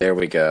There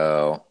we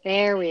go.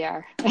 There we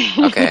are.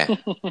 Okay,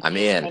 I'm I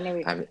in.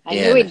 knew I'm I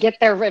knew in. we'd get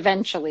there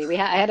eventually.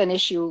 I had an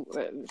issue,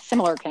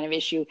 similar kind of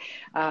issue,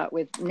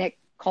 with Nick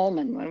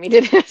Coleman when we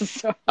did this.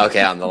 So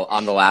Okay, on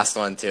the last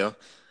one too.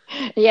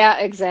 yeah,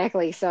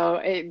 exactly.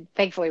 So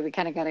thankfully we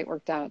kind of got it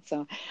worked out.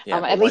 So Yeah,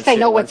 but at least I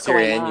know what's once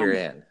you're going in, you're on.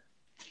 in.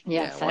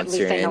 Yeah, Yes, at once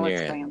you're least I know in, you're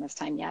what's going in. on this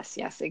time. Yes,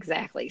 yes,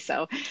 exactly.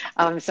 So,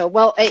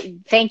 well,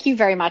 thank you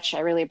very much. I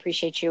really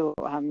appreciate you,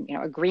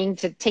 agreeing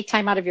to take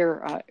time out of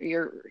your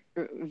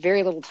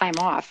very little time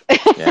off,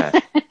 Yeah.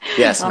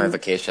 Yes, my to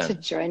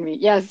vacation. join me.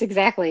 Yes,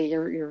 exactly.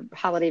 Your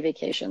holiday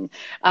vacation.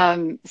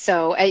 I'll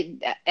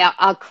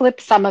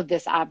clip some of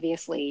this,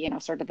 obviously,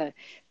 sort of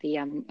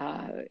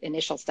the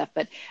initial stuff,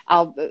 but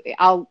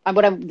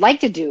what I'd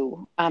like to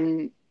do,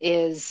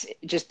 is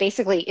just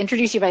basically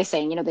introduce you by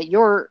saying, that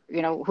you're,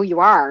 who you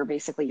are,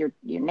 basically your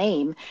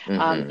name, Hmm.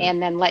 and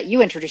then let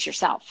you introduce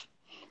yourself.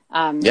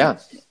 Um, Yeah.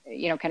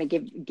 Kind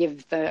of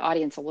give the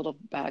audience a little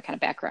kind of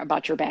background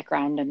about your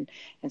background and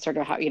sort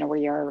of how, where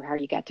you are, how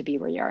you got to be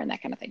where you are, and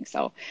that kind of thing.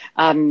 So,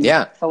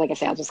 Yeah. like I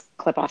say, I'll just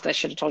clip off. I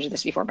should have told you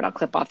this before, but I'll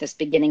clip off this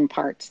beginning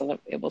part so that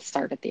it will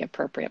start at the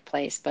appropriate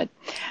place. But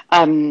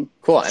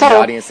Cool. And so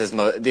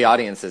the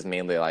audience is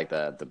mainly like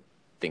the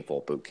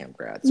Thinkful boot camp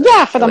grads, right?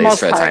 Yeah, for At the least most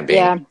for the time part. being.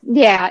 Yeah.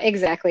 Yeah,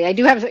 exactly. I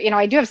do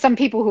have some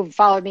people who've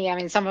followed me. I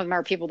mean, some of them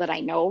are people that I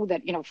know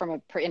that, in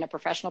a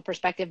professional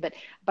perspective, but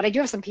I do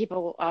have some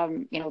people,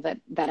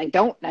 that I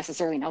don't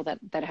necessarily know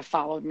that have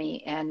followed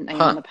me and, on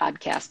Huh. the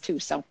podcast too.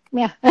 So,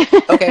 yeah.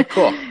 Okay,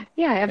 cool.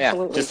 Yeah, Yeah,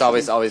 absolutely. just So,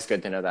 always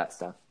good to know that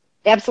stuff.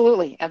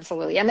 absolutely,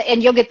 absolutely.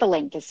 And you'll get the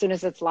link as soon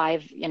as it's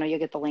live, you'll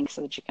get the link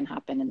so that you can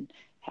hop in and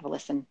have a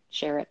listen,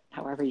 share it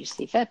however you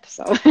see fit.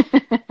 So,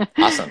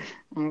 Awesome.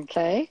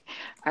 okay.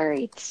 All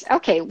right.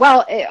 Okay.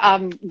 Well,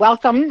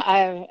 welcome,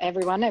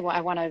 everyone.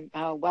 I want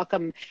to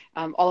welcome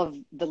all of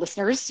the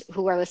listeners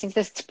who are listening to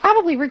this. It's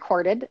probably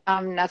recorded,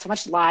 not so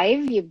much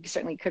live. You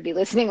certainly could be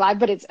listening live,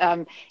 but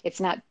it's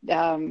not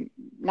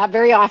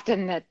very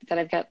often that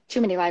I've got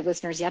too many live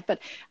listeners yet. But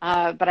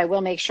I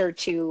will make sure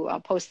to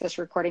post this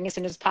recording as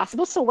soon as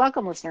possible. So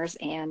welcome, listeners,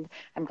 and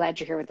I'm glad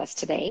you're here with us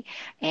today.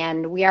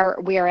 And we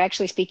are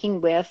actually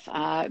speaking with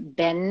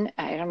Ben.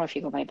 I don't know if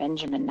you go by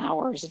Benjamin now,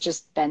 or is it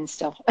just Ben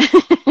still?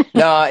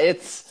 No,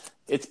 it's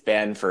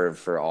Ben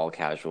for all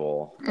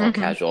Hmm.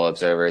 casual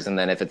observers, and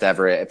then if it's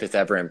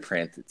ever in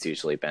print, it's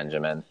usually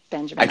Benjamin. I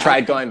Benjamin.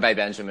 tried Okay. going by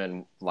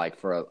Benjamin like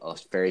for a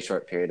very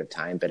short period of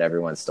time, but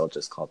everyone still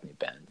just called me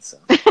Ben, so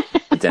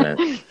it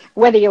didn't.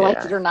 Whether you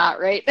liked it Yeah, or not,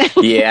 right?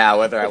 yeah,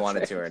 whether I That's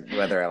wanted to right. or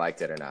whether I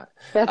liked it or not.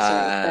 That's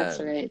right. That's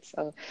Um, right.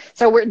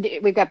 So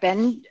we've got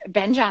Ben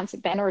Johnson,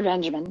 Ben or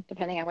Benjamin,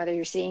 depending on whether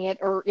you're seeing it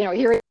or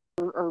hearing it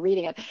or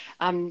reading it,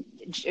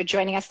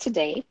 joining us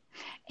today.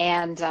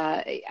 And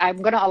I'm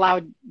going to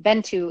allow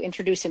Ben to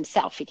introduce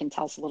himself. He can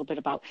tell us a little bit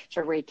about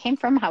sort of where he came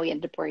from, how he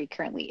ended up where he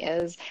currently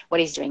is, what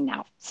he's doing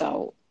now.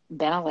 So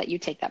Ben, I'll let you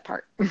take that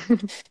part.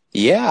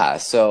 yeah,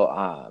 so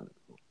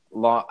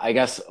I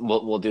guess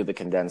we'll do the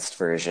condensed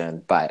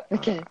version, but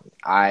Okay.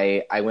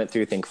 I went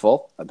through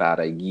Thinkful about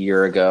a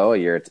year ago,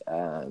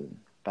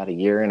 about a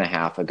year and a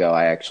half ago.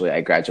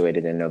 I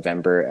graduated in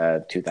November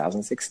of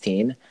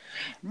 2016.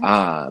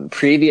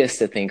 Previous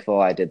to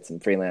Thinkful, I did some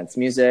freelance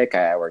music.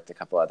 I worked a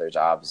couple other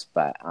jobs,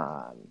 but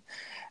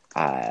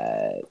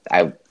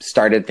I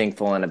started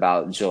Thinkful in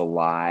about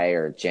July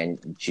or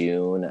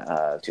June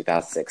of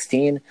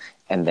 2016,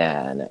 and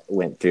then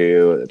went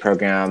through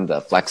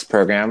the Flex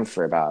program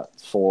for about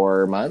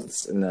 4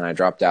 months, and then I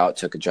dropped out,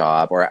 took a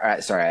job,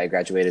 sorry, I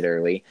graduated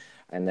early,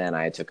 and then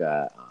I took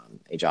a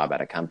job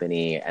at a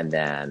company, and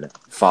then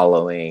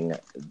following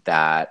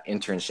that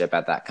internship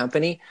at that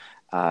company,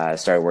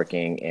 started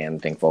working in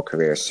Thinkful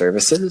Career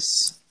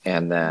Services,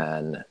 and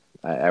then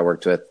I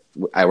worked with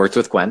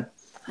Gwen,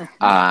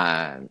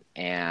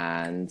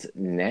 and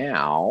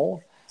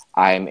now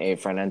I'm a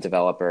front end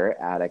developer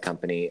at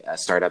a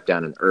startup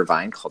down in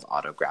Irvine called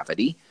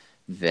Autogravity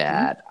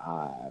that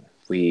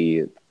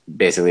we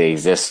basically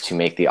exist to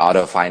make the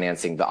auto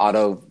financing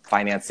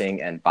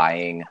and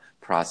buying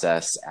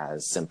process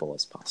as simple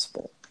as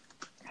possible.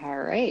 All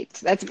right.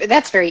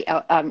 That's very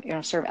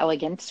sort of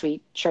elegant,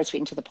 sweet, short, sweet,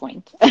 and to the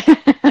point.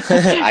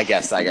 I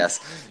guess.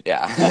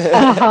 Yeah.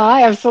 Uh-huh,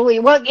 absolutely.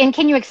 Well, and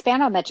can you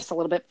expand on that just a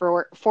little bit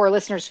for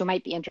listeners who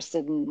might be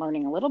interested in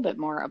learning a little bit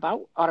more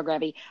about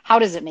autogravity? How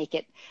does it make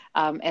it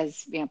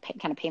as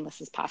kind of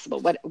painless as possible?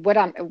 What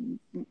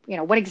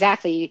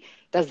exactly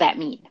does that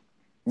mean?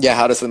 Yeah,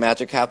 how does the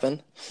magic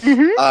happen?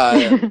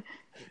 Uh, Hmm.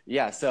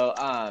 Yeah, so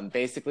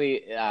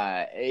basically,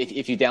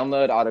 if you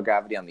download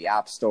Autogravity on the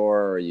App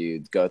Store or you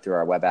go through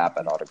our web app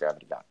at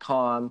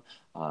autogravity.com,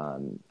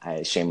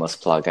 shameless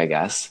plug, I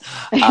guess,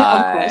 Of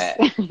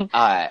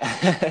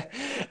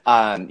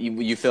course.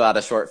 you fill out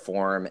a short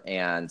form,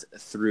 and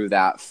through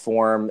that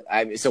form,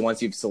 so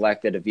once you've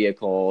selected a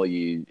vehicle,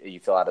 you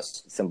fill out a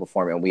simple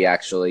form, and we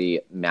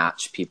actually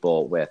match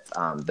people with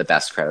the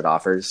best credit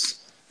offers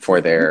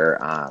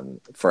Hmm.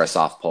 for a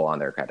soft pull on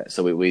their credit.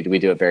 So we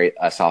do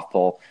a soft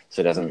pull,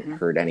 so it doesn't Hmm.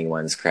 hurt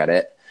anyone's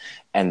credit.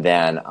 And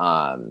then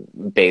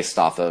based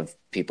off of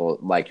people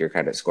like your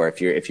credit score.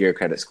 If you're a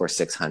credit score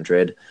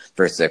 600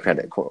 versus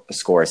a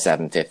score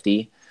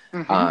 750,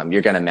 Mm-hmm.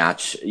 you're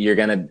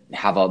going to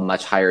have a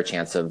much higher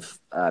chance of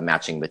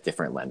matching with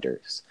different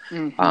lenders,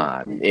 Mm-hmm.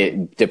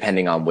 Mm-hmm.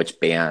 depending on which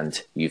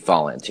band you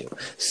fall into.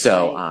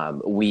 So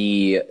Right.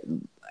 we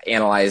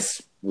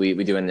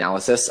do an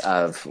analysis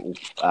of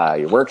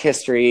your work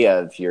history,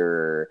 of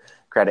your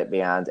credit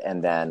band,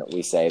 and then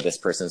we say this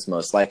person's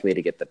most likely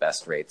to get the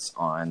best rates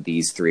on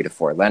these 3 to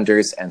 4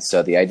 lenders. And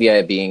so the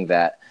idea being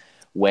that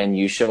when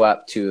you show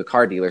up to a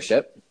car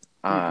dealership,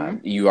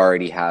 Mm-hmm. you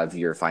already have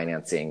your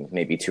financing,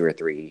 maybe 2 or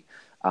 3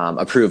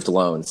 approved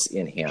loans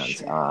in hand.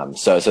 Sure.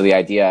 So the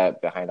idea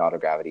behind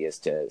AutoGravity is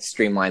to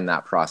streamline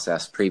that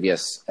process.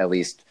 Previous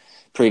to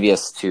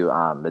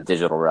the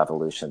digital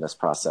revolution, this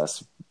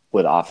process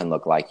would often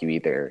look like you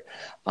either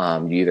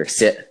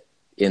sit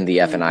in the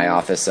F&I Mm-hmm.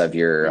 office of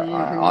your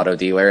Mm-hmm. auto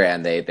dealer,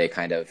 and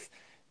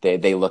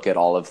they look at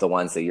all of the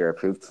ones that you're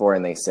approved for,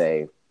 and they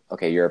say,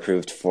 okay, you're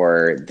approved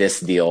for this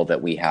deal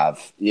that we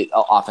have.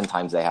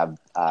 Oftentimes they have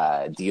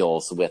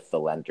deals with the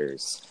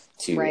lenders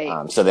to,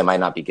 Right. so they might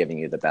not be giving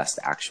you the best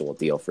actual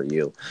deal for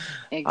you.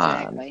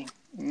 Exactly.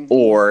 Mm-hmm.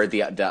 Or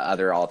the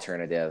other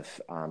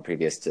alternative,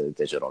 previous to the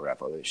digital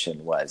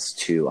revolution, was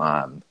to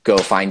go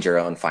find your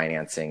own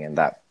financing, and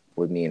that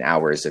would mean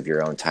hours of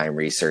your own time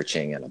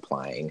researching and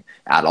applying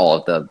at all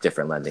of the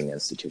different lending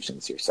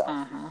institutions yourself.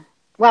 Uh-huh.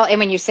 Well, and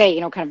when you say,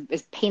 kind of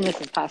as painless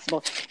as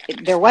possible,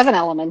 there was an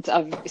element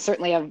of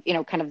certainly of,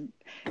 kind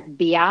of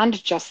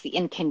beyond just the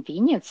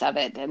inconvenience of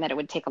it, and that it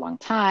would take a long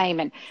time,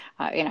 and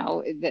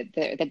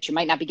that you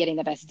might not be getting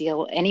the best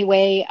deal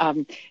anyway,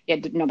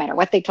 no matter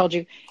what they told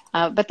you.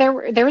 But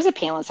there is a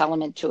painless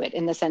element to it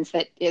in the sense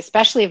that,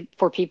 especially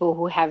for people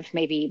who have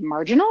maybe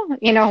marginal,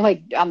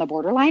 like on the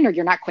borderline, or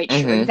you're not quite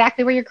sure Mm-hmm.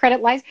 exactly where your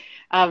credit lies,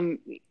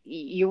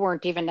 you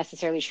weren't even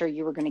necessarily sure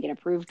you were going to get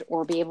approved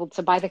or be able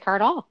to buy the car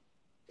at all.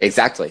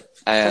 Exactly. So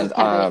it's And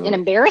kind of an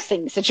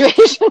embarrassing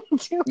situation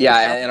too. yeah,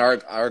 So,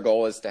 and our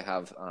goal is to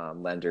have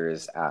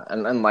lenders,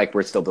 and like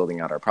we're still building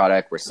out our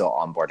product, we're still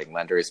onboarding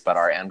lenders, but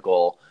our end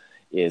goal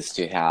is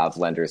to have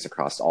lenders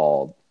across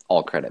all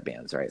credit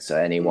bands, right? So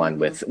anyone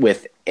mm-hmm,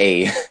 with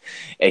a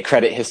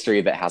credit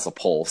history that has a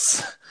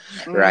pulse,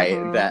 right,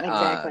 mm-hmm, that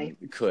exactly.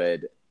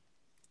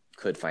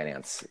 could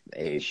finance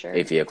a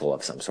Sure. vehicle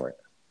of some sort.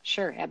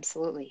 Sure.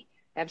 Absolutely.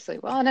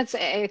 Absolutely. Well, and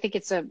I think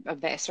it's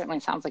certainly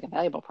sounds like a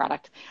valuable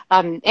product.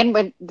 And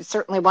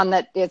certainly one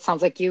that it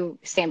sounds like you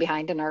stand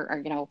behind and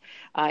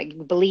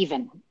you believe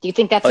in. Do you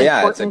think that's Oh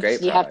yeah, it's a important?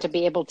 great You have to product.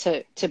 be able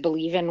to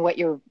believe in what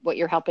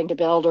you're helping to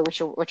build or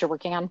what you're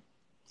working on?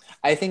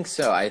 I think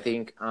so. I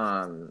think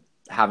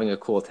having a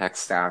cool tech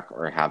stack,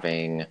 or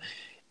having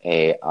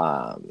a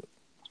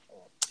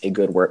a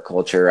good work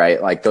culture,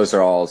 right? Like those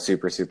are all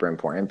super, super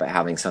important, but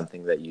having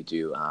something that you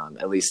do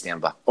at least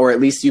stand by, or at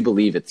least you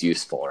believe it's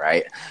useful,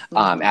 right?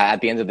 Mm-hmm. At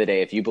the end of the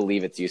day, if you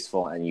believe it's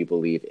useful and you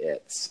believe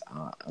it's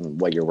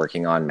what you're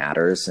working on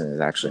matters and is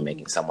actually Mm-hmm.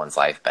 making someone's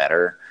life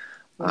better,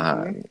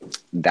 Mm-hmm. um,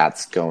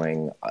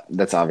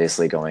 that's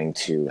obviously going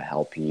to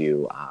help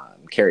you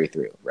carry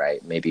through,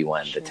 right? Maybe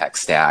when the Sure. tech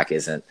stack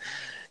isn't,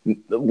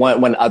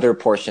 when other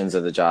portions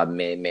of the job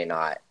may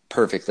not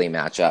perfectly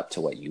match up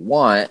to what you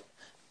want,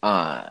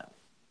 uh,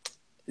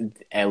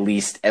 at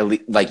least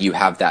like you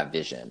have that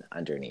vision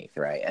underneath,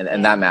 right? And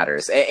that Yeah.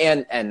 matters.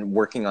 And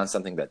working on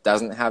something that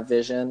doesn't have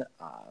vision,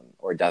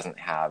 or doesn't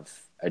have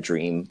a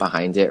dream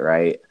behind it,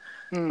 right?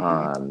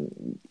 Mm-hmm.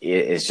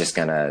 It is just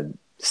gonna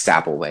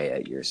sap away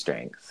at your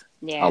strength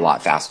a Yeah.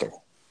 lot faster.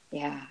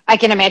 Yeah, I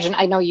can imagine.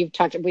 I know we've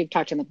talked in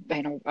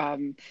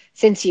the,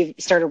 since you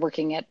started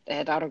working at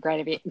Auto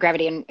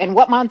Gravity, and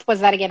what month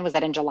was that again? Was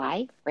that in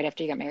July, right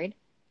after you got married?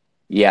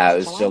 Yeah,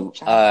 Was it it was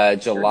July or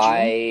June?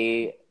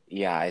 July.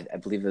 Yeah, I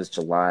believe it was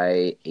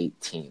July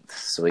 18th.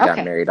 So we got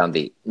Okay, married on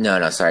the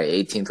no, sorry,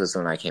 18th was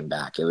when I came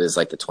back. It was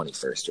like the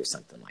 21st or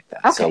something like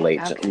that. So okay,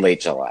 okay.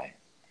 late July.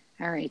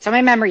 All right. So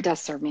my memory does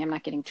serve me. I'm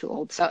not getting too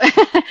old. So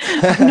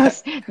no,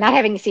 not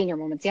having senior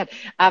moments yet.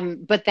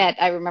 But that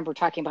I remember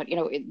talking about,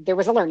 there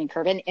was a learning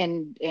curve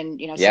and,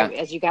 so Yeah,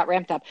 as you got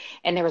ramped up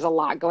and there was a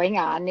lot going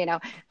on,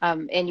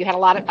 and you had a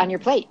lot on your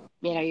plate.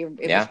 It was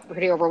yeah.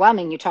 pretty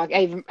overwhelming.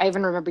 I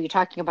even remember you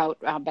talking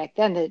about back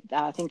then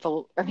that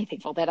thankful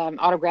that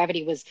Auto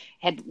Gravity was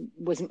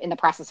in the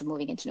process of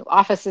moving into new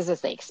offices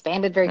as they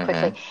expanded very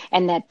quickly, Hmm.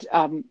 and that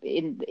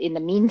in the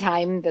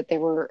meantime that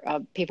there were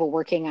people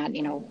working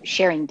on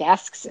sharing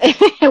desks,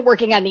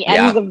 working on the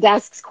ends Yeah. of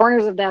desks,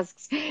 corners of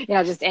desks,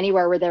 just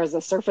anywhere where there was a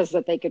surface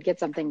that they could get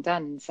something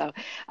done. So,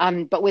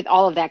 but with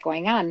all of that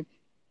going on,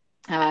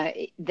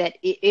 that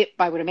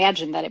I would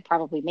imagine that it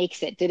probably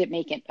did it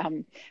make it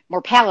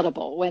more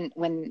palatable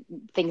when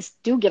things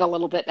do get a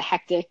little bit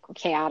hectic or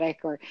chaotic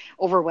or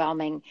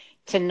overwhelming,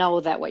 to know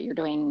that what you're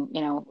doing,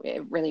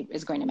 it really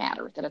is going to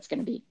matter, that it's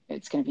going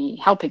to be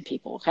helping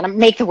people kind of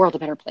make the world a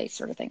better place,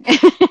 sort of thing.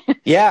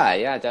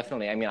 Yeah,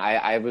 definitely. I mean,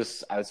 I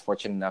was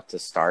fortunate enough to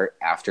start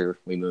after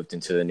we moved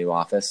into the new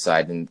office, so Hmm.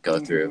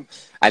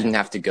 I didn't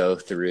have to go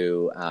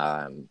through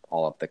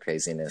all of the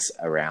craziness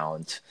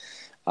around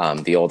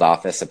the old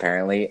office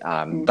apparently.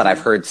 But I've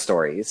heard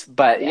stories.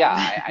 But yeah,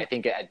 Yeah. I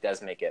think it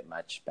does make it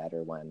much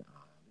better when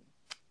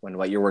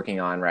what you're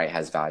working on, right,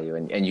 has value,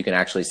 and you can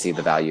actually see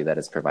the value that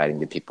it's providing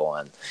to people,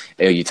 and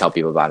you tell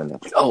people about it, and they're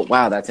like, oh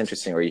wow, that's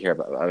interesting. Or you hear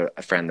about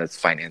a friend that's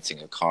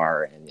financing a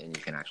car, and you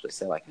can actually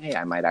say like, hey,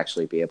 I might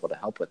actually be able to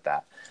help with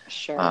that.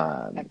 Sure.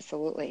 Um,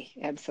 Absolutely.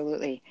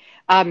 Absolutely.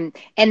 And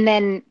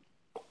then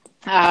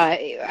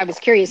I was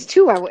curious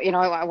too.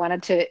 I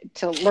wanted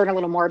to learn a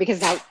little more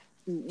because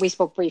we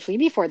spoke briefly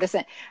before this.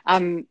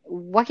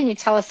 What can you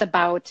tell us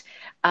about,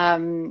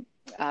 kind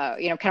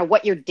of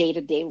what your day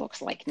to day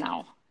looks like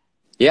now?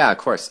 yeah, of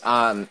course.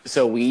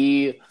 So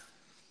we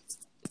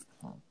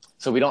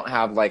don't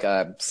have like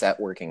a set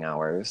working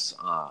hours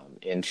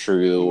in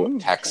true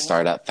tech Okay.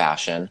 startup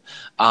fashion.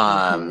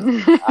 Um,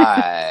 Mm-hmm.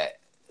 uh,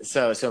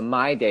 so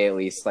my day, at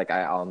least, like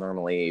I'll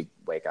normally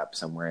wake up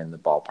somewhere in the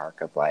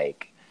ballpark of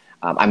like,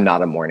 I'm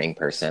not a morning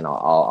person.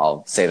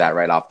 I'll say that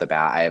right off the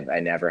bat.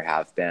 I never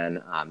have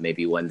been.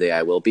 Maybe one day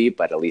I will be,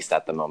 but at least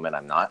at the moment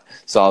I'm not.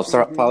 So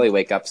Mm-hmm. probably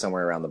wake up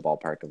somewhere around the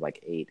ballpark of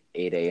like 8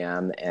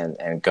 a.m.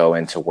 and go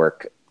into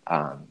work.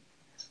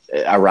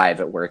 Arrive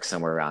at work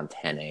somewhere around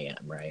 10 a.m.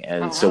 Right,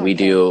 and so Oh,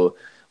 okay.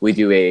 we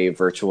do a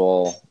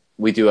virtual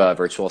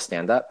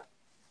stand up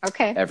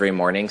Okay. every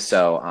morning.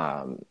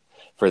 So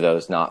for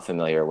those not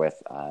familiar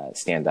with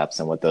stand ups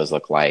and what those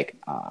look like,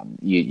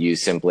 you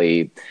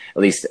simply,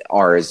 at least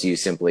ours, you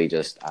simply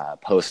just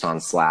post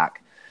on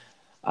Slack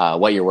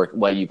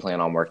what you plan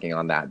on working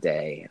on that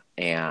day,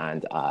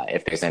 and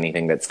if there's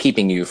anything that's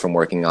keeping you from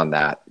working on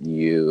that,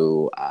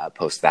 you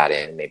post that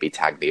in, maybe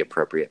tag the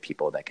appropriate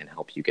people that can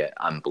help you get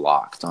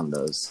unblocked on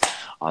those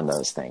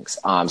things.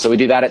 So we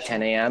do that at Sure.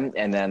 10 a.m.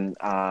 and then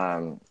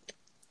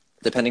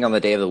depending on the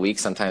day of the week,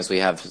 sometimes we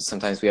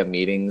have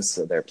meetings.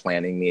 So they're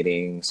planning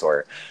meetings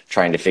or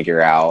trying to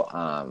figure out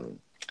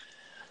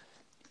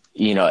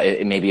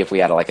maybe if we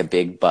had like a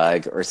big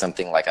bug or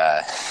something like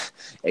a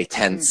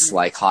tense Mm-hmm.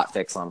 like hot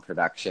fix on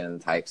production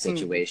type Mm-hmm.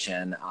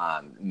 situation,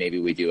 maybe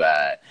we do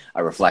a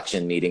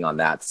reflection meeting on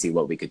that to see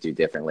what we could do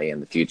differently in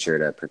the future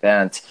to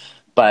prevent.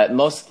 But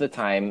most of the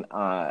time,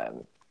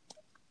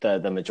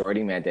 the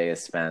majority of my day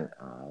is spent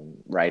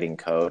writing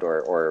code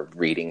or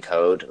reading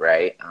code,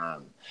 right?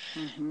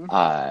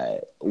 Mm-hmm.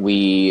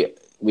 We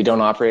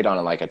don't operate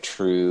on like a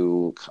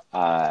true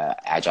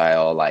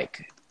agile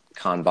like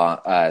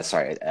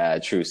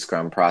Kanban, true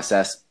Scrum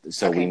process.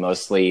 So we Okay.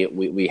 mostly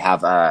we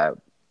have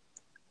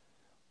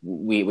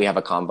we have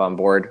a Kanban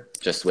board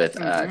just with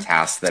Mm-hmm.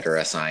 tasks that are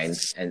assigned,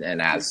 and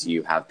as Mm-hmm.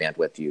 you have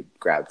bandwidth, you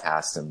grab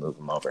tasks and move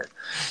them over.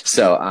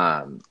 So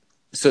Mm-hmm.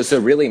 so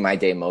really, my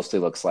day mostly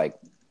looks like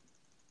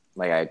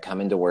I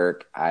come into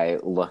work, I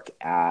look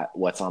at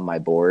what's on my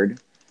board,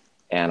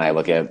 and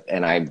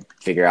Mm-hmm. I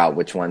figure out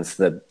which one's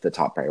the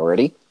top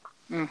priority,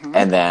 Mm-hmm.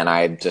 and then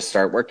I just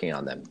start working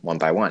on them one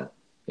by one,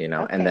 and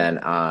Okay. then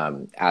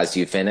as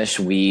you finish,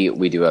 we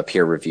do a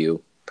peer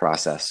review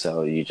process.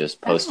 So you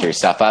just post your Oh.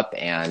 stuff up,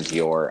 and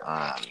your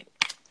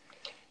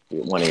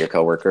one of your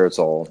coworkers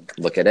will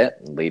look at it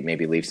and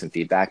maybe leave some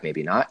feedback,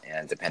 maybe not,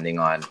 and depending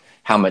on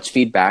how much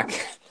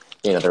feedback,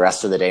 the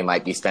rest of the day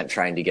might be spent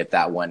trying to get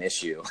that one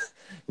issue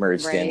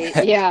merged in.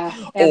 Right. Yeah,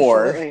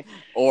 or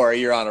absolutely.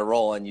 you're on a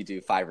roll and you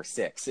do 5 or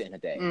 6 in a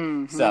day.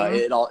 So Mm-hmm.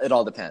 it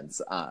all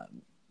depends.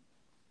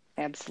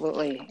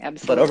 Absolutely. But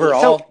Absolutely.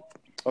 So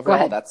go overall,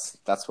 ahead.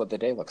 that's what the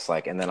day looks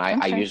like. And then I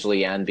Okay.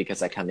 usually end,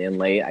 because I come in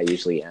late, I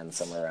usually end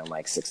somewhere around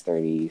like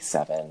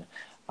 6:37.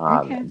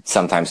 Okay.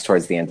 Sometimes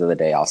towards the end of the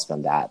day, I'll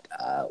spend that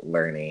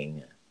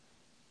learning,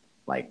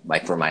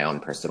 like for my own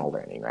personal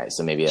learning, right?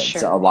 So maybe a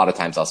Sure. lot of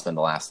times I'll spend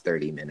the last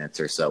 30 minutes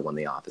or so when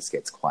the office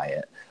gets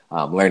quiet,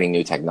 learning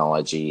new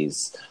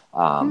technologies,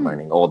 Hmm.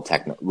 learning old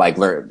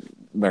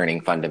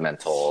learning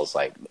fundamentals,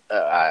 like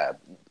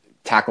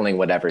tackling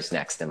whatever's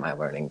next in my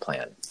learning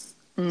plan.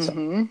 So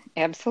Mm-hmm.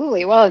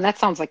 Absolutely. Well, and that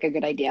sounds like a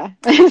good idea.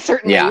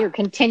 Certainly, yeah, you're yeah,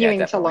 continuing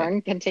to definitely.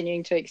 learn,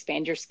 continuing to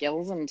expand your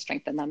skills and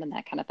strengthen them and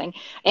that kind of thing.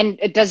 And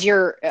does does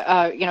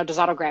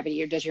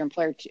Autogravity or does your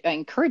employer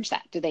encourage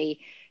that? Do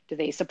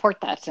they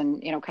support that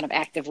and, kind of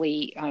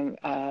actively, kind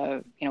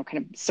of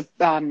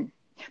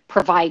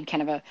provide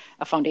kind of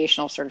a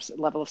foundational sort of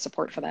level of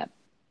support for that?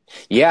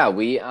 Yeah,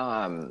 we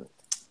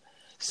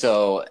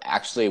so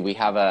actually we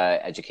have a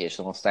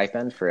educational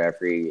stipend for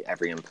every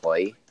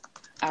employee.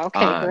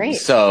 Okay, great.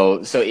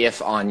 So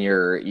if on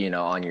your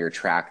on your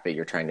track that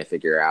you're trying to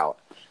figure out,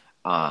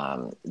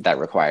 that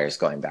requires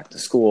going back to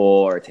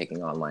school or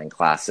taking online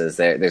classes,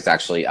 there's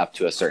actually up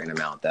to a certain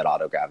amount that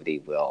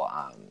Autogravity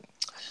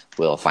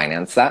will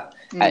finance that.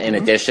 In Mm-hmm.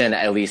 addition,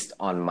 at least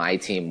on my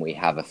team, we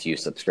have a few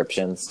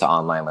subscriptions to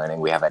online learning.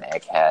 We have an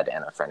Egghead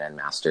and a Front End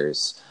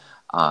Masters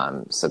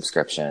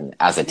subscription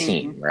as a Mm-hmm.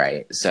 team,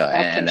 right? So Okay,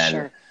 and then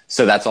sure.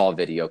 so that's all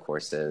video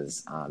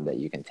courses that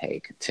you can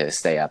take to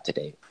stay up to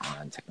date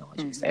on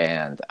technologies, Mm-hmm.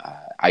 and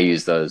I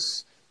use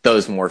those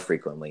more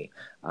frequently,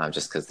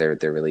 just because they're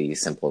really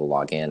simple to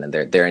log in, and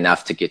they're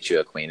enough to get you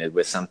acquainted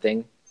with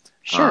something,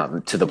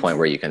 Sure. to the point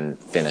where you can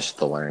finish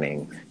the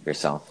learning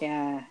yourself.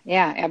 Yeah,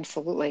 yeah,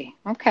 absolutely.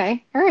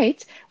 Okay, all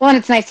right. Well, and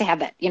it's nice to have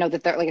that,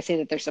 that they're, like I say,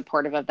 that they're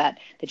supportive of that,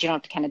 that you don't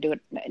have to kind of do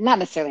it, not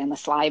necessarily on the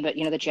sly, but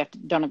that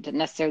don't have to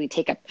necessarily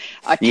take up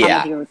a ton of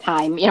Yeah. your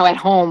time, at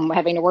home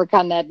having to work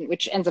on that,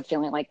 which ends up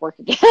feeling like work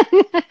again.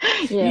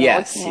 It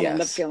Yes. can end up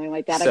Yes. feeling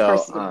like that. Of So,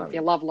 course, if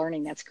you love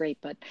learning, that's great,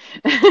 but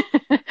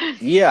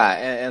yeah,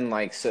 and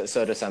like so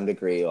to some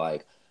degree,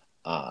 like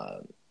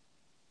uh,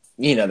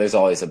 there's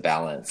always a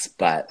balance,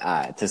 but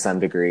to some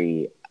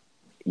degree,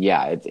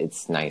 yeah,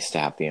 it's nice to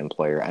have the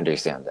employer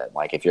understand that,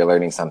 like, if you're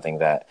learning something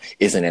that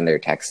isn't in their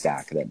tech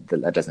stack,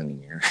 that doesn't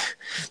mean you're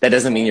that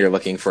doesn't mean right, you're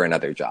looking for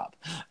another job.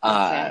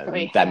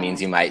 exactly. That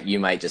means you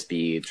might just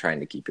be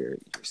trying to keep your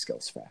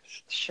skills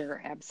fresh.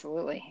 Sure,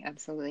 absolutely,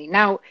 absolutely.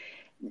 Now,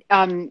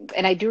 and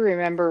I do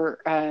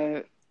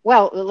remember,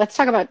 well, let's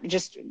talk about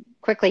just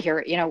quickly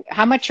here,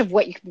 how much of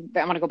what I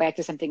want to go back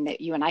to something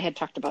that you and I had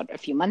talked about a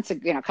few months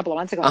ago, a couple of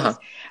months ago at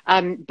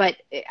Uh-huh. least. But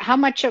how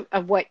much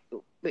of what,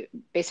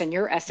 based on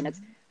your estimates,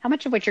 how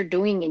much of what you're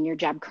doing in your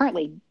job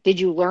currently did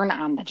you learn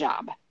on the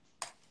job?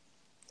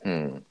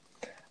 Hmm.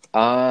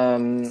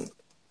 Um,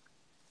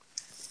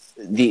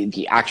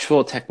 the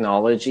actual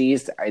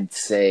technologies, I'd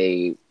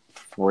say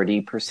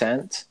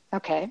 40%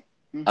 Okay. of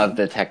Mm-hmm.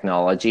 the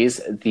technologies.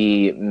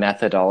 The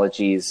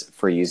methodologies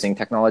for using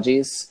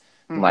technologies,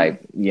 Mm-hmm.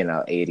 like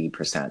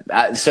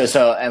 80%.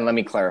 So and let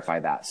me clarify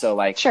that. So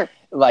Sure.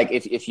 like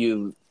if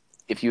you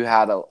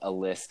had a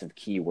list of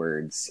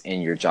keywords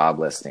in your job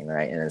listing,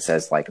 right, and it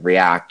says like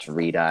React,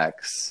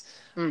 Redux,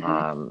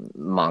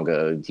 Mm-hmm.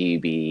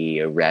 MongoDB,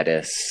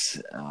 Redis,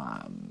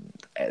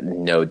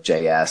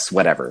 Node.js,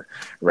 whatever,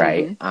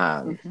 right?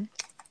 Mm-hmm. Mm-hmm.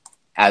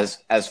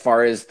 As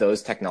far as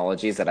those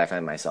technologies that I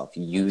find myself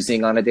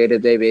using on a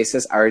day-to-day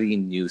basis, I already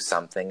knew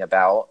something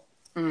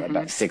Mm-hmm.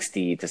 about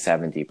 60 to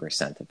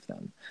 70% of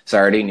them. So Okay.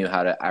 I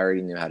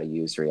already knew how to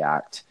use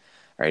React.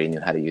 I already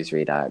knew how to use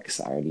Redux.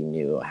 I already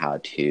knew how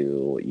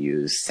to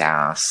use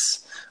SAS,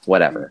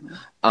 whatever.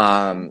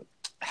 Mm-hmm. Okay.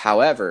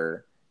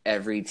 However,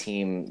 every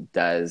team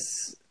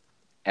does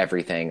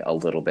everything a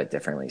little bit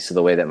differently. So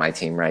the way that my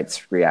team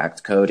writes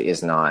React code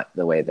is not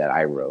the way that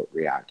I wrote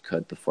React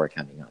code before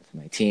coming onto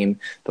my team.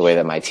 The way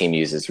that Sure. my team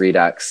uses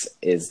Redux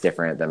is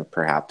different than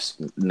perhaps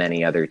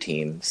many other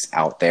teams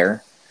out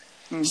there.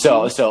 Mm-hmm.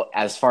 So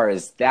as far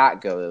as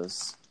that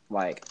goes,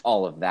 like,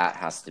 all of that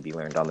has to be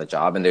learned on the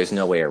job, and there's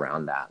no way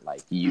around that.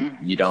 Like, you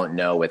Mm-hmm. don't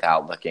know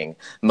without looking.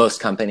 Most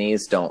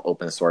companies don't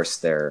open source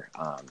their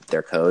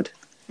code.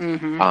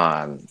 Mm-hmm.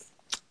 Um,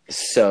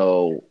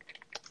 so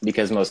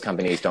because most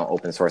companies don't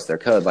open source their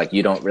code, like,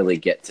 you don't really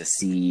get to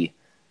see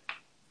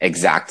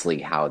exactly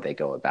how they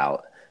go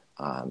about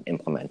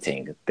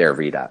implementing their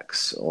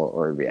Redux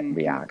or Mm-hmm.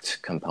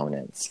 React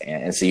components,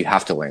 and so you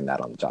have to learn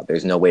that on the job.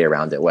 There's no way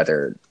around it,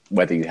 whether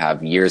you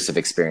have years of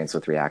experience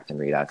with React and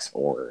Redux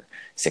or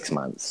 6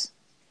 months.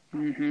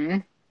 Mm-hmm.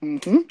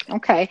 Mm-hmm.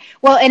 Okay.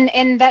 Well,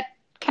 and that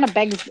kind of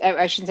begs,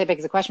 I shouldn't say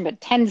begs the question, but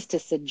tends to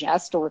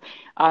suggest or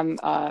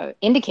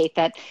indicate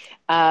that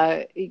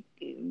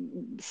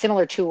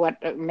similar to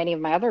what many of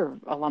my other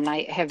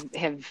alumni have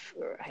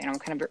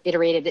kind of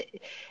iterated,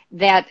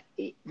 that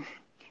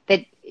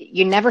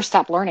you never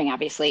stop learning,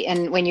 obviously.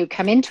 And when you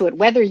come into it,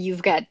 whether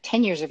you've got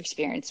 10 years of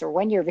experience or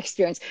 1 year of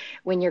experience,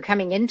 when you're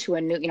coming into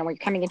a new, when you're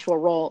coming into a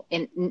role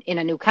in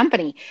a new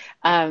company,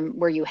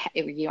 where you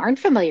aren't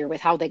familiar with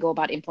how they go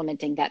about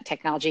implementing that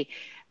technology,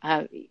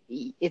 uh,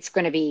 it's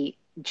going to be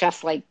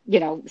just like,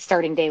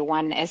 starting day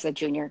one as a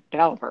junior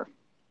developer.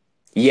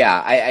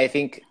 Yeah, I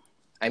think,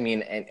 I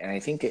mean, and I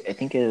think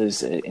it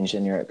was an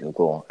engineer at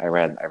Google. I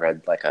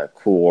read like a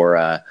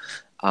Quora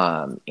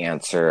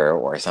answer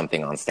or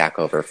something on Stack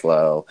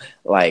Overflow,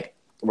 like,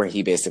 where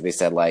he basically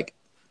said, like,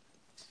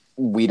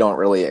 we don't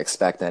really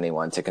expect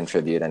anyone to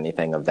contribute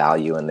anything of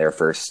value in their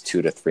first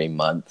 2 to 3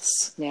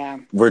 months, Yeah.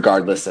 Hmm.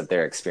 regardless of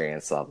their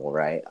experience level,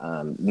 right?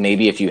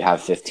 Maybe if you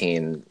have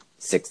 15,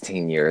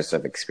 16 years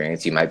of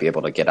experience, you might be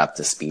able to get up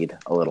to speed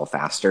a little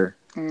faster.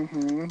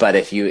 Hmm. But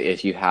if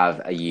you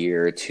have a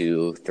year,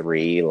 2,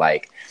 3,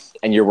 like,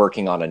 and you're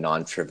working on a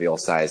non-trivial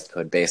sized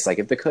code base, like,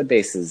 if the code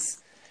base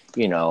is,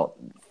 you know,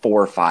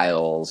 4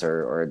 files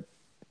or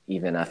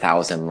even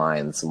 1,000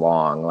 lines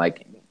long,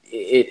 like,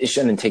 it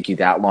shouldn't take you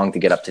that long to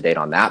get up to date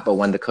on that. But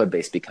when the code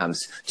base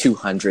becomes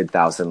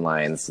 200,000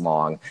 lines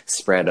long,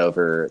 spread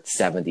over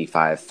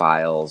 75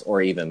 files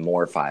or even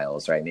more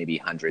files, right? Maybe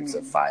hundreds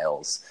of Hmm.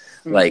 files,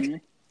 like, Hmm.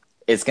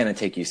 it's going to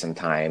take you some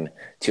time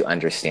to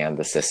understand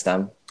the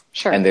system,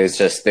 Sure. and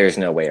there's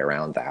no way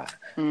around that.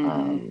 Hmm.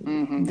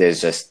 Hmm.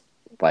 There's just,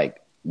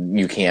 like,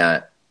 you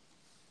can't.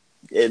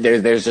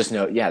 There's just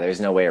no, yeah. There's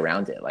no way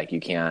around it. Like,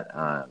 You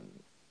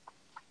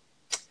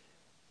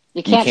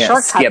you can't can't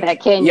shortcut skip. that,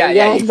 can you? Yeah.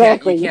 Yeah, You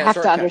exactly. You can't have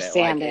to shortcut it. Like,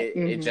 understand it.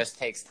 it Hmm. just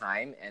takes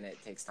time, and it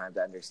takes time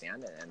to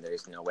understand it, and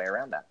there's no way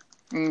around that.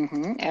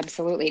 Hmm.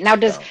 Absolutely. Now,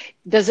 does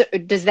So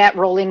does that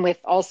roll in with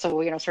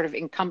also, sort of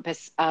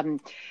encompass uh,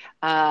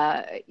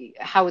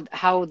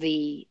 how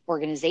the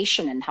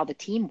organization and how the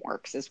team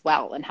works as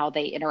well, and how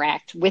they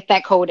interact with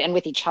that code and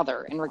with each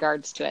other in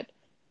regards to it?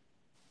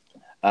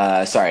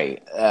 Sorry,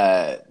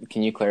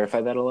 can you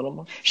clarify that a little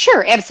more?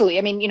 Sure, absolutely.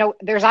 I mean,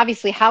 there's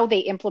obviously how they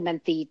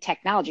implement the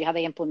technology, how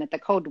they implement the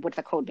code, what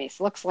the code base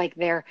looks like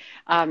there,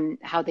 how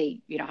how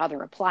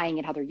they're applying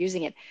it, how they're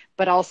using it,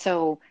 but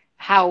also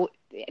how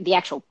the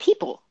actual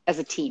people as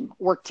a team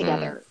work Mm.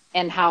 together,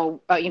 and how,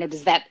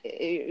 does that, do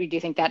you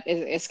think that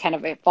is kind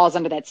of, it falls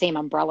under that same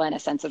umbrella in a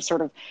sense of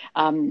sort of,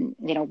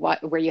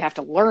 where you have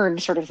to learn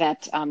sort of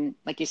that,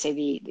 like you say,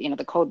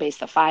 the code base,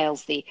 the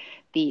files, the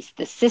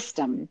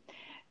system.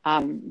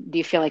 Do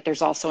you feel like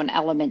there's also an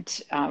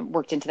element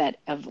worked into that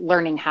of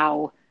learning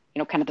how,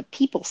 kind of the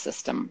people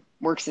system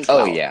works as Oh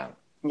well? yeah.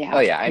 Oh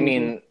Yeah. yeah.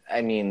 Mm-hmm.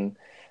 I mean,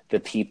 the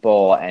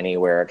people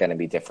anywhere are going to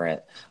be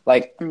different.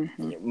 Like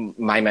Mm-hmm.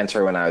 my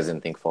mentor when I was in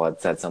Thinkful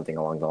had said something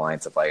along the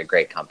lines of like a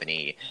great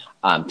company,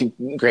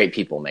 great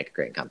people make a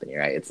great company,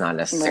 right? It's not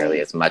necessarily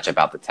Right. as much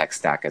about the tech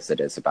stack as it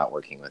is about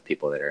working with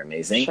people that are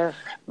amazing. Sure.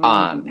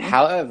 Mm-hmm.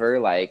 However,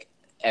 like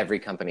every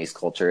company's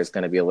culture is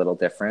going to be a little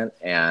different,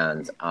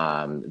 and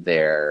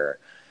their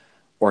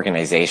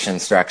organization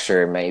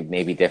structure may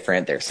be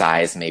different, their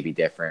size may be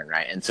different,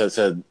 right? And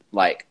so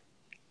like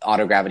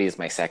Autogravity is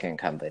my second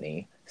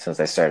company since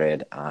I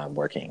started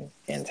working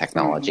in Mm-hmm.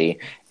 technology,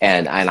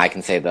 and I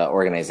can say the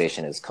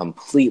organization is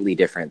completely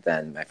different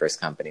than my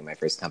first company. My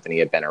first company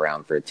had been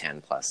around for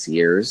 10 plus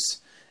years,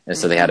 and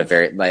so they had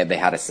Mm-hmm. they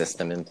had a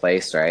system in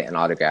place, right? And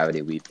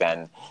Autogravity,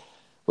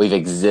 we've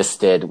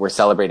existed. We're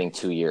celebrating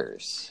 2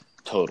 years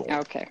total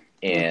Okay.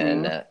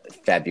 Mm-hmm. in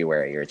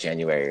February or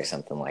January or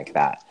something like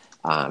that.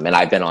 And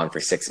I've been on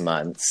for 6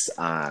 months,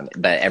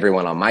 but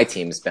everyone on my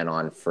team's been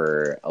on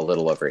for a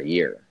little over a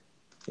year.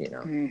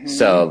 Mm-hmm.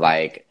 So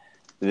like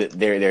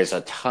there's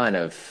a ton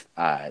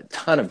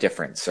of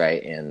difference,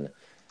 right, in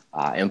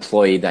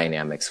employee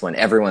dynamics when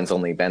everyone's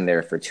only been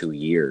there for 2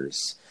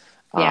 years,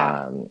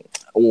 Yeah. um,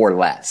 or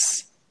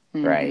less,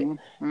 right?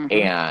 Mm-hmm.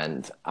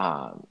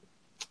 Mm-hmm.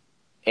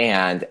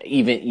 And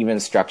even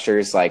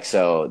structures like,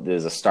 so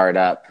there's a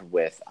startup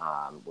with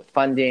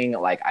funding,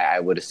 like I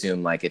would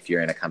assume like if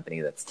you're in a company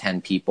that's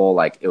 10 people,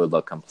 like it would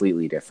look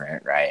completely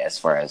different, right, as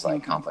far as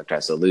like Mm-hmm. conflict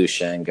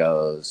resolution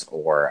goes,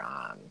 or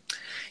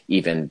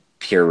even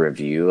peer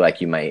review.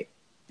 Like you might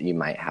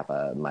have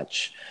a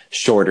much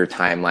shorter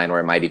timeline, or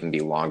it might even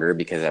be longer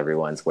because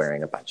everyone's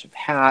wearing a bunch of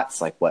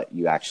hats. Like what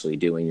you actually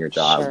do in your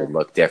job would Sure.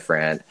 look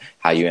different,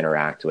 how you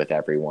interact with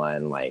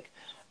everyone. Like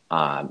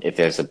if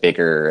there's a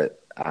bigger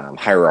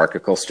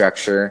hierarchical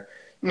structure,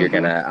 Mm-hmm.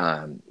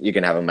 you're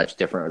gonna have a much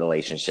different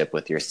relationship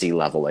with your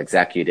C-level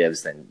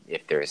executives than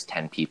if there's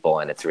 10 people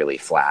and it's really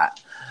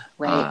flat.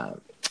 Right.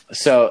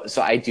 So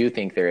I do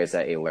think there is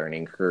a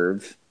learning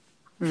curve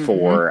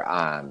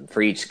Mm-hmm.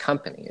 for each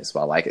company as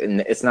well. Like,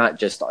 and it's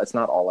not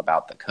all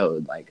about the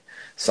code. Like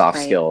soft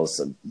Right.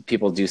 skills,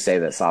 people do say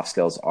that soft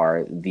skills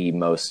are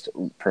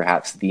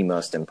perhaps the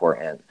most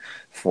important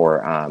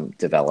for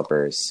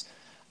developers.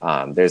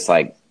 There's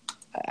like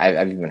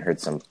I've even heard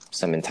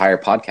some entire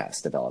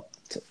podcasts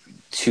developed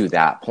to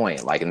that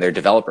point, like in their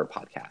developer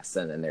podcasts,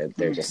 and then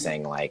they're just Mm-hmm.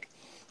 saying like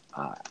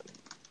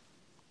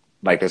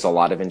there's a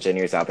lot of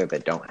engineers out there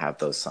that don't have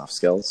those soft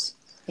skills,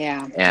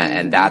 Yeah. and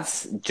Mm-hmm.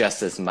 that's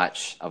just as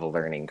much of a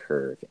learning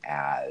curve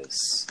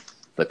as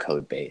the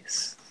code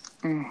base,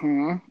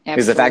 Mm-hmm.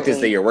 because the fact is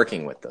that Absolutely. you're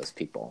working with those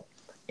people,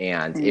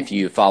 and if Mm-hmm.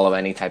 you follow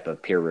any type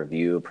of peer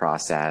review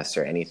process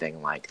or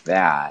anything like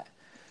that,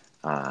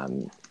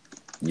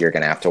 you're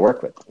going to have to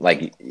work with.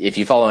 Like if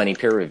you follow any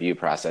peer review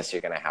process,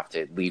 you're going to have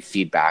to leave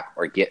feedback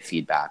or get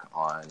feedback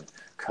on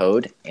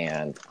code,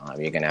 and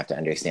you're going to have to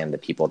understand the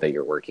people that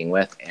you're working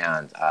with,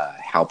 and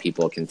how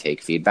people can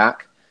take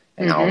feedback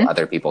and how Mm-hmm.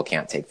 other people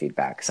can't take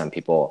feedback. Some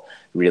people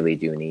really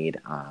do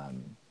need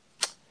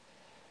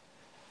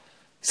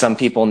some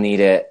people need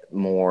it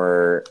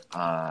more.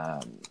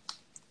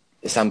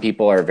 Some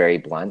people are very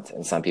blunt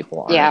and some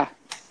people aren't, Yeah.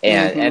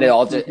 and Mm-hmm.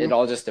 Mm-hmm. it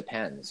all just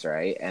depends,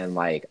 right? And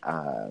like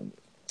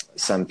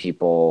some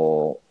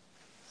people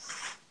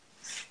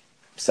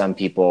some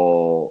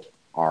people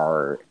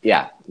are,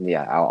 yeah,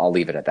 I'll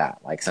leave it at that.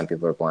 Like some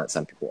people are blunt,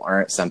 some people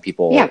aren't. Some Yeah.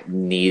 people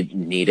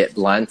need it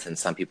blunt and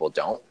some people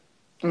don't.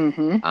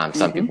 Mm-hmm.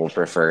 Some Mm-hmm. people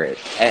prefer it,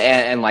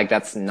 and like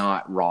that's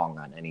not wrong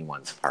on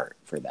anyone's part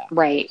for that.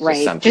 Right, It's just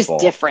right. some Just people,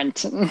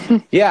 different.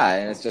 yeah,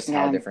 and it's just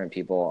how Yeah. different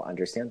people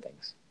understand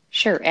things.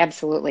 Sure,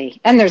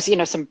 absolutely. And there's,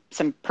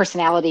 some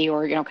personality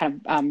or,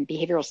 kind of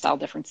behavioral style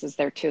differences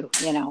there too,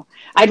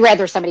 I'd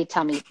rather somebody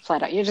tell me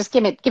flat out, you just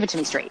give it to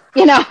me straight,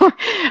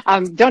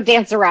 Don't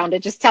dance around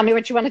it. Just tell me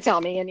what you want to tell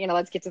me and,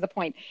 let's get to the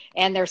point.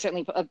 And there's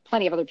certainly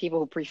plenty of other people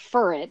who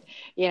prefer it.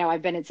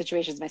 I've been in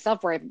situations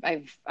myself where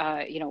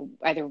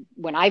either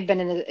when I've been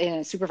in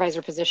a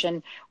supervisor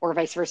position or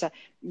vice versa,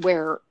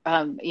 where,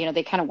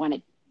 they kind of want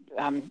it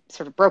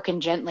sort of broken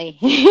gently,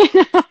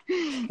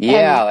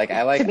 Yeah,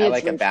 and like to me, I it's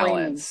like a reframing.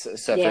 balance.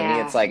 So for me,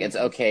 it's Yeah. like Hmm.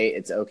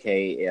 it's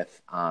okay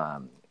if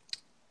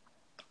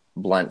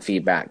blunt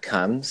feedback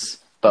comes,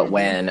 but Hmm.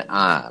 when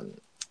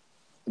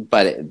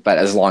but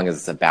as long as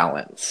it's a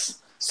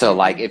balance. So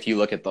like Hmm. if you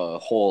look at the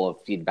whole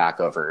of feedback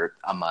over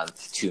a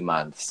month, 2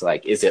 months,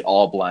 like is it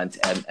all blunt,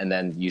 and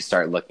then you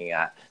start looking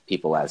at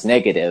people as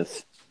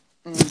negative,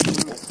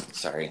 Mm-hmm.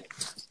 Sorry.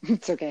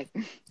 It's okay.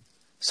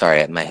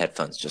 Sorry, my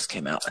headphones just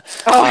came out.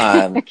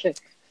 Oh, Um, okay.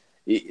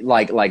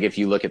 like if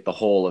you look at the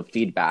whole of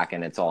feedback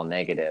and it's all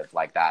negative,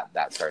 like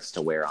that starts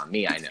to wear on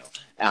me, I know.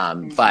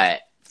 Mm-hmm.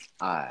 But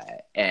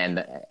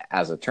and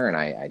as a turn,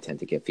 I tend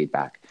to give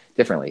feedback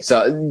differently.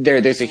 So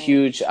there's a Right.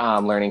 huge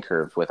learning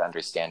curve with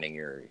understanding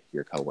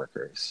your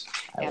coworkers,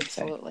 I would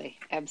say. Absolutely.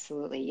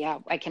 Absolutely. Yeah,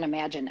 I can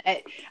imagine.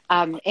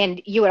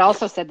 And you had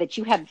also said that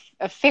you had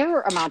a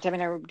fair amount, I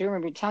mean, I do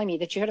remember you telling me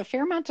that you had a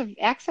fair amount of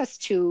access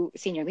to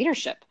senior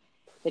leadership,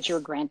 that you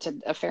were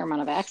granted a fair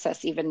amount of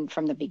access even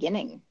from the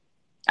beginning.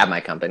 At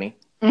my company.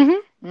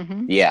 Mm-hmm.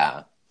 Mm-hmm.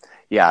 Yeah.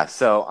 Yeah.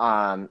 So,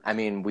 I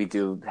mean, we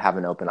do have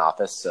an open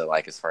office. So,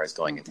 like, as far as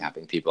going and Mm-hmm.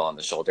 tapping people on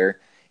the shoulder,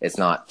 it's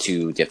not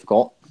too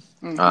difficult.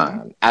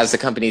 Mm-hmm. As the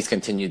companies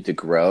continue to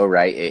grow,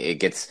 right, it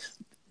gets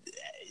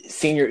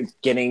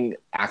getting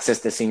access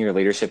to senior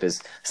leadership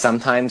is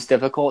sometimes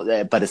difficult,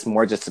 but it's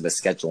more just of a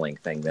scheduling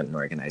thing than an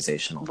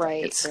organizational thing.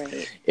 Right, It's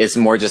right. it's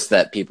more just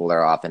that people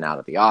are often out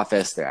of the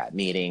office, they're at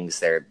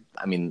meetings,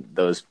 I mean,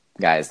 those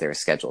guys, their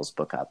schedules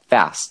book up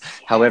fast. Yeah.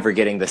 However,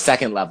 getting the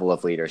second level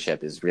of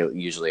leadership is really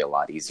usually a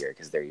lot easier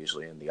because they're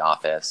usually in the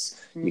office.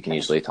 You can Okay.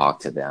 usually talk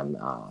to them.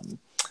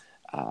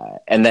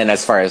 And then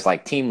as far as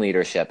like team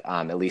leadership,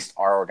 at least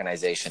our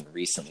organization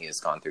recently has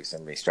gone through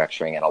some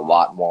restructuring, and a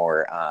lot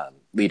more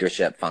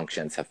leadership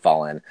functions have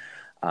fallen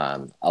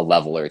a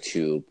level or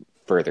two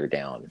further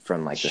down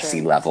from like the Sure.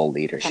 C-level Kind of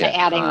leadership.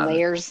 adding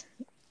layers.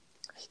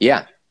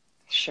 Yeah.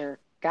 Sure.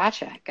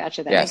 Gotcha.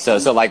 Gotcha. That Yeah. makes So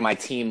sense. like my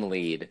team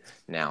lead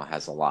now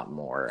has a lot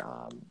more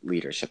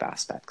leadership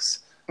aspects,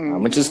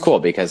 which is Mm-hmm. cool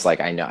because like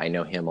I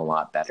know him a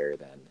lot better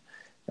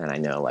than I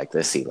know like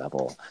the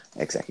C-level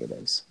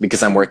executives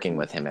because I'm working Mm-hmm.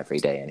 with him every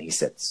day and he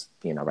sits,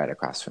 right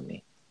across from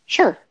me.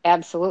 Sure.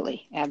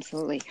 Absolutely.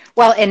 Absolutely.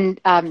 Well,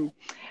 and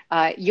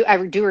I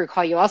do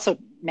recall you also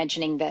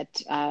mentioning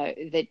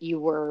that you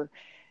were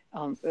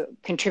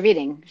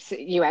contributing. So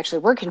you actually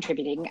were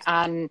contributing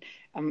on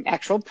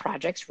actual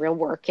projects, real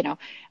work.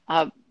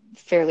 Uh,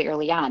 fairly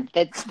early on.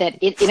 That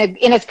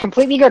in a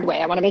completely good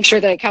way. I want to make sure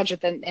that I couch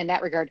it in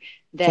that regard.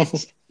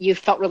 That you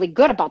felt really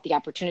good about the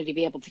opportunity to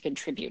be able to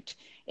contribute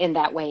in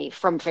that way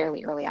from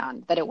fairly early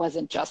on. That it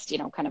wasn't just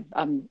kind of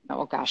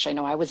oh gosh, I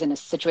know I was in a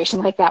situation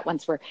like that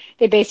once where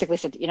they basically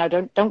said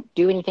don't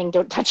do anything,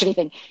 don't touch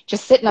anything,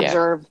 just sit and Yeah.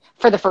 observe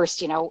for the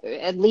first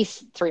at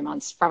least 3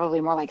 months,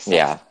 probably more like six.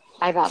 Yeah.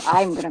 I thought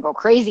I'm going to go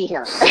crazy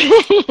here,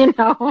 you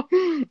know.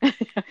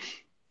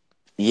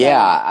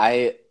 Yeah.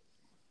 So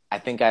I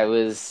think I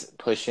was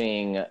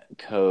pushing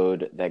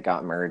code that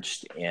got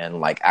merged in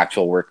like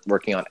actual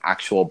working on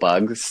actual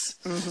bugs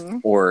hmm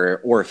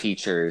or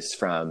features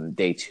from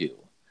day two.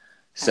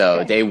 So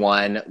okay, day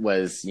one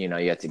was, you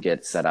had to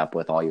get set up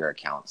with all your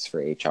accounts for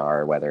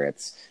HR, whether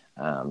it's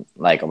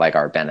like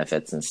our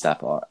benefits and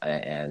stuff,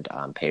 and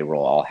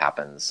payroll all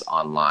happens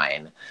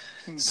online.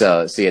 hmm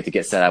So you have to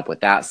get set up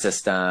with that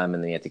system,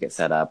 and then you have to get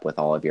set up with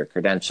all of your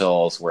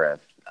credentials. We're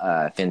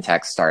a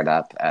fintech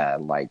startup,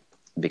 like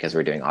because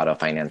we're doing auto yeah,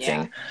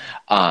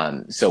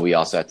 financing. So we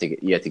also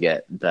you have to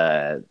get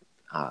the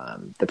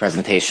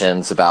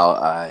presentations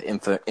about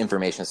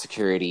information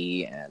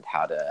security and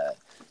how to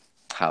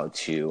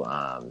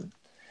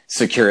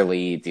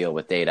securely deal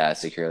with data,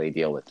 securely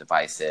deal with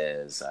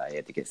devices. You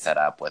have to get set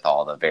up with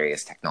all the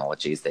various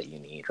technologies that you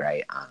need,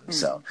 right?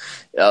 So,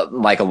 hmm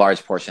like a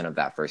large portion of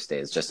that first day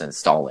is just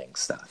installing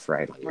stuff,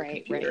 right, on your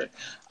right, computer,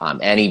 right,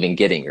 and even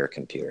getting your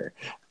computer.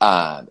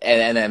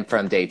 And then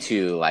from day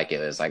two, like it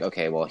was like,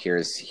 okay, well,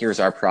 here's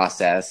our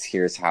process,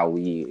 here's our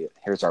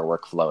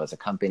workflow as a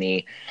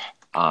company.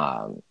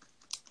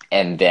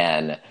 And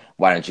then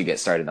why don't you get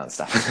started on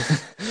stuff?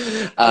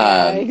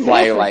 yeah, like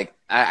exactly. like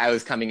I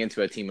was coming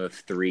into a team of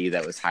three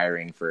that was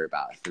hiring for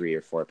about 3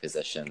 or 4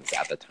 positions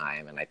at the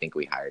time, and I think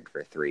we hired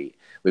for 3.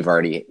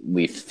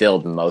 We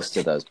filled most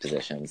of those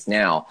positions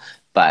now,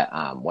 but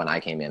when I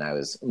came in, I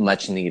was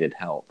much needed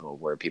help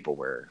where people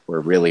were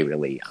really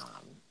really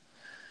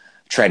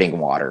treading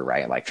water,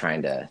 right? Like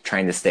trying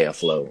to stay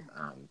afloat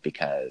Sure.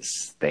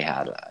 because they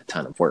had a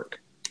ton of work.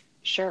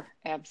 Sure,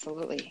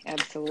 absolutely,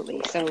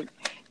 absolutely. So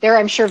they're,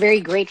 I'm sure,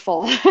 very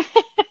grateful,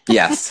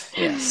 Yes,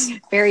 yes.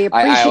 very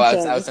I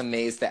appreciative. was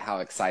amazed at how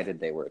excited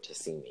they were to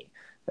see me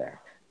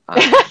there.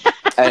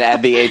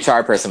 And the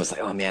HR person was like,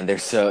 "Oh man,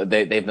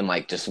 they've been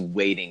like just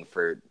waiting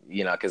for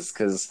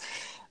because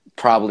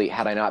probably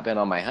had I not been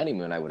on my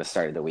honeymoon, I would have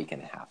started a week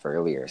and a half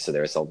earlier. So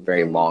there was a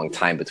very long Mhm.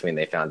 time between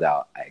they found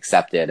out I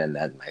accepted and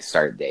then my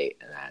start date,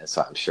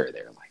 so I'm sure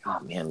they were like, "Oh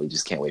man, we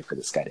just can't wait for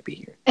this guy to be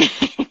here."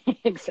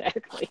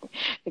 Exactly,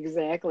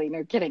 exactly.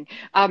 No kidding.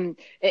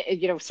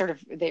 Sort of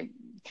they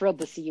thrilled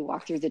to see you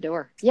walk through the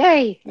door.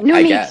 Yay, new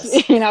I meat.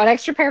 guess, An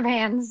extra pair of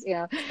hands.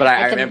 but I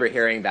I can. remember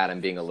hearing that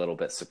and being a little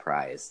bit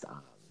surprised.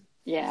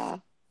 Yeah.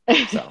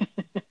 So.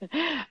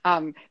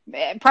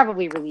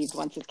 Probably relieved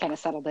once it's kind of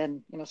settled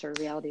in. Sort of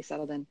reality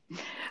settled in.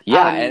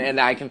 Yeah, Um, and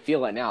I can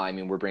feel it now. I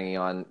mean, we're bringing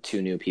on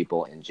 2 new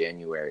people in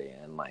January,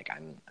 and like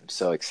I'm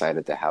so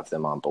excited to have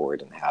them on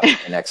board and have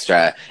an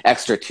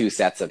extra 2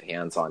 sets of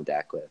hands on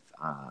deck with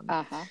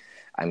Uh-huh.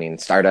 I mean,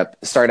 startup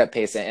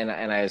pace, and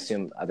I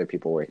assume other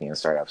people working in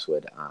startups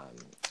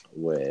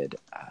would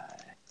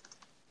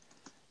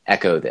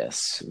echo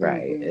this,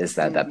 right? Is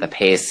that the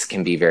pace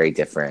can be very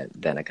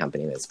different than a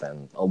company that's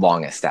been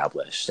long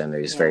established, and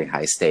there's very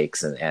high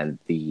stakes, and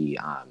the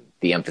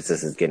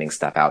emphasis is getting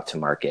stuff out to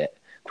market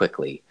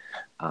quickly.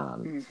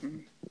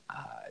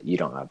 You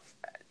don't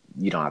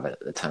have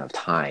a ton of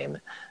time,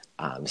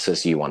 so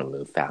you want to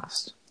move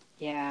fast.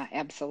 Yeah,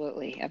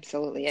 absolutely,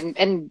 absolutely,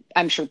 and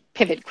I'm sure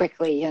pivot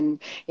quickly, and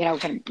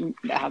kind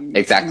of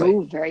Exactly.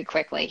 move very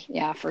quickly.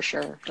 Yeah, for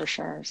sure, for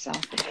sure. So,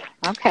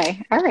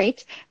 okay, all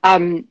right.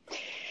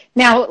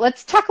 Now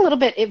let's talk a little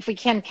bit, if we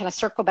can, kind of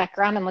circle back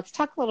around, and let's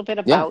talk a little bit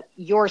Yeah. about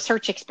your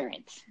search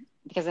experience,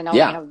 because I know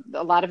Yeah.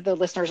 a lot of the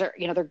listeners are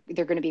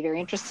they're going to be very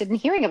interested in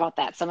hearing about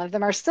that. Some of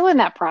them are still in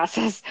that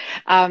process,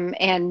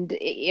 and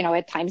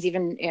at times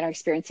even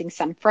experiencing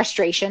some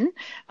frustration,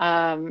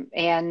 and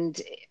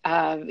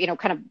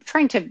kind of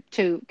trying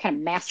to kind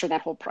of master that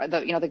whole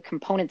the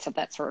components of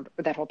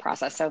that whole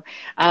process. So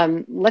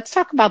let's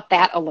talk about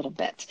that a little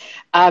bit.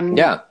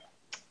 Yeah.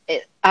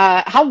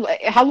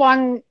 How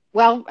long?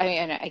 Well,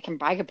 I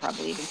could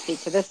probably even speak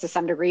to this to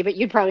some degree, but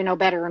you'd probably know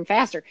better and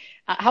faster.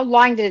 How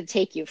long did it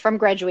take you from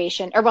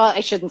graduation, or well,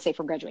 I shouldn't say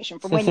from graduation,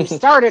 from when you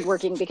started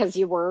working, because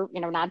you were, Yeah,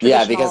 because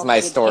non-traditional, my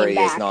you came story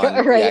is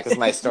back, right? because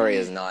my story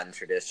is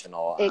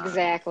non-traditional.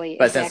 Exactly,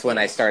 But since when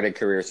I exactly. started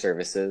career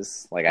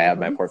services, like I had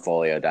my Hmm.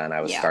 portfolio done,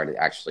 I was Yeah,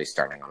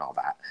 starting on all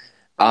that.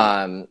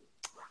 right.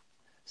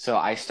 So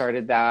I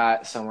started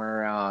that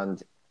somewhere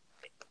around,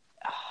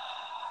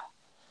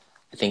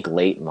 I think,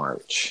 late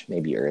March,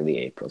 maybe early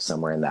April,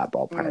 somewhere in that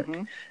ballpark.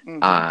 Hmm.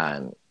 Hmm.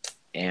 Um,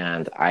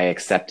 and I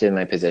accepted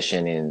my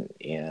position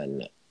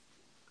in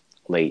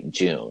late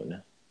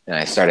June, and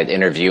I started Okay.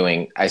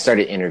 interviewing. I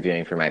started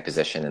interviewing for my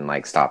position and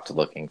like stopped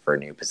looking for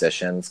new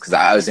positions because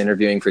I was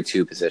interviewing for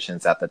two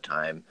positions at the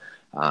time.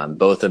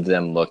 Both of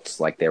them looked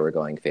like they were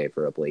going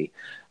favorably.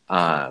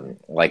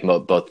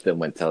 Both of them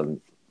went to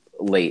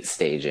late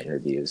stage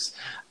interviews.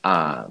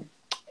 Um,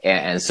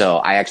 and so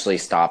I actually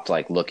stopped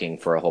like looking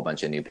for a whole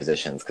bunch of new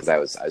positions because I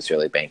was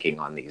really banking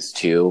on these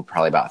two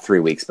probably about 3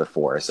 weeks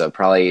before. So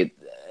probably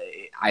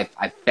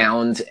I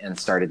found and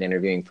started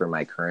interviewing for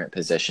my current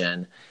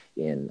position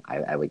in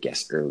I would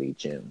guess early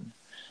June.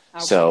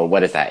 So Okay.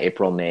 what is that?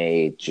 April,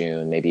 May,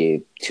 June,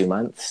 maybe 2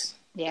 months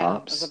Yeah,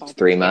 it was tops, about,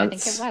 three yeah, I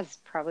think it months. was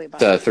probably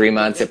about So 8 3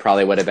 months. It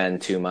probably weeks. would have been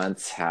 2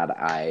 months had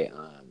I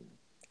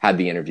had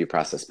the interview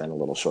process been a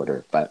little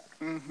shorter. But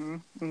Hmm.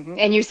 Hmm.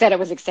 And you said it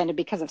was extended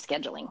because of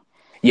scheduling.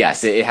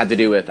 yes, it had to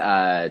do with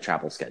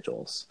travel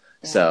schedules.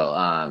 Yeah.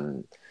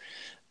 So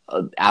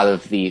out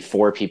of the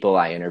four people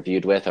I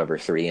interviewed with over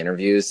three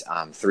interviews,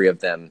 three of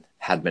them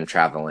had been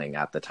traveling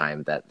at the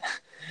time that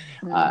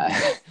uh,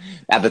 Hmm.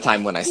 at the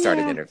time when I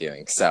started Yeah.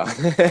 interviewing. So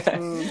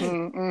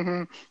Hmm.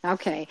 Hmm.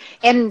 Okay.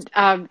 And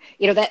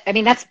that, I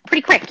mean, that's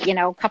pretty quick,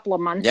 a couple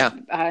of months yeah,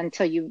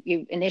 until you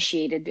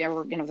initiated,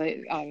 or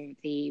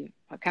the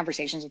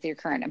conversations with your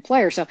current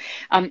employer. So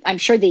I'm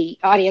sure the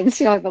audience,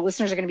 the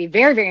listeners, are going to be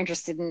very, very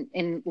interested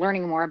in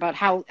learning more about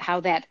how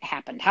that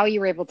happened, how you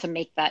were able to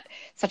make that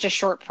such a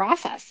short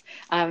process.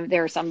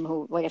 There are some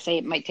who, like I say,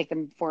 it might take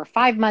them 4 or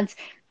 5 months,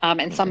 and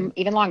mm-hmm. some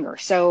even longer.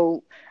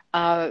 So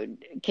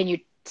can you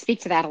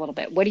speak to that a little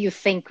bit? What do you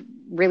think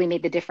really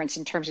made the difference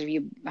in terms of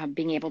you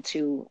being able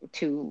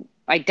to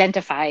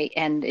identify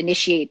and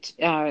initiate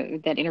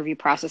that interview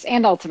process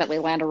and ultimately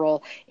land a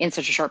role in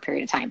such a short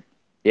period of time?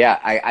 Yeah,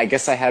 I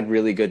guess I had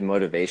really good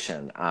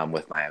motivation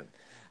with my.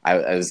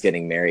 I was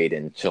getting married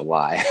in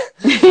July,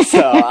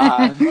 so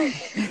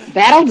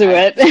That'll do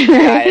yeah,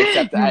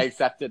 it. I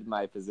accepted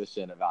my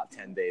position about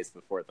 10 days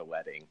before the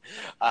wedding.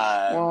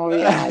 Oh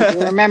yeah, I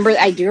do remember.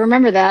 I do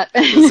remember that.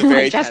 It was a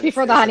very Just tense.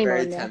 before It the was a very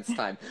honeymoon. Yeah. tense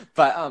time,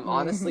 but Hmm.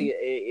 honestly,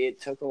 it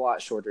took a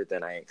lot shorter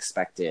than I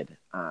expected.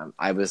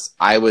 I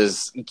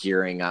was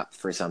gearing up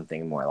for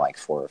something more like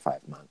 4 or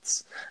 5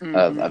 months Hmm.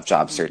 of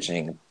job Hmm.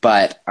 searching,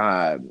 but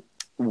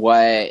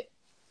what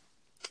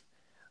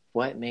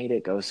what made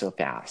it go so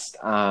fast?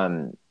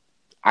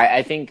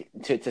 I think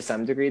to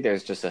some degree,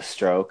 there's just a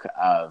stroke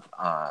of,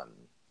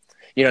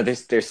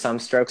 there's some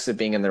strokes of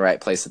being in the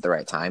right place at the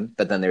right time,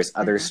 but then there's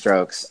other Hmm.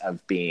 strokes of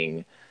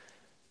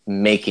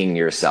making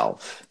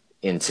yourself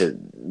into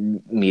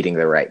meeting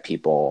the right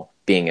people,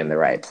 being in the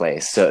Hmm. right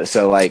place.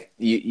 So like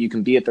you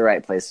can be at the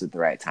right place at the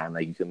right time.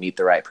 Like you can meet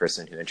the right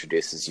person who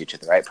introduces you to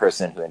the right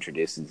person who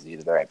introduces you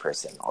to the right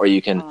person, or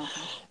you can,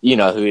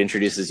 Uh-huh. who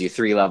introduces you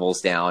 3 levels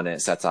down and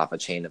it sets off a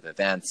chain of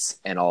events,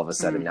 and all of a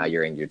sudden now Hmm.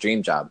 you're in your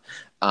dream job,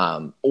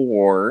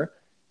 or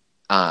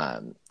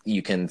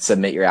you can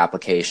submit your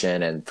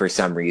application, and for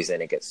some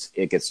reason it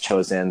gets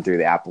chosen through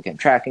the applicant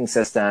tracking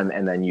system,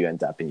 and then you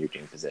end up in your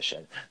dream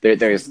position.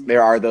 Hmm.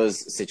 There are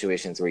those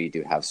situations where you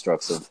do have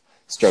strokes of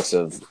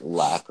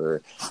luck,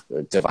 or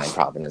divine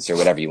providence, or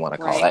whatever you want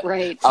to call Right. it.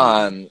 Right.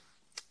 Hmm.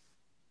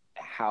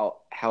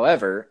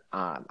 However,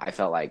 I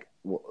felt like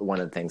one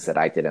of the things that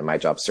I did in my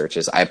job search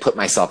is I put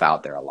myself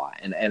out there a lot,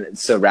 and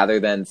so rather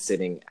than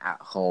sitting at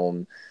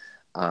home,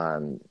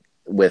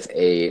 with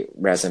a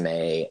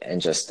resume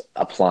and just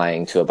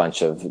applying to a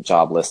bunch of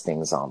job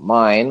listings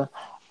online,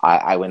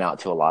 I went out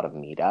to a lot of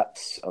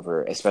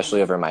meetups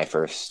especially over my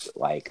first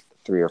like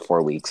 3 or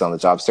 4 weeks on the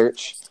job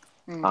search.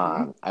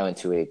 Mm-hmm. I went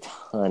to a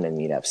ton of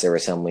meetups. There were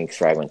some weeks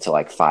where I went to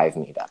like 5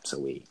 meetups a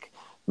week,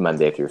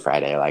 Monday through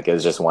Friday. Like it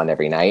was just one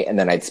every night. And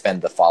then I'd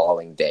spend the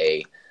following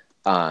day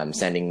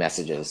sending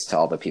messages to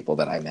all the people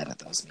that I met at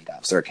those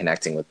meetups or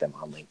connecting with them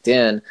on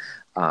LinkedIn,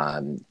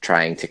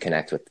 trying to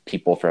connect with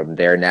people from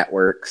their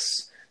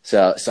networks.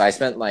 So I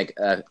spent like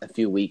a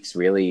few weeks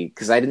really,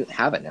 because I didn't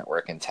have a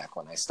network in tech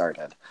when I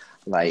started.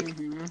 Like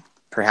Mm-hmm.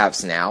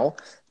 perhaps now,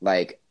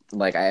 I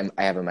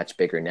have a much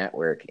bigger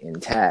network in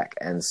tech,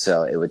 and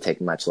so it would take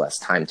much less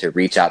time to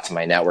reach out to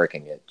my network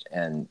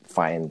and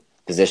find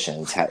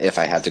positions if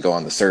I had to go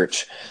on the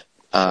search,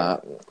 uh,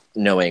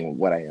 knowing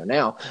what I know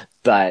now.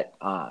 But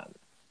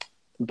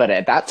but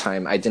at that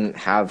time, I didn't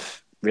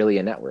have really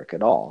a network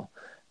at all.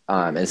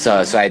 And so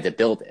I had to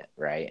build it,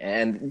 right?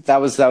 And that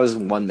was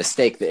one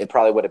mistake. That it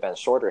probably would have been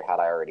shorter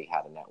had I already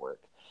had a network.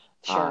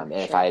 Sure, And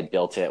if sure. I had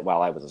built it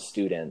while I was a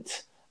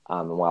student,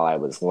 and while I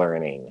was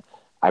learning,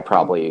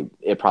 Mm-hmm.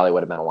 it probably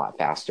would have been a lot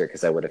faster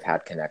because I would have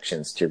had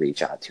connections to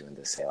reach out to and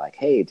to say like,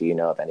 hey, do you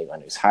know of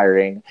anyone who's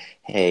hiring?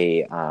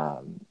 Hey,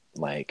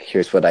 like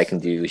here's what I can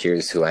do.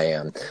 Here's who I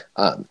am.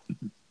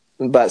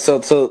 But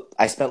so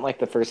I spent like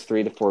the first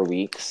 3 to 4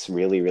 weeks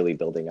really, really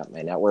building up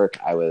my network.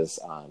 I was,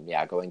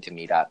 going to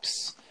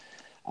meetups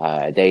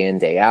day in,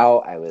 day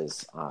out. I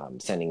was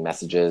sending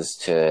messages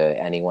to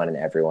anyone and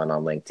everyone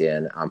on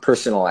LinkedIn,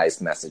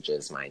 personalized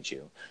messages, mind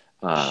you.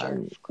 Sure,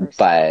 of course.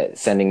 But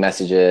sending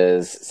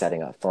messages,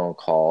 setting up phone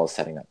calls,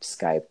 setting up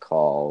Skype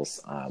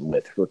calls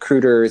with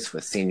recruiters,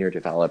 with senior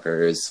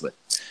developers, with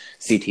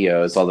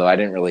CTOs, although I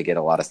didn't really get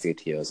a lot of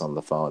CTOs on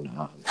the phone.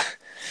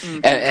 Mm-hmm.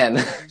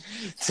 And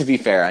to be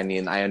fair, I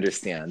mean, I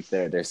understand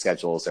their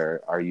schedules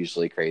are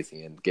usually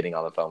crazy, and getting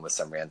on the phone with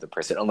some random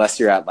person, unless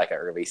you're at like an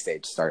early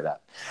stage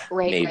startup,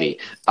 Right, maybe,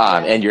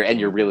 right. Yeah. and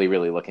you're really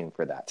really looking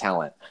for that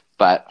talent.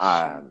 But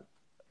Sure.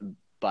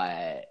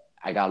 but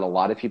I got a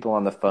lot of people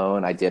on the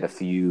phone. I did a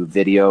few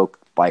video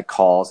like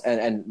calls,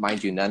 and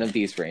mind you, none of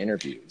these were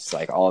interviews.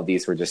 Like all of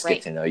these were just get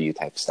Right, to know you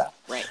type stuff.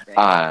 right,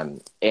 right.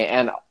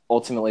 And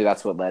ultimately,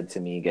 that's what led to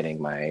me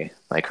getting my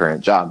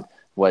current job.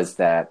 Was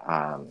that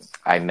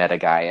I met a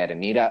guy at a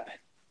meetup,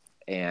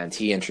 and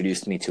he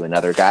introduced me to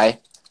another guy.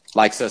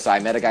 Like so I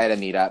met a guy at a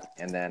meetup,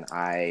 and then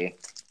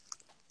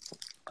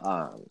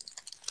um,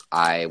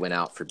 I went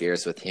out for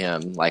beers with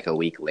him like a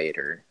week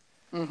later,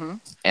 Mm-hmm.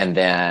 and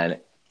then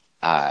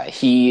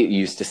he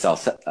used to sell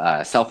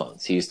cell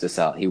phones.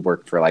 He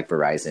worked for like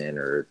Verizon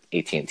or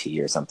AT&T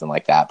or something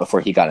like that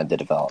before he got into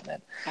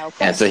development. And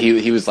Okay. so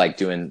he was like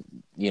doing,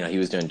 he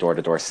was doing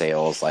door-to-door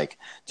sales, like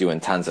doing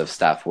tons of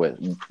stuff where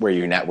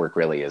your network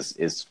really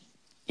is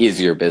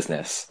your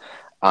business.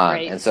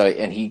 Right.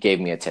 And he gave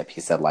me a tip. He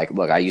said like,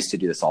 look, I used to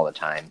do this all the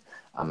time.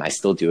 I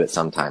still do it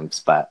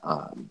sometimes, but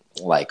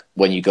like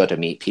when you go to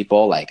meet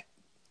people, like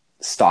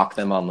stalk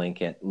them on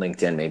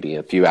LinkedIn maybe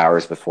a few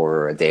hours before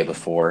or a day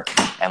before,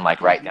 and like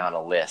Mm-hmm. write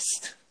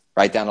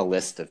down a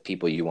list of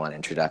people you want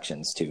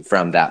introductions to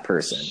from that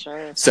person.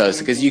 Sure. So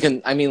because Mm-hmm. you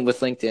can, I mean,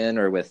 with LinkedIn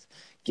or with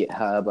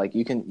GitHub, like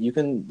you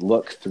can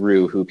look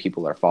through who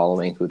people are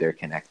following, who they're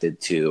connected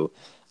to.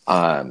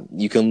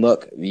 You can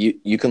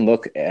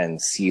look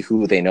and see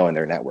who they know in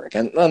their network.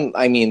 And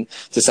I mean,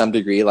 to some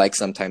degree, like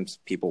sometimes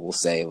people will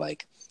say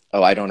like,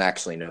 oh, I don't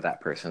actually know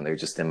that person, they're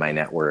just in my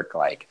network,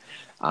 like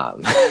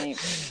um, Right.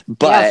 Yes,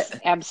 but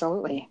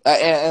absolutely.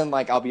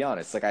 like I'll be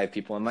honest, like I have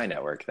people in my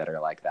network that are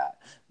like that.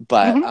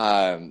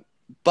 Mm-hmm.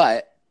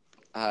 But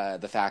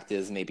the fact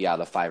is, maybe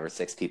out of 5 or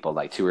 6 people,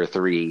 like 2 or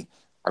 3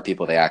 are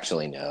people they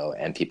actually know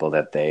and people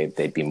that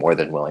they'd be more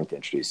than willing to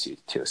introduce you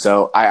to.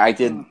 So I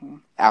did. Mm-hmm.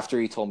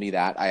 After he told me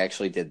that, I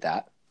actually did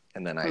that,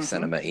 and then I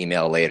sent Mm-hmm. him an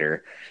email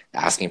later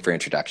asking for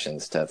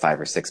introductions to 5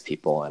 or 6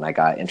 people, and I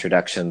got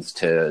introductions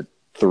to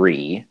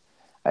 3,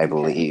 I Okay.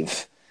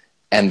 believe.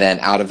 And then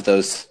out of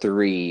those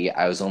 3,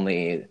 I was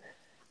only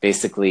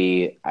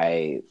basically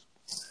I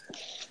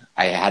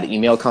had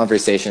email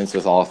conversations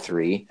with all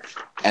 3,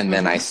 and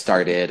then I Mm-hmm.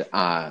 started.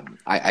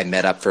 I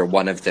met up for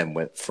one of them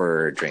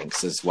for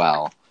drinks as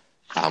well.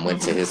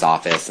 Went to Mm-hmm. his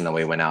office, and then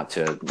we went out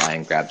to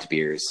and grabbed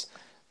beers.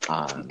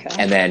 Okay.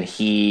 And then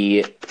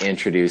he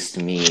introduced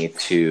me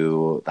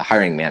to the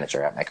hiring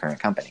manager at my current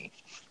company.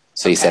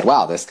 So he said, Okay.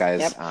 "Wow, Yep.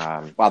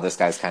 this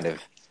guy's kind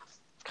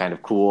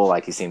of cool.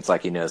 Like he seems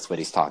like he knows what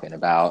he's talking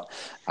about.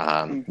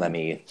 Let Mm-hmm.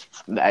 me."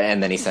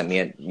 And then he sent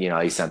me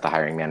he sent the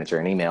hiring manager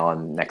an email,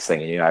 and next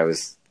thing you know, I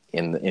was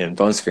in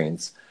phone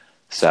screens.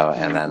 So,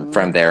 and then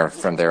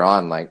Mm-hmm. from there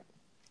on, like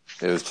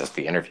it was just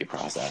the interview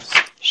process.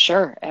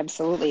 Sure,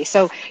 absolutely.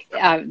 So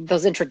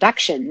those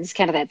introductions,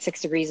 kind of that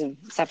 6 degrees of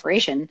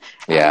separation,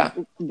 Yeah.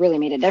 really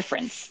made a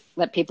difference.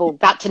 That people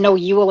got to know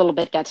you a little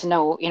bit, got to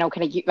know,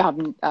 kind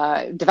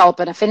of develop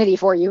an affinity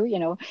for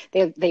you.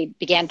 They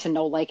began to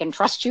know, like, and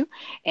trust you,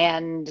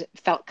 and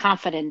felt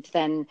confident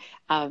then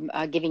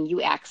giving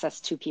you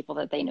access to people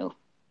that they knew.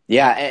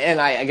 Yeah,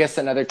 and I guess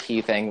another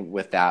key thing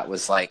with that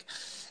was like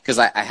because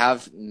I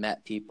have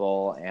met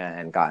people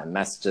and gotten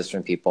messages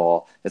from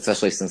people,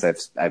 especially since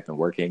I've been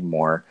working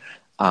more,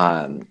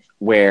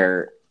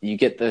 where you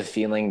get the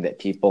feeling that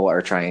people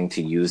are trying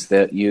to use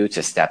you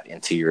to step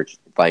into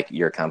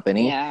your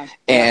company. Yeah.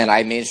 And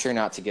I made sure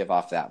not to give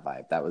off that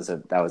vibe. That was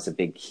a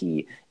big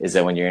key, is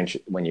that when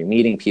you're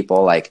meeting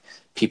people, like,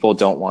 people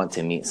don't want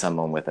to meet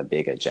someone with a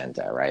big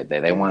agenda, right?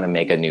 They want to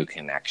make a new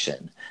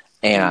connection.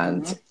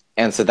 And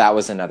so that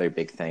was another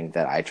big thing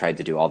that I tried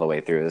to do all the way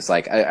through. It's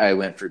like I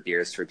went for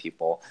beers for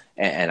people,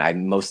 and I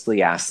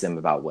mostly asked them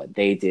about what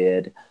they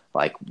did,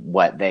 like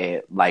what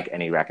they like,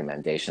 any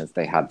recommendations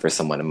they had for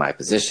someone in my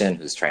position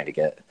who's trying to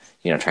get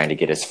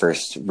his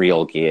first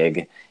real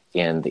gig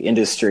in the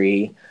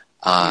industry.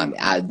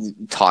 I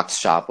talked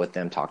shop with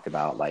them, talked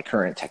about like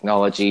current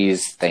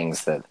technologies,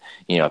 things that,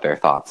 their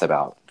thoughts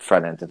about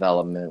front end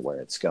development, where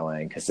it's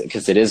going, because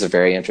it is a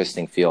very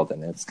interesting field,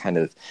 and it's kind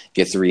of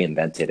gets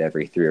reinvented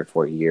every 3 or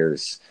 4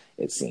 years,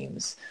 it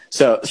seems.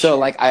 So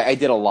like I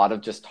did a lot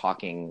of just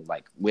talking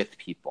like with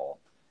people,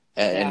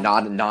 and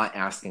not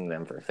asking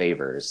them for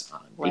favors,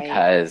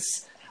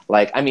 because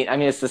like, I mean,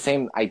 it's the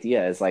same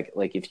idea as like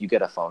if you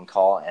get a phone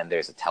call and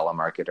there's a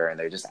telemarketer and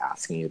they're just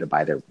asking you to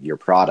buy their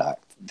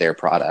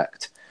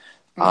product,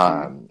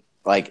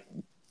 like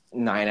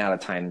 9 out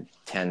of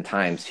 10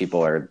 times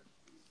people are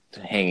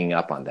hanging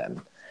up on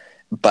them.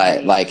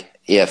 But like,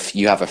 if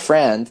you have a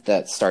friend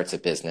that starts a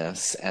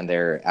business and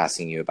they're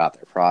asking you about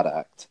their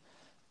product,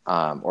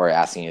 or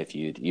asking if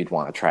you'd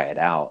want to try it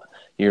out,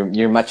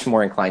 you're much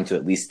more inclined to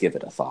at least give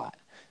it a thought,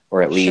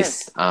 or at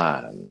least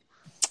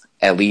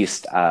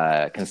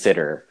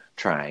consider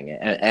trying it,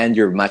 and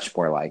you're much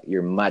more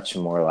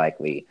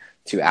likely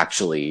to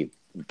actually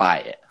buy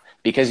it,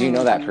 because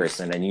that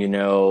person, and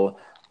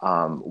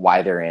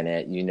why they're in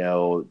it,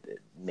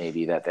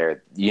 maybe that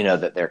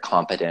they're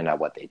competent at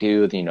what they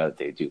do, that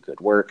they do good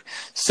work.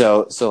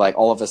 So like,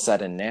 all of a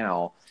sudden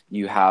now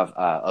you have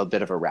a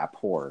bit of a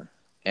rapport.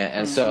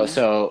 And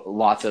so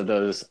lots of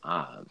those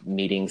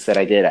meetings that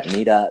I did at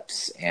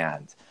meetups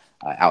and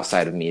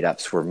outside of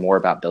meetups were more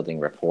about building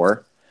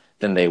rapport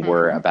than they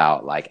were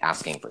about like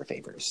asking for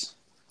favors.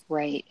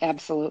 Right.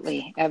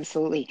 Absolutely.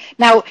 Absolutely.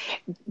 Now,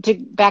 to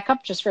back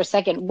up just for a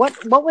second,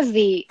 what was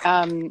the,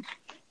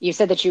 you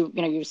said that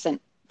you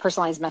sent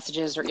personalized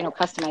messages, or,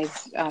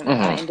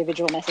 customized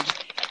individual messages.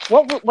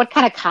 What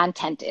kind of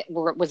content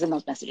was in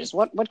those messages?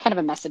 What kind of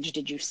a message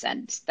did you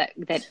send that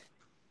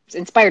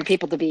inspired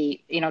people to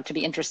be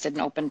interested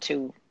and open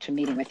to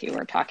meeting with you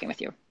or talking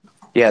with you?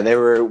 Yeah, they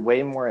were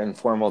way more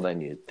informal than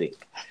you'd think.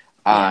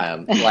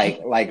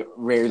 Like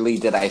rarely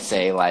did I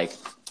say like,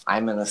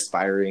 I'm an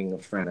aspiring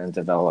front-end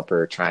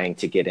developer trying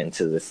to get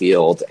into the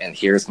field, and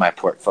here's my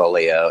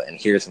portfolio, and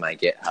here's my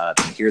GitHub,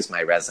 and here's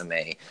my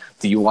resume.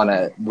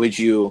 Would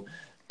you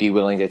be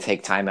willing to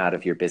take time out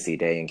of your busy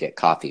day and get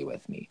coffee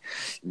with me?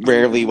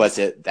 Rarely was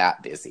it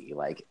that busy.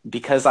 Like,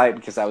 because I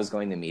was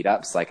going to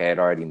meetups, like I had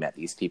already met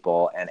these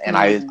people, and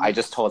I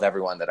just told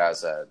everyone that I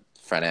was a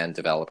front-end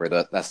developer.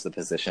 That's the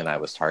position I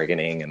was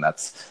targeting, and I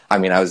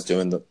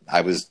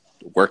was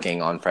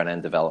working on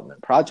front-end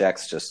development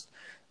projects, just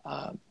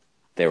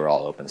they were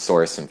all open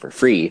source and for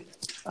free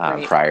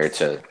prior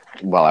to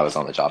while I was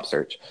on the job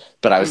search,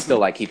 but I was still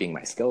like keeping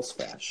my skills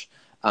fresh.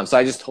 So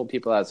I just told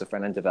people I was a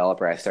front-end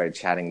developer. I started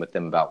chatting with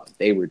them about what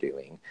they were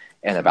doing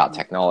and about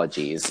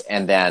technologies.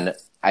 And then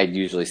I'd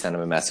usually send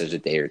them a message a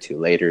day or two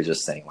later,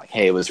 just saying like,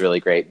 hey, it was really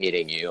great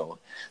meeting you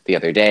the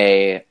other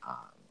day.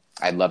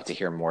 I'd love to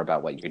hear more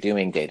about what you're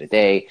doing day to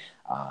day.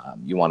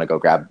 You want to go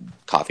grab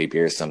coffee,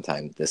 beers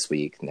sometime this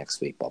week,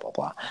 next week, blah, blah,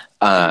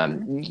 blah.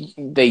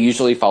 They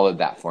usually followed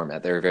that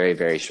format. They were very,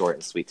 very short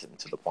and sweet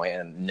to the point,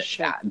 and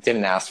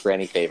didn't ask for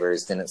any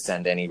favors, didn't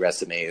send any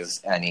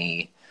resumes,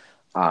 any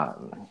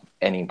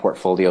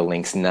portfolio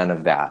links, none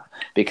of that.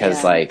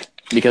 Because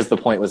the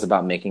point was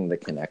about making the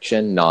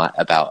connection, not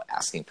about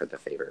asking for the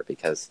favor.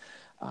 Because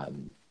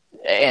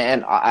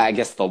and I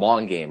guess the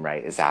long game,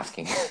 right, is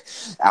asking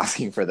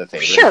for the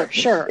favor.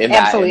 Sure,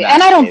 absolutely.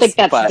 And I don't think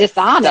that's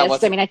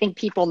dishonest. I think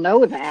people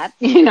know that,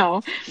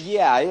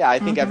 Yeah, I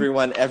think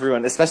everyone,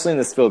 especially in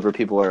this field where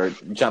people are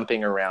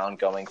jumping around,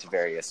 going to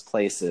various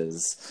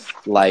places,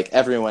 like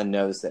everyone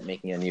knows that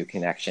making a new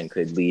connection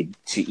could lead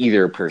to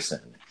either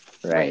person,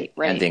 right.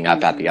 Ending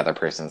up at the other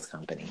person's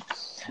company.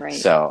 Right.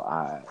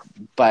 So,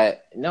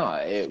 but no,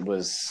 it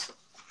was...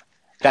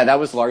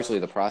 That was largely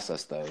the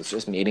process, though. It was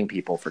just meeting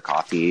people for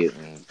coffee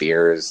and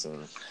beers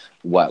and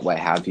what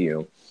have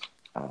you,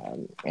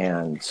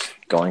 and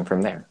going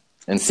from there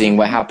and seeing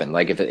what happened.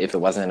 Like if it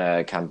wasn't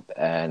a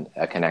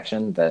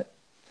connection that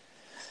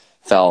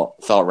felt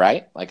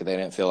right, like they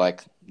didn't feel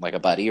like a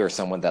buddy or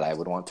someone that I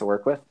would want to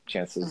work with,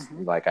 chances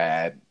like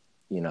I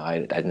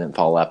didn't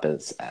follow up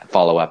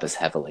as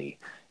heavily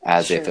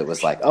as if it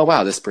was like, oh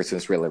wow, this person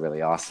is really,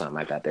 really awesome.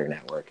 I bet their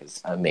network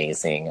is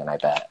amazing, and I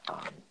bet.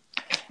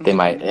 They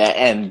might,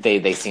 and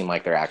they seem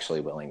like they're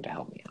actually willing to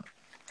help me out.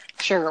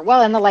 Sure.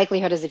 Well, and the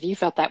likelihood is if you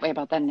felt that way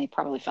about them, they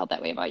probably felt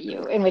that way about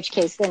you, in which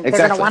case then they're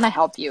going to Exactly. want to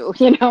help you,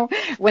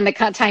 when the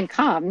time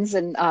comes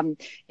and,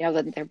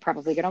 then they're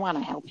probably going to want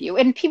to help you.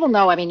 And people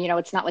know, I mean,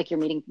 it's not like you're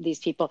meeting these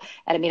people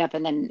at a meetup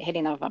and then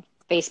hitting them up on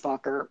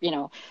Facebook or,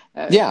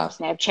 Yeah.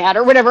 Snapchat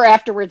or whatever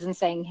afterwards and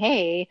saying,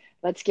 hey,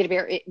 let's get a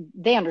beer.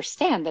 They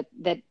understand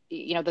that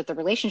the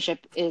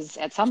relationship is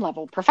at some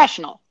level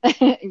professional,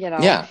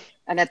 Yeah.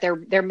 and that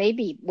there may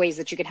be ways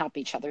that you can help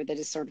each other. That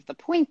is sort of the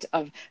point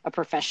of a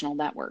professional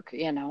network.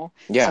 Yeah.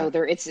 So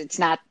it's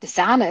not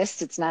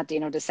dishonest, it's not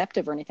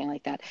deceptive or anything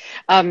like that.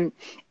 I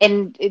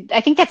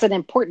think that's an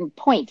important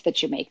point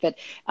that you make, that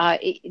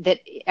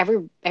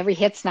every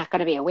hit's not going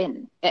to be a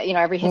win.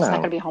 Every hit's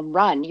not going to No. be a home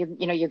run.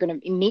 You're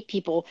going to meet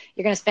people,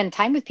 you're going to spend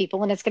time with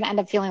people, and it's going to end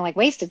up feeling like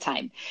wasted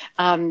time.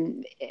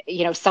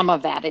 Some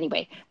of that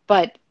anyway,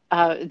 but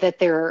that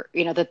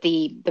that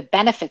the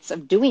benefits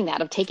of doing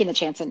that, of taking the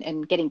chance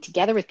and getting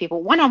together with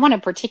people one on one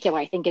in particular,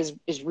 I think is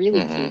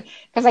really key. Hmm.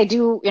 Because I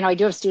do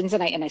have students,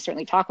 and I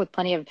certainly talk with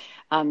plenty of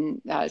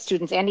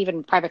students and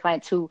even private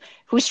clients who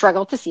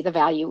struggle to see the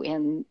value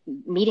in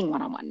meeting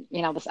one on one.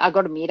 I'll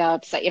go to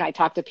meetups, I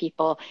talk to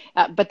people,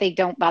 but they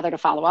don't bother to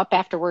follow up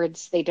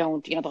afterwards. They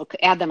don't, they'll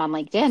add them on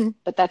LinkedIn,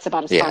 but that's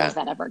about as far as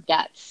Yeah. that ever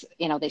gets.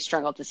 They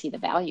struggle to see the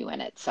value in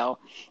it. So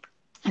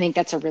I think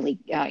that's a really,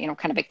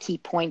 kind of a key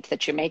point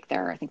that you make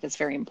there. I think that's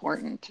very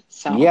important.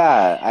 So,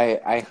 Yeah.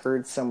 I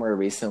heard somewhere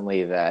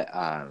recently that,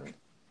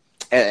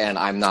 and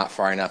I'm not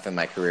far enough in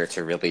my career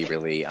to really,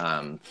 really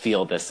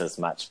feel this as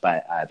much,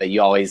 but that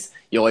you always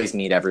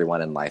meet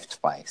everyone in life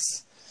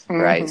twice,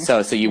 right? hmm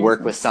So you work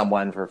hmm with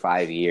someone for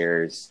 5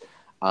 years,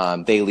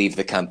 they leave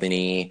the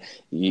company,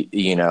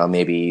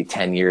 maybe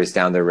 10 years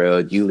down the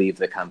road, you leave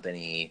the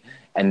company,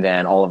 and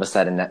then all of a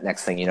sudden,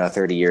 next thing you know,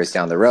 30 years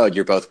down the road,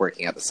 you're both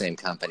working at the same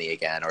company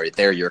again, or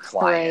they're your right.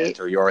 client,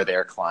 or you're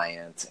their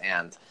client,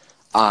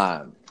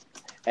 um,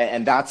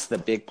 and that's the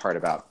big part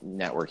about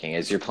networking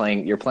is you're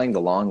playing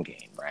the long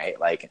game, right?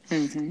 Like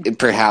hmm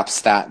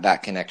perhaps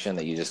that connection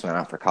that you just went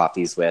out for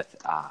coffees with,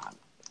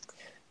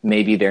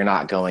 maybe they're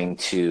not going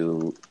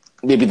to,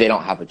 maybe they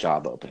don't have a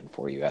job open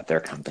for you at their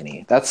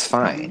company. That's hmm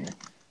fine.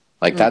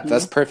 Like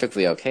that's hmm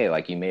perfectly okay.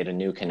 Like you made a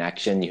new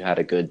connection, you had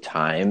a good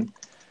time,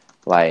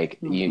 like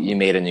you hmm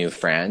made a new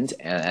friend,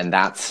 and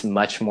that's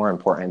much more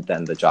important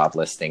than the job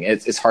listing.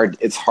 It's hard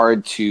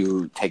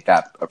to take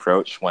that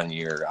approach when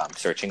you're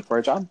searching for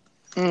a job.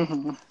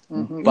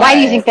 Why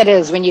do you think But that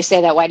is? When you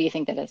say that, why do you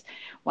think that is?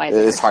 Why is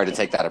it it's hard to hard to take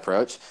take that? that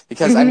approach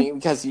because I hmm mean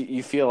because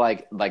you feel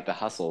like the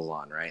hustle's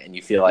on, right? And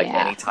you feel like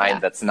Yeah, any time yeah,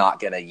 that's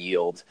not going to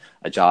yield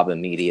a job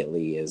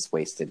immediately is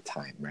wasted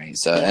time, right?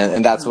 So yeah.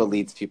 and that's what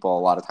leads people a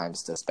lot of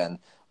times to spend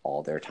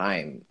all their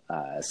time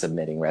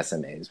submitting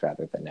resumes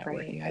rather than Right.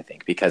 networking, I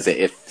think, because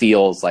it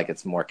feels like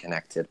it's more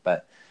connected.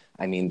 But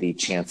I mean the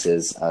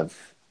chances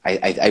of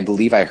I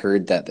believe I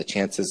heard that the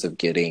chances of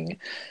getting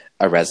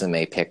a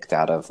resume picked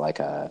out of like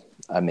a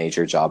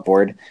major job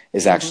board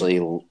is hmm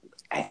actually,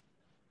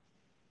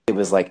 it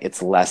was like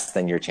it's less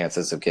than your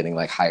chances of getting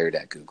like hired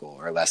at Google,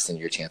 or less than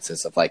your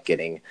chances of like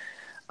getting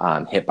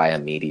hit by a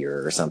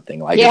meteor or something.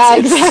 Like it's Yeah,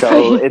 it's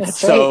so exactly. it's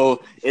That's right.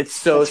 so it's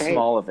so That's right.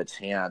 small of a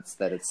chance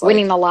that it's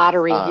Winning like, the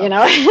lottery, um,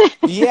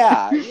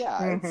 yeah,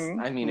 yeah. It's, hmm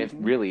I mean, if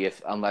hmm really,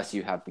 if unless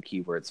you have the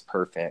keywords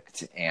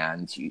perfect,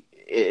 and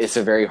it's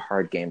a very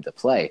hard game to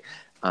play,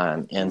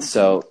 and hmm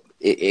so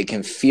it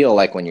can feel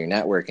like when you're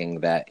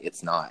networking that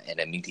it's not an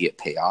immediate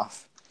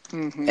payoff,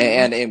 hmm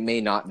and it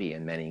may not be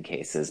in many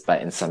cases,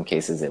 but in some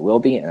cases it will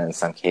be, and in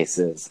some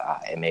cases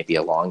it may be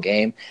a long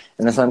game,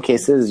 and in some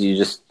cases you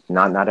just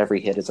not every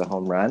hit is a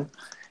home run,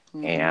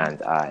 hmm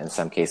and in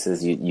some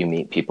cases you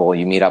meet people,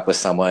 you meet up with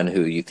someone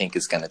who you think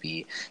is going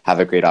to have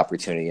a great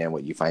opportunity, and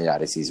what you find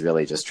out is he's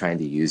really just trying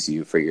to use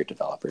you for your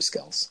developer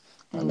skills.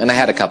 And I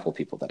had a hmm couple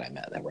people that I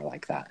met that were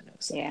like that, and it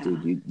was like, Yeah.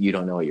 dude, you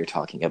don't know what you're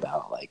talking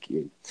about, like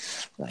you,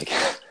 like,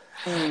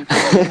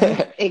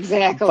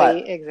 Exactly. but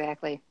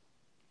Exactly.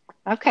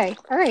 Okay.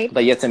 All right.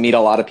 but you have to meet a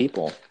lot of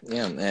people,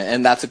 yeah,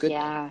 and that's a good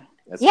thing. Yeah.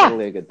 That's Yeah.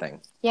 totally a good thing.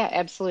 Yeah,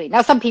 absolutely.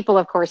 Now, some people,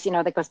 of course,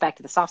 that goes back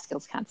to the soft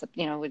skills concept,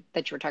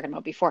 that you were talking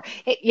about before.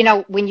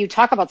 When you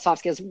talk about soft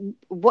skills,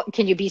 what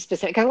can you be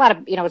specific? Because a lot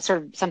of, it's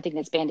sort of something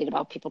that's bandied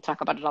about. People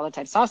talk about it all the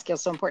time. Soft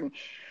skills so important.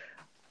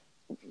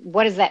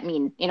 What does that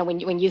mean?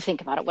 When you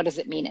think about it, what does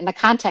it mean in the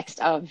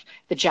context of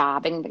the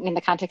job and in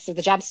the context of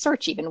the job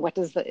search? Even what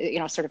does the,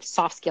 sort of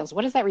soft skills?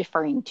 What is that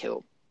referring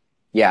to?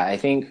 Yeah, I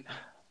think,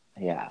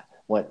 yeah,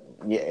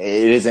 yeah,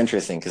 it is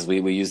interesting because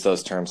we use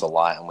those terms a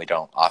lot, and we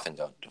don't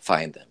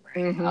define them,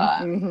 right?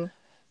 hmm hmm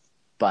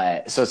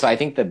But so I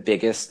think the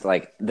biggest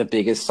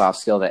soft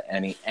skill that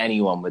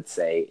anyone would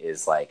say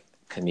is like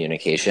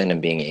communication,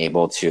 and being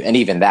able to, and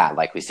even that,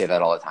 like we say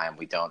that all the time,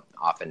 we don't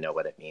often know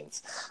what it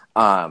means.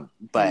 But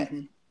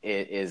hmm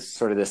it is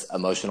sort of this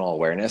emotional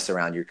awareness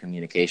around your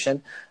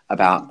communication,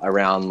 hmm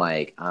around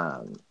like,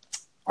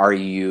 are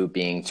you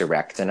being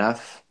direct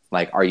enough?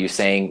 Like, are you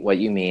saying what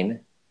you mean,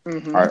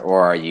 hmm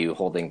or are you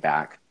holding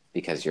back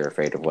because you're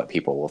afraid of what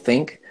people will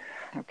think?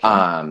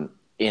 Okay.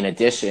 In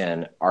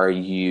addition, are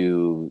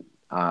you,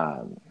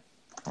 um,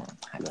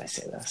 how do I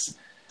say this?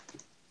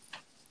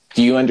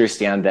 Do you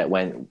understand that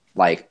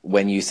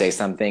when you say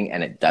something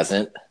and it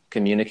doesn't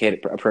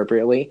communicate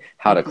appropriately,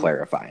 how to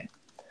clarify?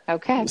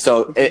 Okay.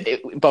 So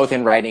both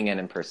in writing and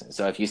in person.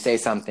 So if you say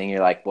something,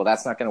 you're like, well,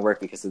 that's not going to work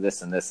because of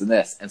this and this and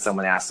this. And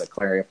someone asks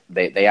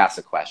they ask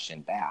a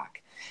question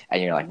back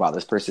and you're like, wow,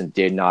 this person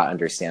did not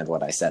understand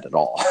what I said at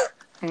all.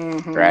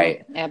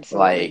 Right.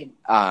 Absolutely.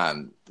 Like,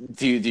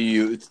 do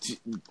you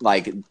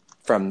like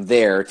from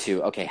there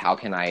to, okay, how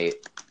can I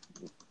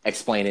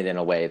explain it in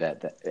a way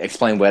that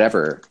explain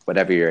whatever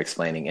you're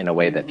explaining in a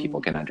way that people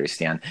can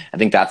understand. I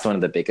think that's one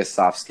of the biggest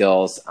soft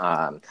skills.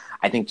 I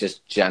think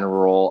just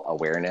general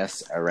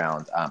awareness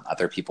around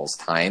other people's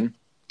time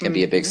can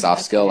be a big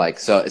soft skill. Like,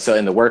 so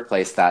in the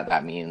workplace,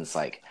 that means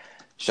like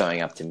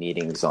showing up to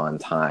meetings on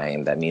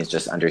time. That means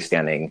just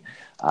understanding,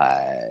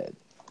 that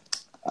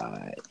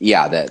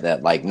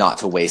like not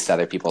to waste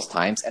other people's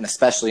times, and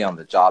especially on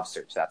the job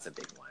search, that's a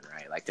big one,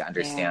 right? Like to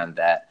understand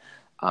that.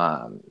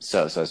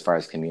 So as far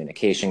as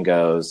communication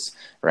goes,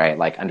 right,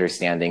 like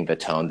understanding the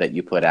tone that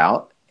you put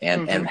out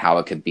and how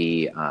it could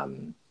be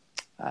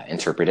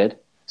interpreted.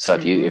 So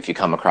if you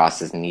come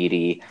across as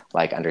needy,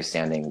 like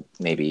understanding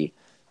maybe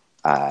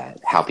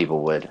how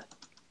people would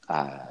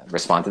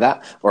respond to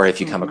that, or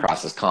if you come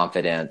across as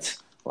confident,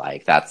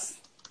 like that's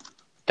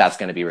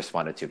going to be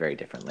responded to very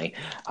differently.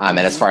 And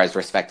as far as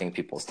respecting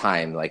people's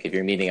time, like if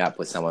you're meeting up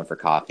with someone for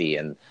coffee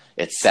and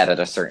it's set at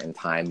a certain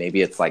time,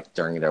 maybe it's like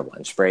during their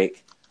lunch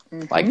break.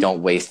 Like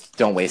don't waste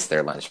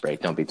their lunch break.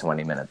 Don't be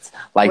 20 minutes.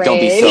 Like don't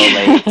be so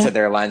late to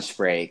their lunch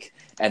break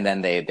and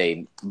then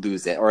they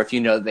lose it. Or if you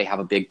know they have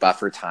a big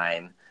buffer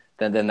time,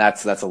 then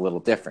that's a little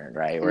different,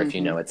 right? Or if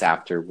you know it's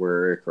after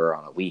work or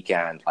on a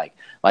weekend,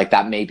 like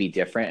that may be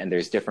different, and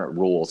there's different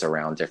rules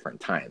around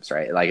different times,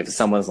 right? Like if it's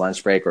someone's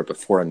lunch break or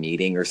before a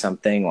meeting or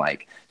something,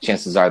 like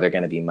chances are they're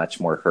going to be much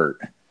more hurt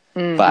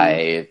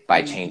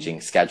by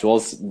changing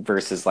schedules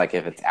versus like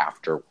if it's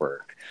after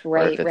work or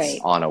if it's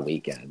on a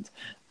weekend.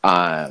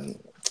 So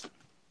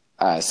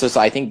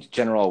I think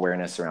general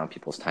awareness around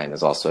people's time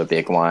is also a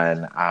big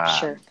one.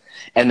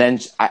 And then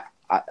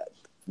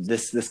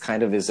this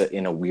kind of is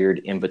in a weird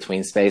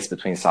in-between space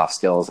between soft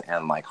skills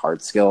and like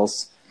hard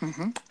skills.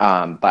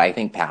 But I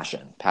think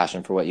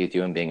passion for what you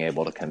do and being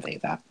able to convey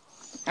that.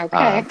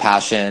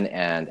 Passion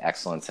and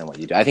excellence in what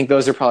you do. I think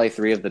those are probably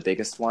three of the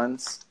biggest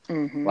ones.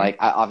 Like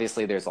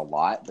obviously there's a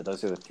lot, but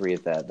those are the three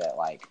that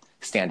like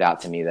stand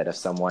out to me, that if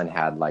someone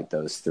had like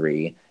those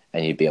three,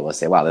 and you'd be able to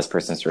say, wow, this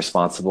person's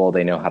responsible.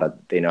 They know how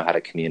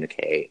to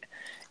communicate,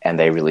 and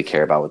they really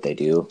care about what they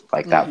do.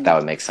 Like that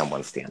would make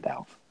someone stand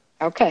out.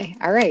 Okay.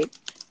 All right.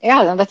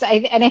 Yeah,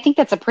 I think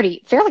that's a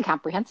fairly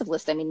comprehensive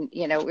list. I mean,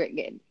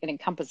 it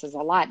encompasses a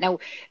lot. Now,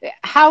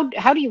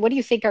 what do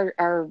you think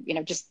are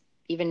just,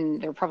 even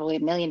there are probably a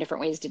million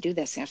different ways to do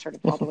this, sort of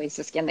all the ways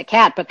to skin the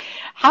cat, but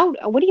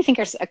what do you think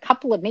are a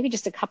couple of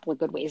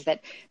good ways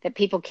that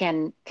people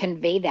can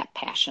convey that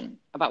passion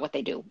about what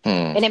they do?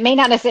 And it may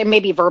not necessarily,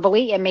 maybe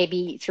verbally, it may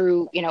be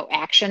through,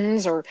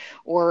 actions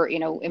or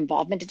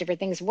involvement in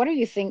different things. What do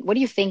you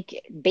think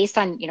based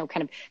on,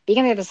 kind of being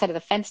on the other side of the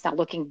fence now,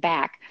 looking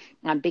back,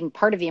 being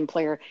part of the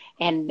employer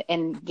and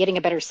getting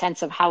a better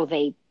sense of how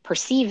they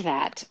perceive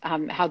that,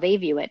 how they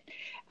view it?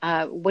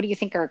 What do you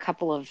think are a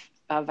couple of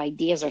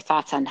ideas or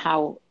thoughts on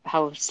how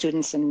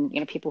students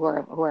and people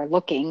who are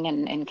looking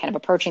and kind of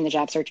approaching the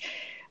job search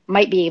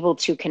might be able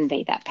to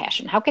convey that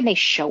passion? How can they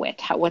show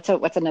it? What's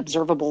an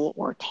observable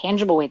or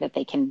tangible way that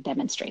they can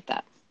demonstrate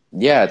that?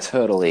 Yeah,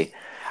 totally.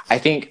 I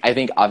think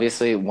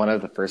obviously one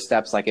of the first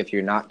steps, like if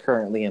you're not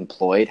currently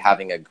employed,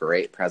 having a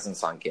great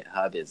presence on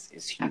GitHub is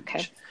huge.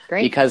 Okay,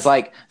 great. Because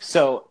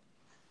so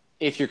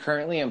if you're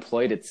currently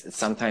employed, it's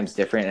sometimes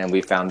different. And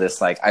we found this,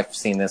 like I've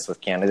seen this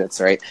with candidates,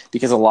 right?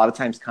 Because a lot of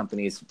times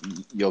companies,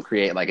 you'll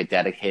create like a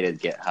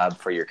dedicated GitHub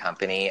for your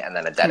company and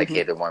then a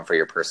dedicated one for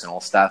your personal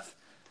stuff.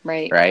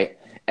 Right.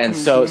 And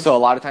so a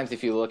lot of times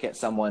if you look at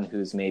someone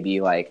who's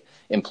maybe like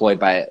employed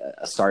by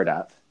a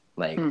startup,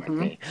 like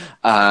me,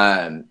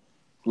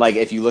 like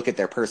if you look at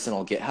their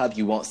personal GitHub,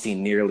 you won't see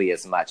nearly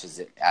as much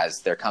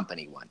as their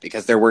company one,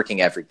 because they're working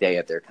every day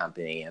at their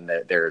company and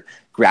they're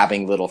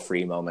grabbing little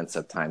free moments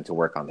of time to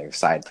work on their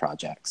side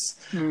projects.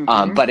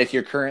 But if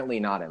you're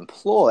currently not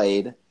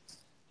employed,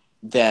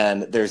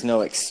 then there's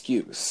no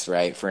excuse,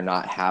 right, for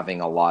not having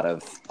a lot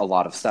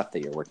of stuff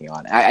that you're working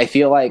on. I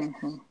feel like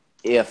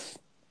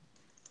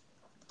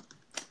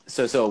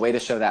so a way to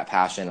show that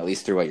passion, at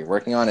least through what you're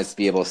working on, is to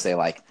be able to say,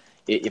 like,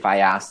 if I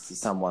asked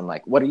someone,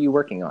 like, what are you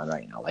working on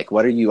right now? Like,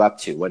 what are you up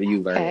to? What are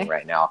you learning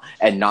right now?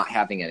 And not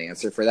having an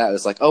answer for that, it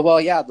was like, oh, well,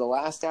 yeah, the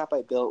last app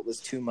I built was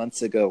 2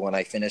 months ago when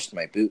I finished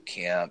my boot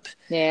camp.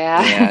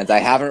 Yeah. And I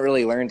haven't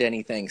really learned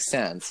anything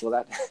since. Well,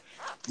 that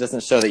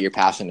doesn't show that you're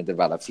passionate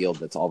about a field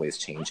that's always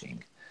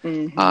changing.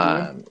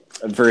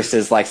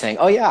 Versus like saying,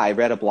 oh, yeah, I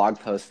read a blog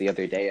post the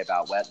other day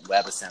about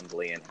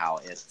WebAssembly and how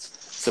it's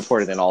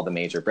supported in all the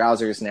major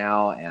browsers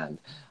now. And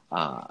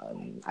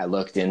I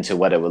looked into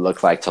what it would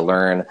look like to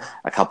learn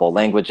a couple of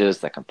languages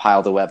that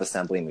compile to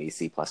WebAssembly, maybe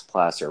C++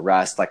 or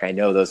Rust. Like, I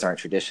know those aren't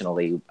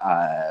traditionally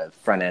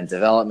front-end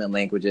development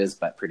languages,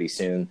 but pretty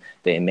soon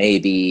they may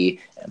be,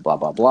 and blah,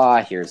 blah,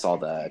 blah. Here's all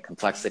the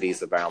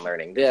complexities around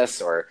learning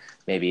this. Or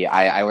maybe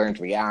I learned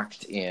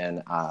React in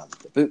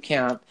the boot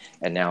camp,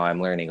 and now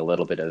I'm learning a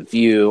little bit of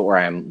Vue, or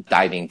I'm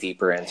diving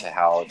deeper into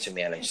how to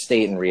manage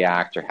state in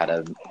React or how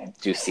to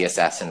do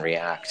CSS in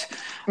React.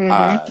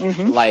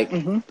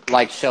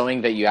 Like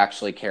showing that you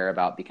actually care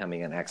about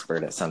becoming an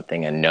expert at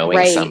something and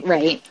knowing something.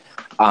 Right.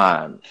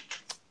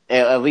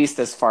 At least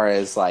as far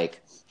as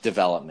like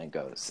development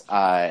goes.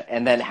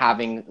 And then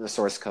having the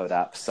source code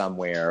up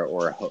somewhere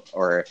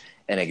or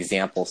an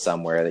example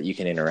somewhere that you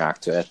can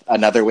interact with.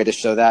 Another way to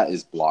show that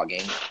is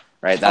blogging,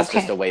 right? That's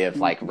just a way of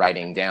like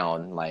writing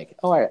down like,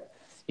 oh,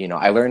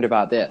 I learned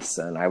about this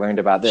and I learned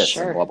about this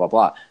and blah, blah,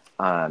 blah.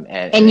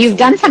 And you've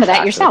done some of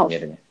that yourself.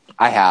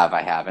 I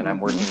have, and I'm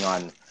working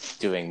on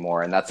doing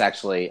more. And that's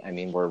actually, I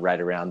mean, we're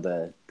right around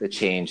the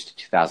change to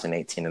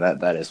 2018,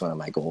 and that is one of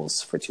my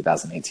goals for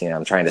 2018.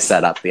 I'm trying to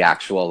set up the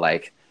actual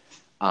like,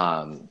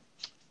 what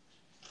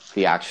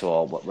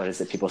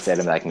is it? People say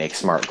to me, like, make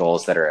SMART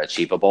goals that are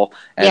achievable,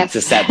 and to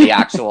set the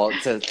actual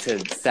to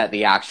set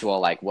the actual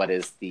like what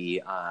is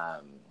the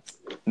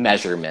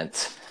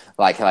measurement.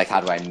 Like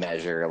how do I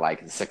measure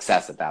like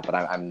success at that? But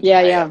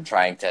I'm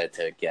trying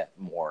to get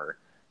more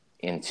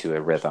into a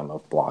rhythm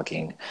of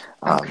blogging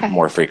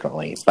more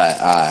frequently. But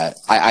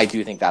I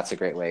do think that's a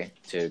great way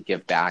to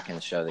give back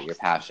and show that you're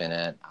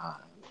passionate.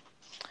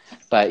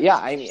 But yeah,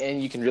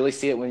 and you can really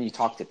see it when you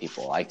talk to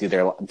people. Like, do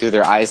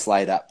their eyes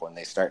light up when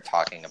they start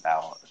talking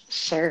about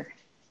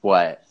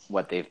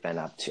what they've been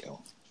up to,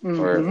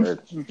 or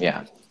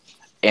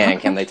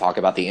and can they talk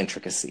about the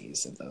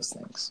intricacies of those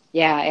things?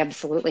 Yeah,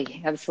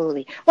 absolutely.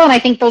 Well, and I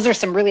think those are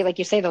some really, like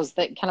you say, those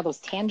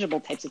tangible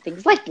types of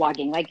things, like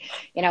blogging, like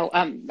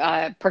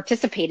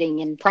participating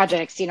in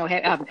projects.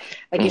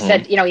 Like you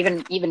said,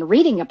 even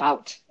reading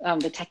about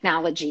the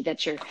technology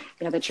that you've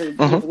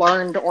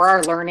learned or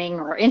are learning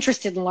or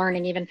interested in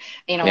learning. Even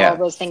all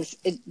those things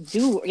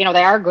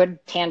they are good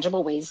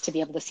tangible ways to be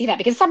able to see that,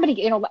 because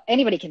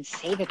anybody can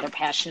say that they're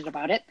passionate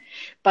about it,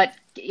 but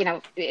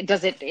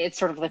it's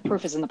sort of the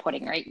proof is in the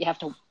pudding, right? You have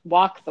to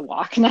walk the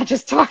walk, not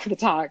just talk the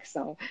talk.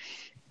 So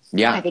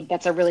I think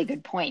that's a really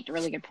good point.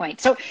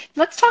 So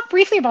let's talk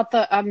briefly about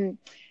the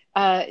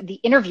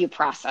interview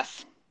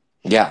process.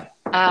 Yeah.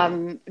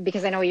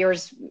 Because I know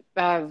yours,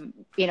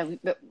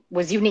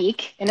 was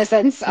unique in a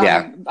sense.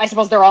 I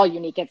suppose they're all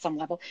unique at some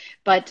level,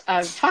 but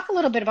talk a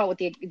little bit about what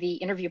the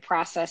interview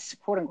process,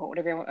 quote unquote,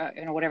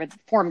 whatever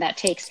form that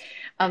takes,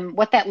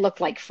 what that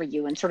looked like for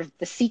you, and sort of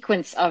the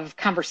sequence of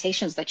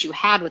conversations that you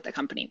had with the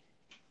company.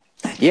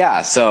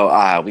 Yeah.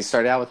 So we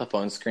started out with a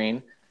phone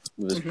screen.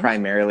 It was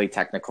primarily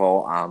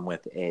technical,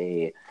 with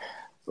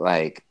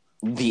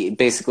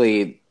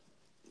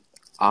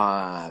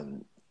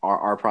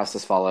our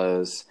process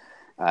follows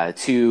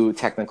 2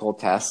 technical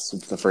tests.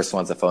 The first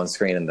one's a phone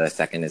screen and the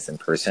second is in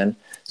person.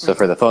 So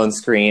for the phone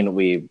screen,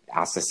 we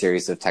asked a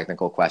series of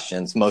technical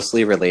questions,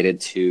 mostly related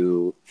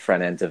to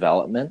front-end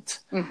development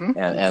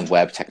and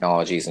web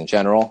technologies in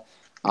general,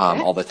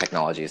 all the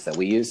technologies that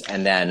we use.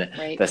 And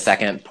then the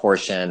second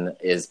portion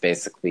is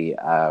basically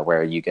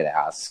where you get to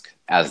ask,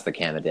 as the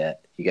candidate,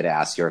 you get to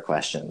ask your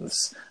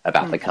questions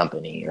about the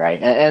company,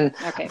 right? And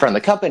from the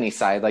company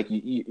side, like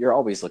you're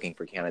always looking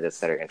for candidates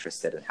that are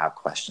interested and have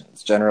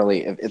questions.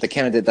 Generally, if the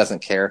candidate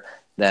doesn't care,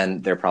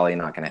 then they're probably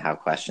not going to have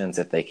questions.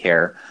 If they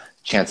care,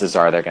 chances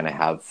are they're going to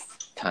have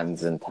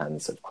tons and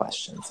tons of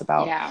questions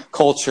about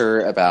culture,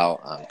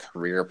 about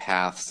career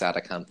paths at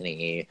a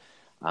company,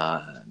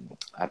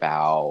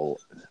 about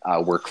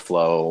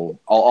workflow,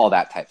 all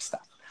that type of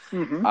stuff.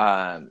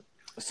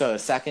 So the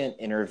second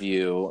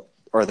interview,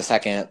 or the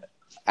second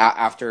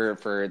after,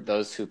 for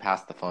those who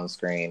pass the phone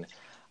screen,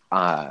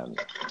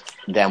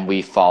 then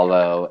we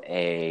follow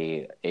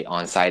a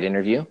on-site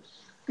interview,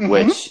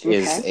 which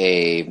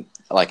is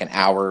like an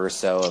hour or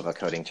so of a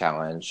coding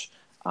challenge.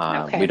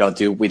 We don't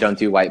do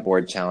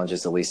whiteboard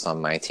challenges, at least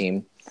on my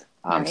team.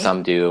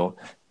 Some do,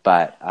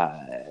 but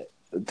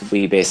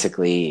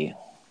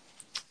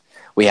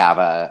we have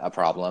a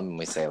problem and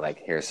we say, like,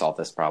 here, solve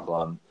this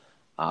problem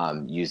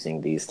using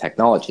these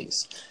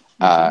technologies.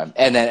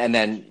 And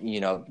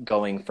then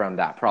going from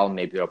that problem,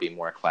 maybe there'll be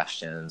more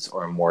questions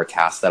or more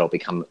tasks that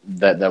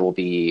will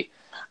be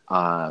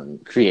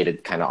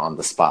created kind of on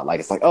the spot.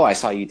 Like, it's like, oh, I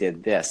saw you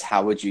did this.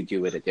 How would you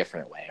do it a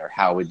different way? Or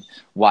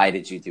why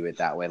did you do it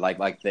that way?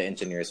 Like the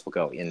engineers will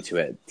go into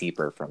it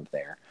deeper from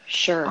there.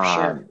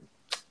 Sure.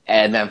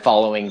 And then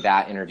following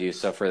that interview,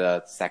 so for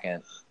the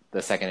second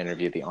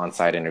interview, the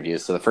on-site interview.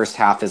 So the first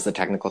half is the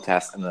technical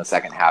test, and the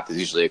second half is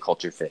usually a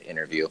culture fit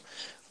interview,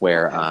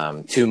 where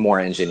 2 more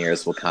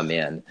engineers will come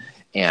in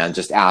and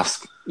just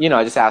ask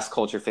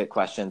culture fit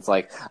questions.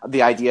 Like,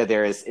 the idea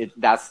there is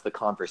that's the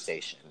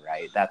conversation,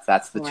 right?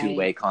 That's the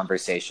two-way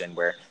conversation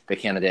where the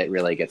candidate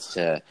really gets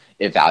to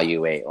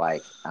evaluate,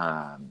 like,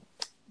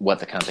 what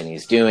the company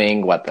is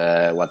doing, what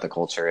the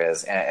culture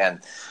is, and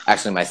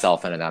actually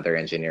myself and another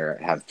engineer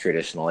have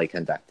traditionally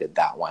conducted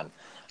that one.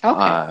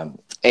 Okay.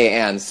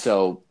 And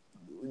so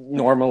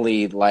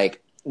normally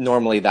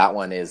that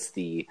one is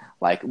the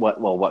like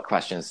what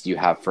questions do you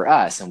have for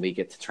us, and we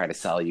get to try to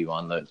sell you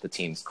on the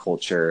team's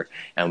culture,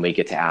 and we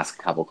get to ask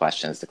a couple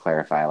questions to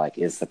clarify, like,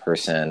 is the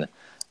person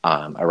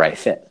a right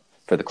fit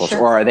for the culture,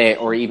 Sure. or are they,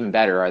 or even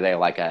better, are they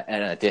like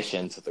an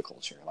addition to the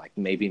culture? Like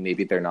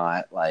maybe they're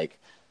not like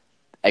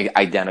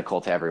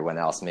identical to everyone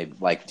else. Maybe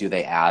like, do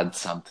they add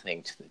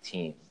something to the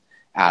team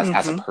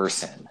as a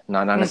person,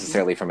 not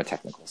necessarily from a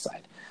technical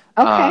side.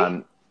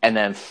 Okay. And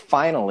then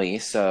finally,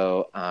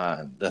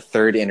 the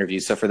third interview.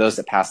 So for those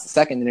that pass the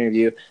second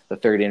interview, the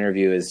third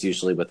interview is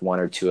usually with one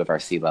or two of our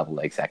C-level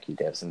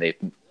executives, and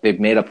they've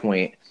made a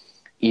point,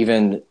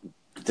 even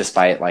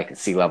despite like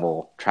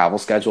C-level travel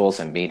schedules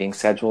and meeting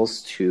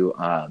schedules, to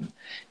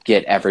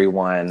get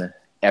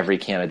every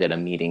candidate a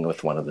meeting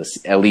with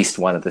at least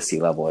one of the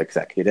C-level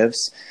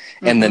executives.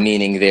 And the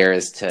meaning there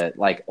is to,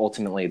 like,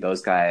 ultimately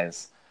those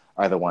guys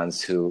are the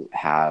ones who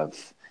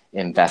have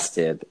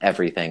invested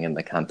everything in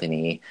the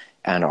company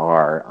and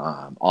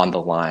are on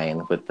the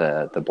line with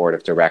the board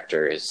of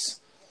directors.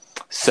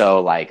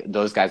 So like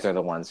those guys are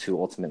the ones who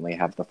ultimately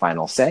have the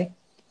final say.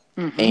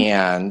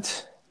 And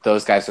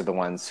those guys are the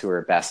ones who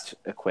are best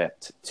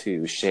equipped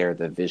to share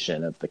the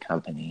vision of the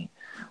company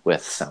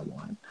with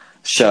someone.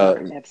 So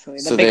Sure,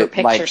 absolutely. The bigger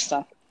picture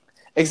stuff.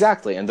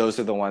 Exactly. And those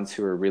are the ones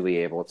who are really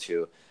able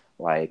to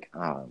like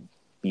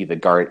be the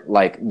guard.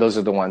 Like those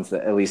are the ones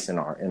that, at least in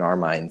our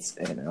minds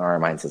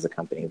as a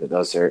company, that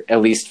those are,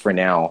 at least for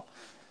now,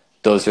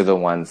 those are the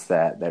ones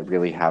that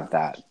really have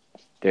that.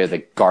 They're the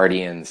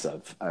guardians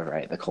of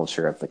the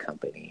culture of the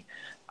company.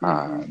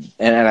 And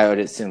I would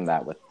assume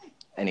that with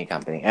any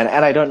company. And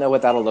I don't know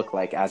what that'll look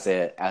like as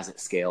it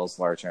scales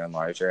larger and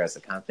larger as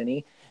a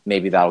company.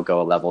 Maybe that'll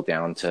go a level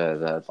down to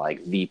the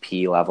like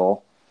VP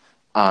level.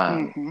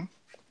 But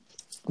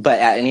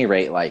at any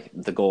rate, like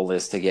the goal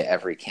is to get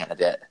every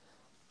candidate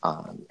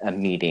a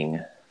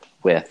meeting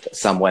with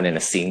someone in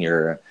a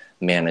senior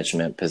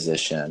management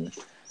position,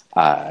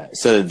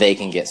 so that they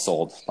can get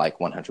sold like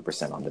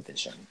 100% on the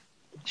vision.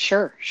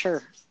 Sure.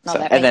 No,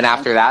 And then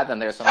after that, then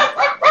there's something,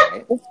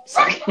 right?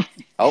 Sorry.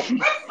 Oh.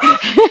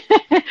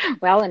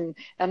 Well, and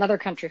another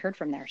country heard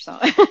from there, so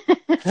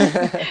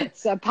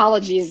so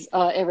apologies,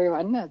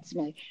 everyone. That's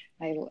my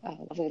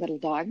lovely little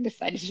dog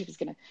decided she was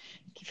going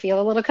to feel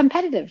a little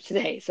competitive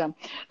today. So,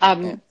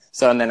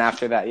 So, and then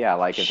after that, yeah,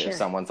 like if sure.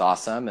 someone's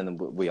awesome, and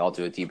we all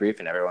do a debrief,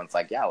 and everyone's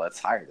like, yeah, let's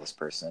hire this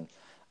person.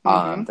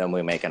 Then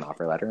we make an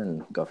offer letter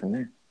and go from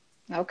there.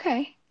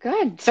 Okay,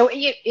 good. So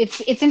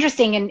it's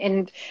interesting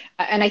and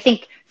I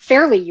think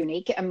fairly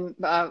unique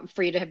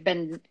for you to have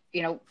been,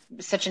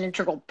 such an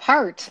integral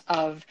part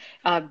of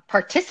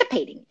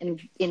participating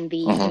in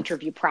the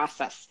interview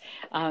process.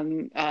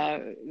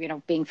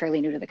 Being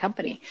fairly new to the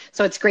company,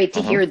 so it's great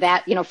to hear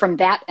that, from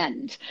that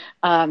end.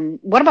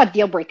 What about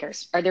deal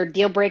breakers? Are there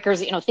deal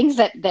breakers? Things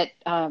that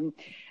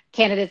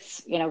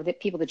candidates, that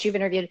people that you've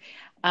interviewed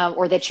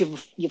or that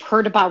you've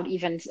heard about,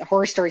 even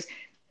horror stories.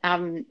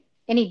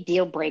 Any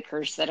deal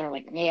breakers that are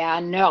like, yeah,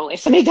 no, if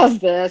somebody does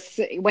this,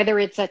 whether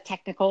it's a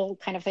technical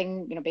kind of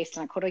thing, based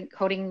on a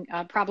coding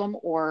problem,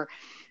 or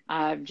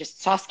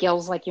just soft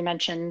skills, like you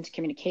mentioned,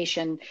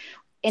 communication,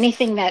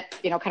 anything that,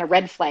 kind of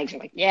red flags are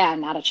like, yeah,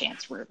 not a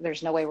chance.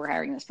 There's no way we're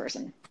hiring this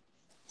person.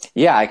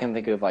 Yeah, I can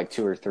think of like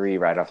two or three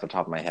right off the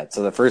top of my head.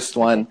 So the first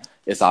one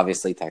is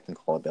obviously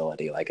technical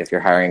ability. Like if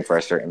you're hiring for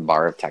a certain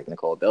bar of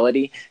technical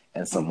ability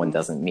and someone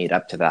doesn't meet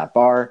up to that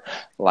bar,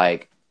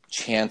 like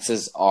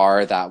chances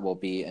are that will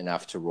be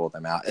enough to rule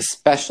them out,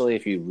 especially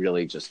if you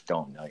really just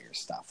don't know your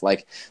stuff.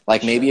 Like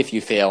maybe if you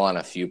fail on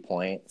a few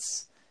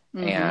points,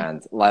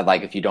 and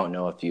like if you don't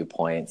know a few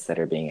points that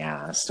are being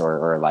asked,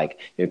 or like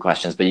your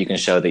questions, but you can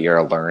show that you're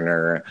a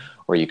learner,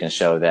 or you can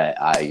show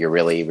that you're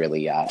really,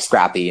 really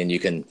scrappy, and you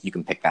can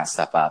pick that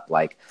stuff up.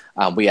 Like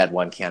we had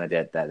one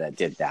candidate that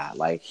did that.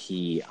 Like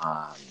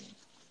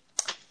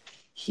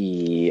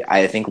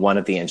I think one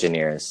of the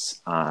engineers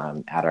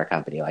at our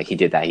company, like he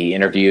did that. He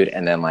interviewed,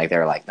 and then like they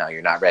were like, no,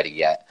 you're not ready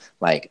yet.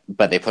 Like,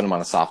 but they put him on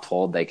a soft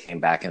hold. They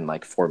came back in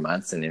like 4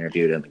 months and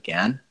interviewed him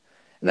again.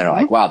 And they're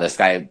like, wow, this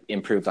guy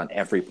improved on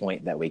every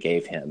point that we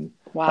gave him.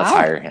 Wow. Let's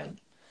hire him.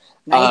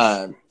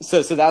 Nice.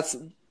 So that's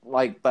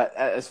like, but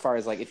as far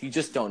as like, if you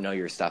just don't know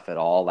your stuff at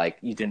all, like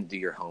you didn't do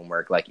your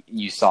homework, like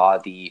you saw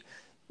the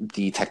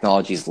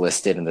technologies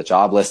listed in the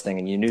job listing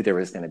and you knew there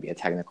was going to be a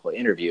technical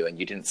interview and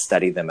you didn't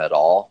study them at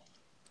all.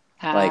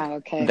 Like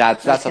okay.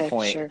 that's okay, a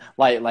point. Sure.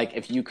 Like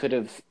if you could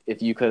have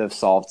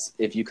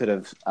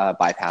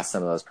bypassed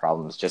some of those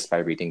problems just by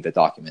reading the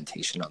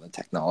documentation on the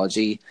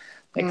technology,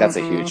 like that's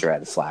a huge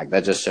red flag.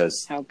 That just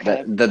shows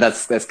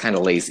that's kind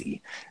of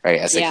lazy, right?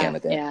 As a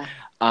candidate. Yeah.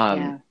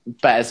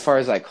 But as far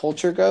as like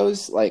culture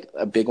goes, like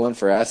a big one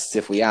for us is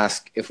if we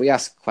ask if the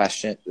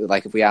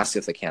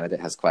candidate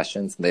has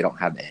questions and they don't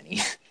have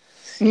any.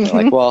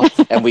 Like, well,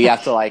 and we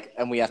have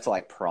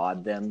to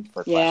prod them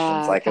for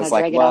questions. Like, it's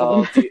like, do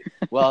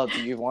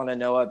you want to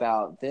know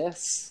about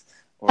this,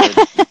 or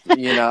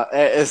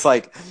it's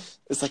like,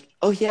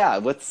 oh yeah,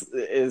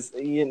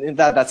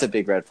 that's a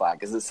big red flag,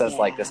 because it says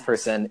like this Yeah.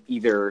 person,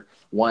 either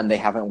one, they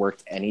haven't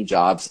worked any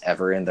jobs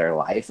ever in their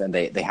life, and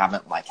they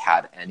haven't like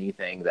had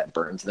anything that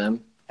burns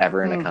them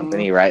ever in a Mm-hmm.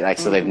 company, right? Like,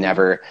 so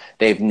Mm-hmm.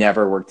 they've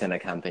never worked in a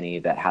company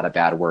that had a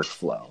bad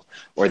workflow,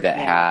 or that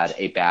Yeah. had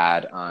a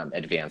bad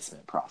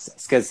advancement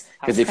process. Because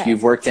Okay. if you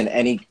worked in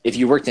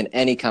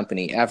any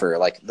company ever,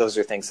 like, those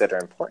are things that are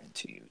important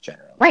to you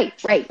generally, Right,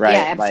 right. Yeah,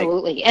 right?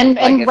 absolutely. Like And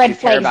if you red care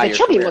flags about that your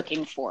you'll be career,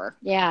 looking for.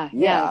 Yeah,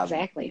 yeah, yeah,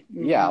 exactly.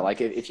 yeah. Mm-hmm. Like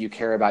if you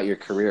care about your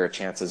career,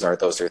 chances are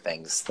those are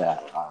things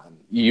that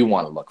you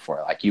want to look for.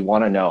 Like, you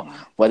want to know, Yeah.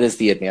 what is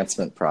the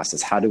advancement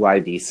process? How do I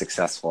be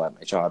successful at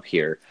my job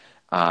here?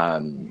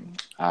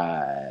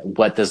 Mm-hmm.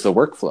 What does the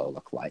workflow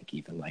look like?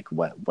 Even like,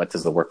 what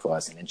does the workflow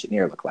as an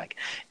engineer look like?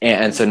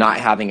 And so not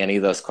Mm-hmm. having any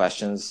of those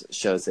questions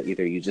shows that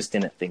either you just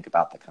didn't think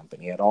about the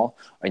company at all,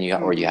 or you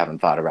Mm-hmm. haven't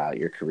thought about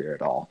your career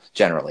at all.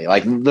 Generally,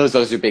 like, those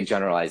are big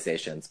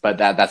generalizations, but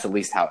that's at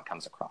least how it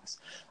comes across.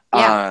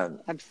 Yeah, And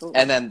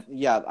absolutely. then,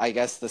 yeah, I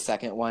guess the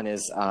second one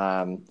is,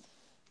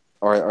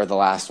 or the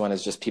last one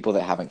is, just people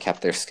that haven't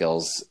kept their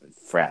skills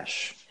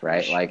fresh,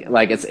 right? Fresh.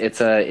 Like Mm-hmm.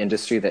 it's a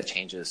industry that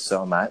changes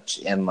so much,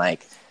 and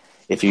like,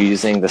 if you're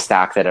using the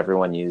stack that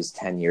everyone used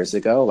 10 years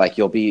ago, like,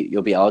 you'll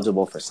be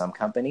eligible for some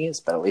companies,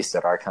 but at least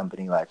at our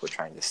company, like, we're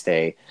trying to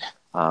stay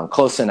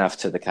close enough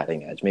to the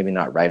cutting edge, maybe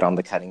not right on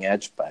the cutting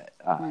edge, but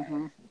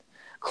Mm-hmm.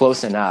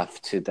 close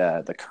enough to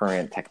the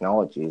current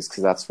technologies,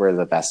 because that's where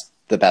the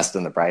best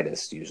and the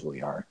brightest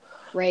usually are.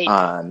 Right.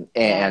 Yeah,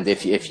 And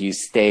if absolutely. you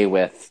stay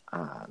with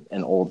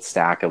an old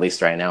stack, at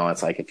least right now,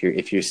 it's like,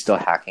 if you're still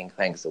hacking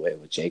things the way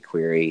with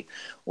jQuery,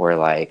 or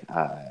like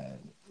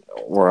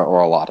or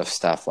a lot of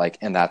stuff, like,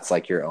 and that's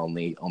like your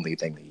only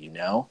thing that you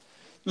know,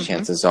 Mm-hmm.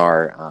 chances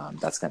are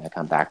that's going to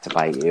come back to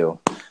bite you.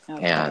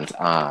 Okay.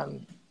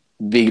 And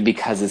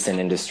because it's an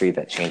industry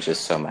that changes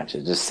so much,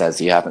 it just says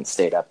you haven't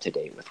stayed up to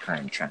date with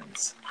current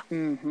trends.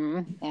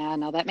 Mm-hmm. Yeah,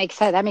 no, that makes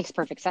sense. That makes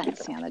perfect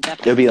sense. Yeah, that It would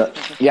definitely be makes like,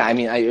 perfect yeah, sense. I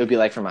mean, it would be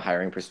like, from a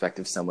hiring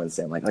perspective, someone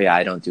saying like, oh yeah,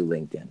 I don't do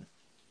LinkedIn.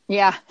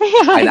 Yeah. Yeah,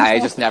 I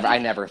just never, exactly. I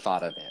never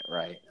thought of it,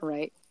 right?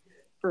 Right.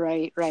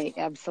 Right, right,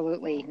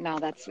 absolutely. No,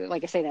 that's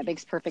like I say, that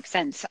makes perfect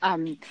sense.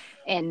 And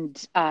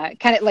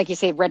kind of like you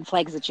say, red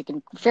flags that you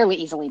can fairly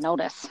easily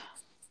notice.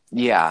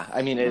 Yeah,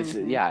 I mean,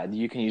 Mm-hmm. yeah,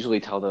 you can usually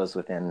tell those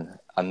within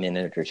a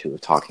minute or two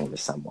of talking to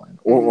someone,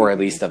 or at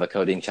Mm-hmm. least of a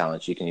coding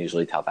challenge. You can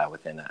usually tell that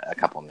within a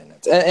couple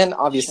minutes. And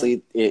Sure.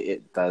 obviously,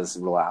 it does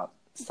rule out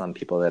some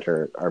people that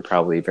are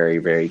probably very,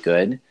 very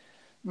good.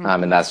 And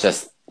Mm-hmm. that's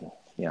just,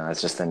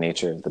 it's just the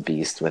nature of the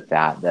beast with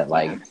that, Yeah.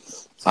 like,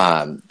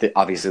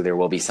 obviously there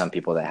will be some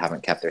people that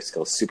haven't kept their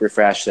skills super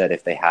fresh, that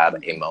if they had a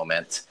Mm-hmm.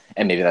 moment,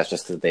 and maybe that's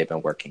just because they've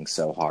been working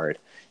so hard,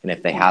 and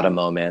if they had a Mm-hmm.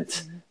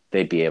 moment,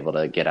 they'd be able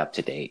to get up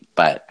to date.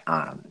 But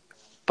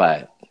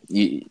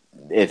you,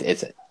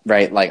 it's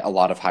right. Like, a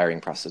lot of hiring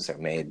processes are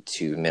made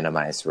to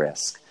minimize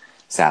risk,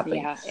 sadly.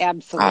 Yeah,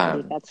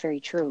 absolutely. Um, That's very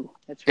true.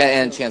 That's very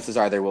and true. chances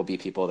are there will be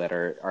people that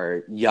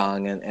are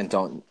young, and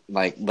don't,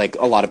 like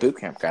a lot of boot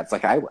camp grads,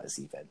 like I was,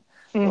 even.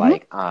 Mm-hmm.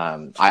 Like,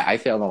 I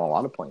failed on a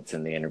lot of points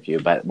in the interview,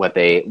 but what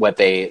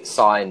they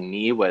saw in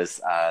me was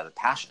the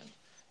passion.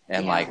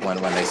 And Yeah. like, when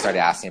they started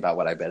asking about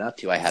what I've been up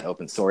to, I had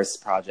open source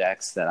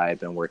projects that I had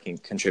been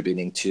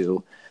contributing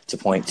to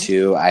point Mm-hmm.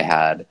 to. I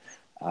had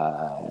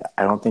I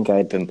don't think I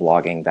had been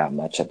blogging that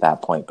much at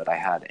that point, but I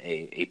had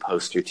a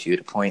post or two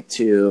to point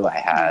to.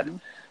 Mm-hmm.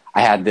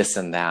 I had this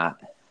and that,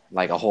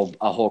 like a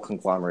whole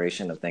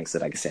conglomeration of things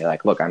that I could say,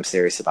 like, look, I'm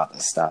serious about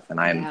this stuff, and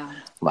I'm Yeah.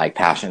 like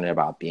passionate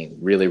about being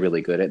really,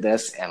 really good at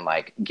this, and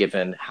like,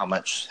 given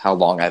how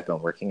long I've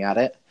been working at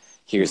it,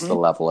 here's Mm-hmm. the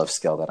level of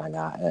skill that I'm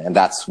at. And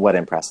that's what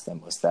impressed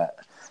them, was that,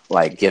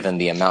 like, given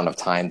the amount of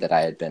time that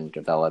I had been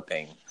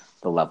developing,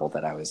 the level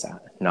that I was at,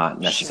 not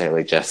Sure.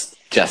 necessarily just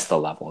the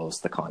level, it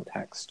was the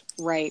context.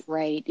 Right,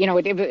 right.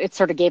 It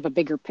sort of gave a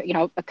bigger,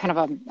 a kind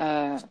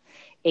of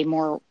a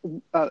more,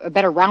 a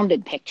better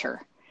rounded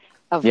picture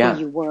of who Yeah.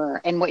 you were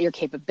and what your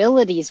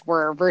capabilities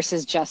were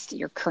versus just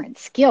your current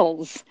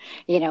skills.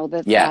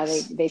 That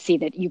Yes. they see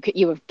that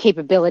you have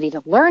capability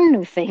to learn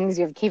new things,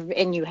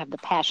 and you have the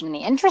passion and the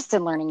interest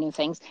in learning new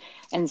things,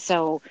 and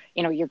so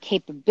your Yeah.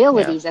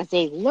 capabilities as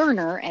a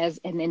learner, as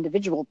an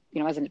individual,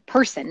 as a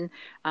person,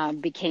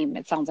 became,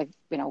 it sounds like,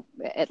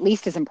 at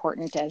least as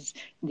important as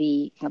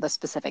the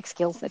specific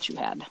skills that you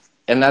had.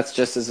 And that's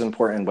just as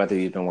important whether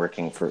you've been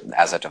working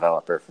as a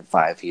developer for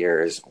 5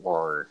 years,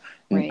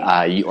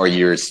 Right. or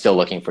you're still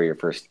looking for your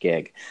first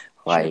gig.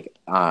 Sure. Like,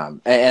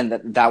 and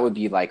that would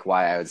be like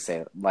why I would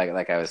say,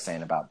 like I was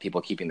saying about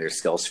people keeping their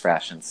skills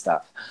fresh and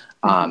stuff.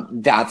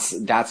 Mm-hmm.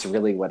 That's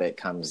really what it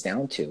comes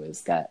down to,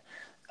 is that,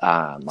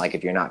 like,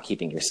 if you're not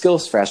keeping your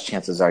skills fresh,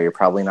 chances are you're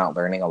probably not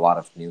learning a lot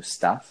of new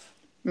stuff,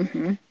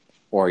 Mm-hmm.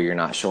 or you're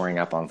not shoring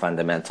up on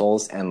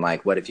fundamentals. And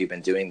like, what if you've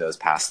been doing those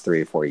past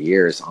 3 or 4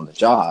 years on the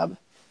job?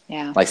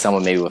 Yeah. Like,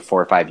 someone maybe with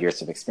 4 or 5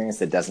 years of experience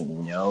that doesn't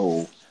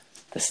know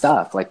the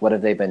stuff. Like, what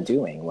have they been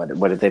doing?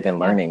 What have they been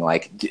learning?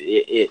 Like,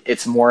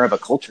 it's more of a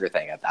culture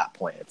thing at that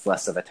point. It's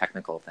less of a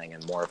technical thing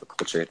and more of a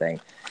culture thing.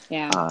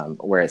 Yeah.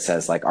 Where it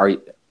says, like, are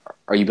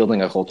you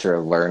building a culture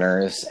of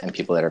learners and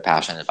people that are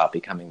passionate about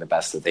becoming the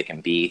best that they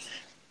can be,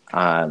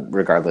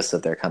 regardless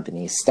of their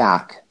company's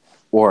stack,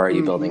 or are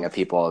you building a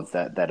people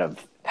that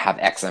have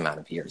X amount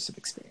of years of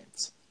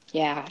experience?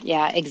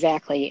 Yeah,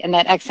 exactly. And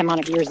that X amount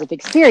of years of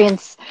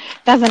experience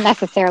doesn't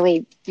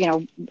necessarily,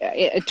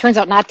 it turns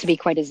out not to be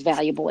quite as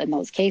valuable in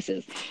those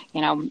cases,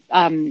 and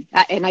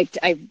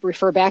I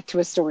refer back to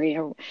a story.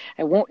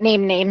 I won't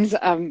name names.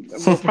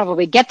 We'll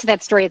probably get to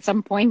that story at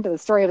some point. The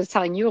story I was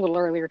telling you a little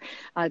earlier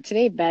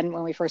today, Ben,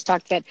 when we first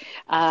talked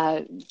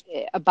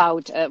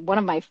about one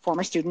of my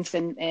former students,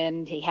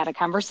 and he had a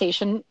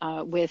conversation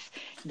with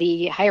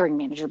the hiring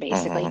manager,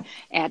 basically,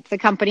 at the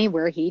company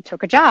where he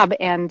took a job,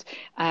 and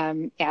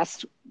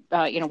asked,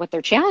 what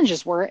their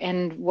challenges were,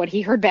 and what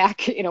he heard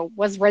back,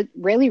 was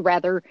really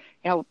rather,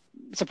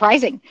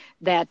 surprising,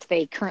 that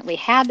they currently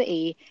had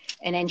an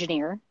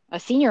engineer, a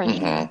senior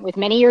engineer with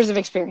many years of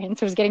experience,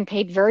 who was getting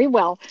paid very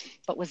well,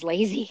 but was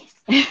lazy.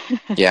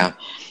 Yeah.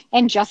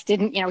 And just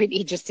didn't,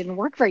 he just didn't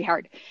work very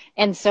hard.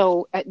 And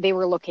so they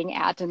were looking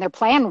at, and their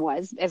plan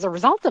was, as a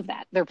result of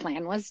that, their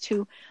plan was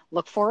to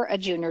look for a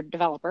junior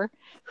developer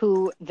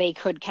who they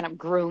could kind of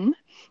groom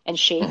and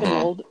shape and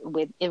mold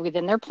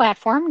within their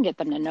platform, get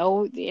them to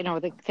know,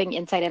 the thing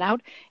inside and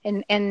out,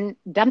 and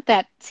dump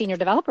that senior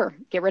developer,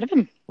 get rid of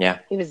him. Yeah.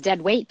 He was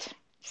dead weight.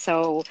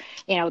 So,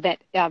 that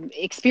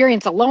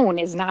experience alone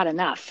is not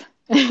enough.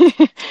 I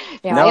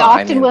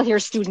often will hear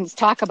students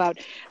talk about,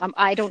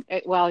 I don't,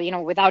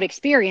 without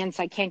experience,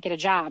 I can't get a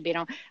job,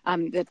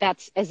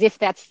 that's as if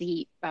that's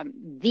the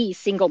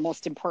single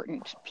most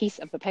important piece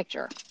of the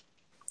picture.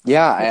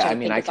 Yeah.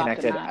 I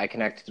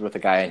connected with a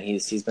guy, and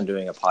he's been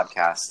doing a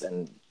podcast,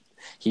 and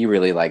he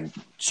really like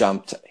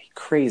jumped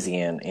crazy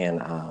in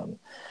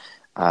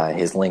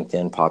his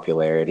LinkedIn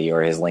popularity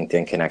or his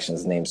LinkedIn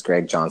connections. His name's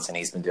Greg Johnson.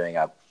 He's been doing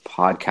a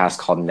podcast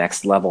called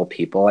Next Level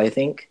People, I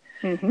think.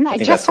 I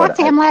just talked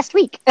to him last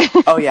week.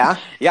 Oh yeah.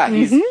 Yeah.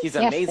 He's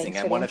amazing.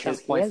 And one of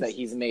his points that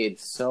he's made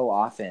so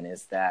often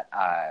is that,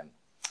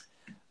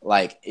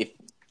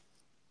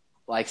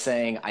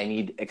 saying I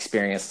need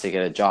experience to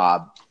get a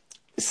job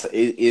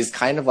is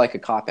kind of like a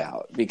cop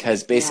out,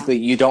 because basically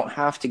you don't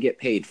have to get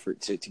paid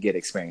to get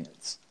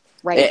experience.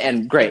 Right.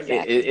 And great.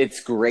 Exactly. It's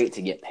great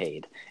to get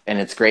paid, and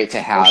it's great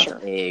to have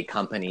a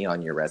company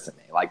on your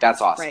resume. Like,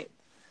 that's awesome. Right.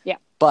 Yeah.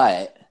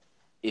 But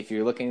if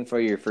you're looking for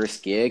your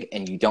first gig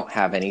and you don't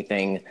have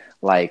anything,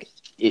 like,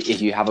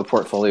 if you have a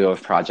portfolio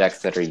of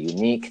projects that are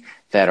unique,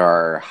 that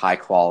are high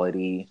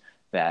quality,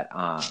 that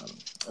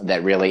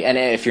really, and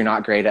if you're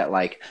not great at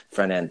like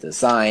front end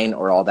design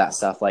or all that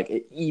stuff,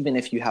 like, even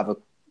if you have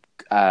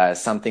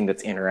something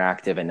that's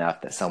interactive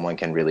enough that someone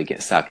can really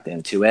get sucked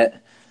into it,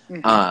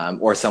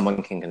 or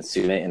someone can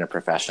consume it in a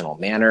professional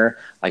manner.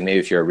 Like, maybe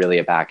if you're really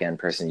a back-end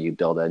person, you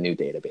build a new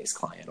database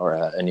client or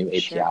a new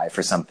API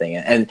for something,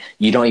 and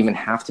you don't even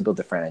have to build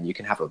the front end. You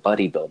can have a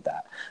buddy build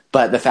that.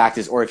 But the fact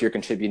is, or if you're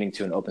contributing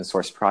to an open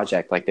source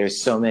project, like,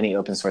 there's so many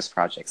open source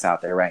projects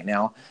out there right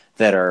now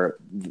that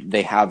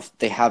they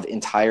have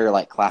entire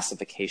like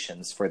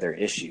classifications for their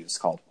issues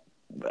called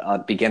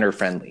beginner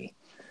friendly.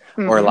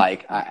 Or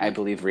like, I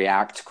believe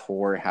React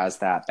Core has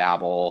that.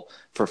 Babel,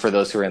 for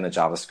those who are in the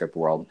JavaScript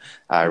world,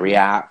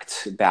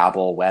 React,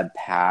 Babel,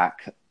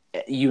 Webpack,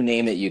 you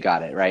name it, you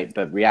got it, right?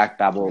 But React,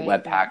 Babel,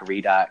 Webpack,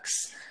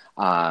 Redux,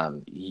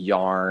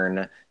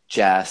 Yarn,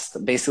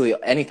 Jest, basically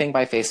anything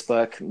by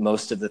Facebook,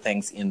 most of the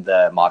things in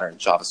the modern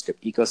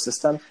JavaScript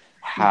ecosystem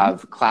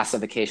have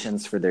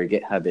classifications for their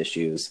GitHub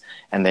issues,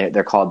 and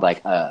they're called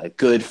like a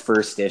good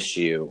first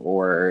issue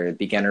or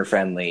beginner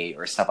friendly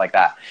or stuff like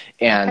that.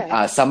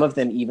 And some of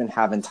them even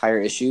have entire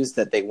issues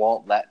that they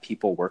won't let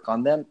people work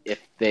on them if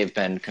they've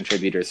been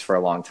contributors for a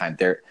long time.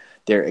 They're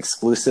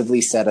exclusively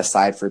set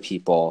aside for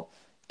people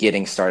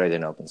getting started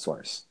in open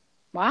source.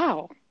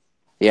 Wow.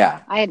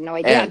 Yeah. I had no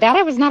idea. That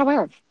I was not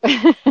aware of.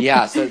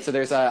 Yeah. So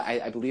there's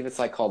I believe it's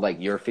like called like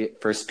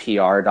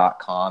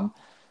yourfirstpr.com.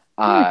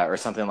 Or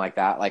something like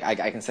that. Like,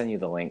 I can send you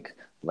the link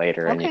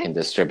later, and you can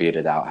distribute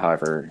it out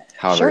however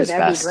is that'd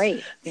best. Be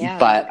great. Yeah.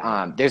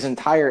 But there's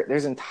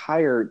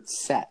entire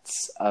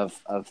sets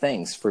of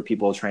things for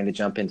people trying to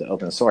jump into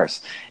open source.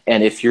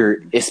 And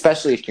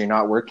especially if you're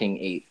not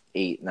working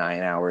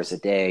 8-9 hours a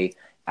day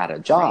at a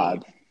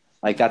job,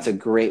 like, that's a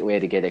great way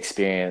to get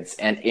experience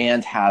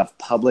and have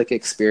public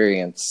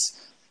experience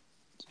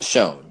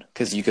shown,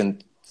 because you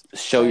can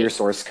show your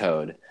source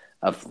code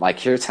of like,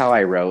 here's how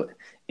I wrote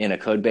in a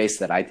code base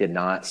that I did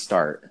not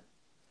start.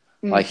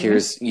 Like,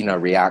 here's,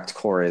 React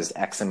Core is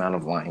X amount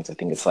of lines. I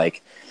think it's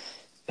like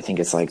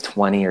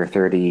 20 or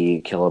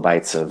 30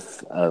 kilobytes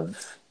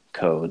of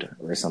code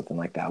or something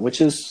like that, which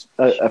is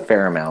a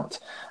fair amount.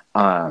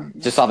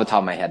 Just off the top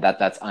of my head,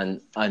 that's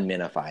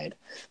unminified.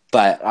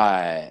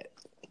 But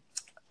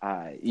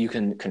you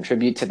can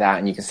contribute to that,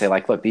 and you can say,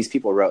 like, look, these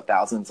people wrote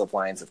thousands of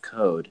lines of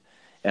code,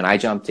 And I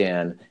jumped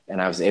in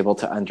and I was able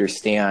to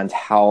understand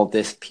how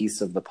this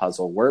piece of the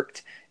puzzle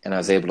worked. And I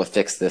was able to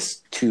fix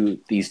these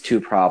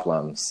two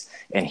problems.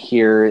 And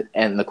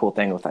the cool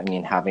thing with,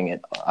 having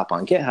it up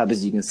on GitHub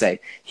is you can say,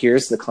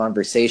 here's the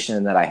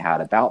conversation that I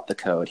had about the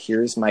code.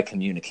 Here's my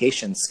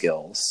communication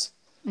skills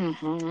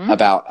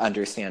about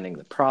understanding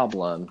the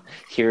problem.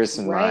 Here's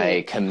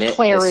my commit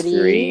clarity,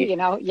 history.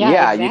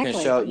 Exactly.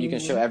 You can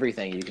show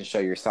everything. You can show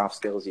your soft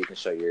skills. You can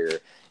show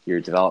your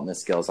development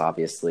skills,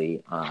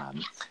 obviously.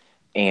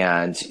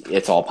 And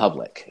it's all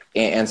public.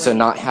 And so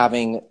not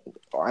having,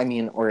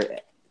 or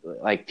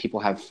like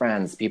people have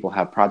friends, people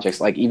have projects,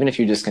 like even if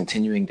you're just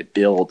continuing to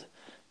build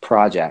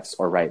projects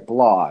or write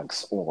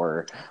blogs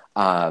or,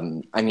 a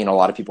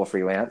lot of people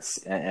freelance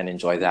and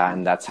enjoy that.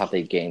 And that's how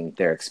they gain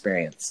their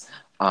experience.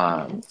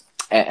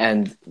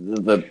 And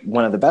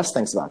one of the best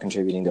things about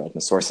contributing to open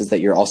source is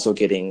that you're also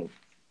getting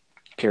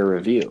peer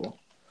review.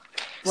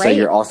 Right. So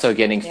you're also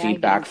getting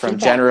feedback from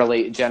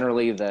generally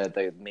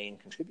the main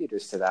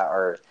contributors to that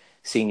are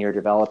senior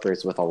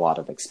developers with a lot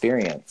of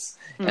experience.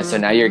 And so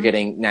now you're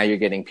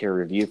getting peer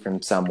review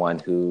from someone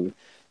who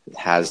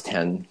has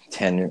 10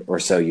 or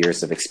so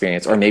years of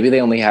experience, or maybe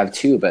they only have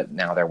 2, but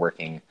now they're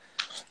working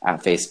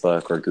at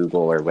Facebook or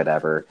Google or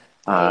whatever.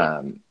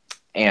 And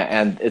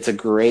it's a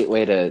great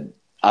way to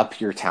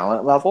up your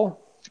talent level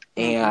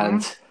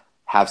and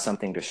have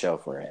something to show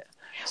for it.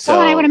 So,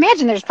 well, I would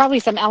imagine there's probably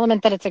some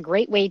element that it's a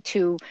great way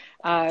to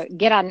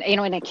get on,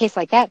 in a case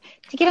like that,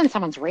 to get on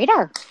someone's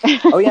radar.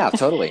 Oh, yeah,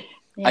 totally.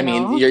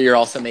 You're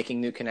also making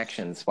new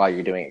connections while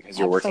you're doing it because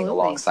you're working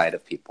alongside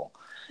of people.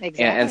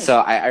 Exactly. And so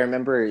I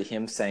remember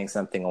him saying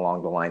something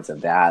along the lines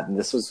of that. And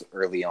this was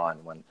early on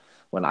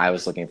when I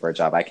was looking for a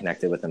job. I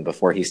connected with him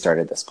before he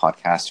started this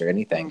podcast or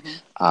anything.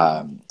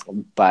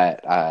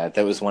 But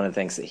that was one of the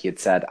things that he had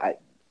said. I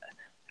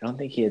don't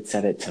think he had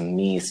said it to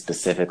me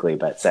specifically,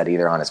 but said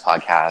either on his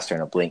podcast or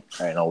in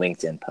a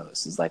LinkedIn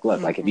post. It's like,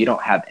 look, like if you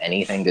don't have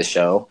anything to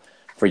show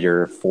for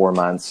your 4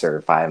 months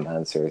or 5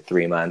 months or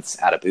 3 months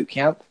at a boot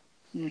camp,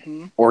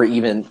 or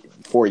even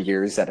 4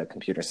 years at a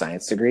computer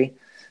science degree,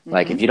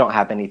 like if you don't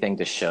have anything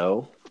to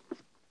show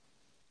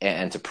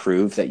and to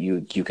prove that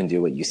you can do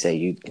what you say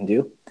you can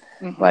do,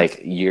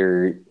 like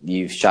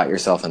you've shot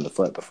yourself in the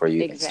foot before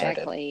you even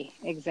started.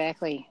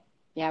 Exactly.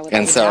 Yeah.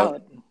 Without a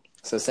doubt.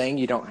 So saying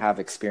you don't have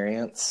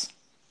experience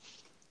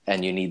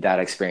and you need that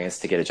experience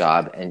to get a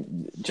job,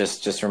 and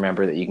just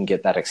remember that you can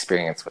get that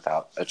experience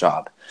without a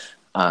job.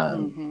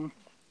 Absolutely.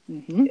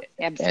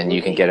 And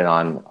you can get it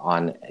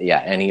on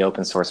any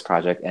open source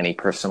project, any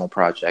personal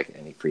project,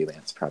 any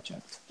freelance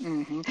project.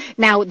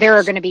 Now, there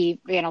are going to be,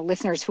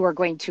 listeners who are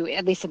going to,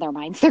 at least in their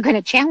minds, they're going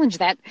to challenge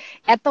that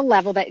at the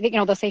level that,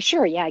 they'll say,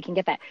 sure, yeah, I can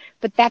get that.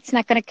 But that's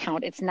not going to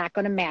count. It's not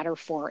going to matter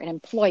for an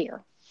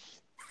employer.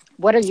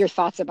 What are your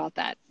thoughts about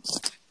that?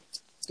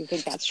 Do you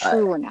think that's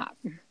true or not?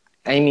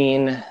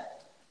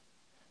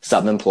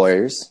 Some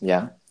employers,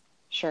 yeah.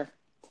 Sure.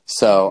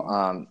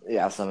 So,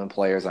 some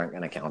employers aren't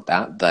going to count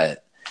that.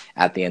 But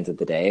at the end of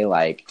the day,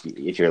 like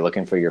if you're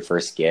looking for your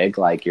first gig,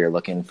 like you're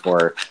looking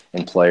for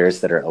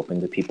employers that are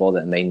open to people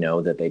and they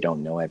know that they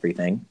don't know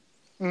everything.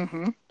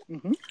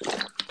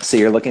 So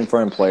you're looking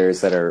for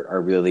employers that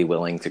are really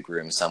willing to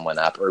groom someone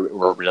up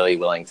or really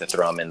willing to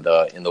throw them in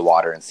the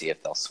water and see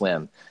if they'll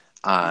swim.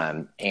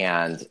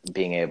 And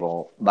being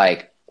able,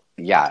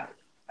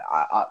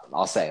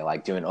 I'll say,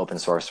 like doing open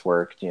source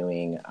work,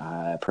 doing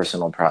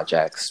personal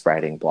projects,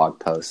 writing blog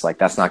posts, like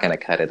that's not going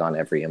to cut it on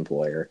every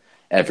employer,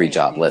 every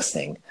job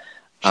listing.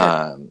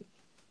 Sure.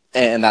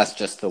 And that's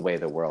just the way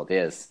the world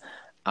is.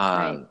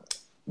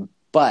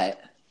 But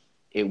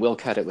it will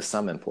cut it with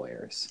some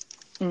employers.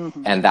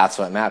 And that's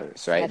what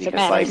matters, right? That's because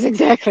what matters,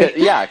 exactly.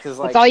 Yeah, because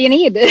that's all you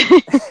need.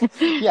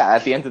 Yeah,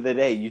 at the end of the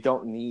day, you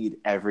don't need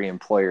every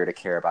employer to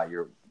care about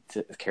your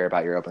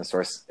open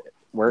source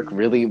work.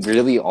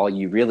 Really all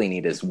you really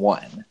need is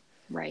one,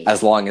 right?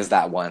 As long as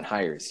that one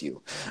hires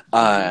you.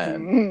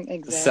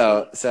 Exactly.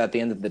 So at the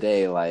end of the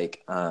day,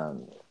 like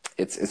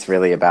it's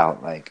really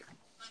about like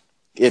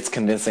it's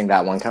convincing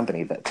that one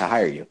company to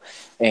hire you,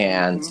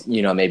 and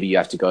maybe you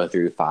have to go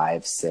through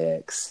 5,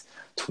 6,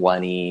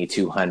 20,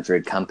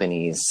 200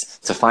 companies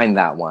to find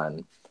that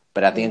one.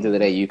 But at the end of the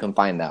day, you can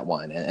find that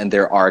one. And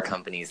there are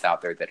companies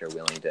out there that are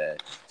willing to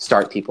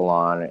start people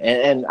on.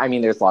 And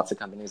there's lots of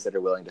companies that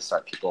are willing to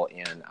start people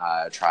in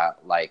trial,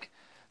 like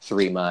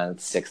 3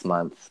 months, 6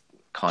 month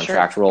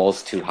contract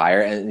roles to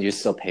hire. And you're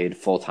still paid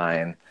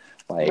full-time,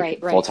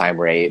 full-time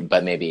rate,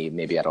 but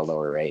maybe at a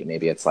lower rate.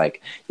 Maybe it's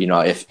like,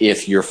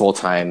 if your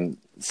full-time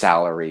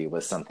salary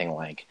was something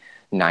like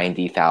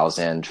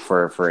 $90,000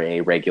 for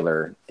a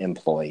regular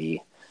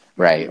employee,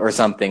 right? Or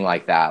something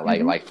like that,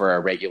 like for a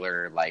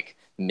regular, like,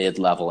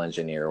 mid-level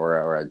engineer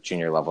or a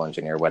junior level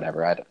engineer,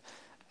 whatever.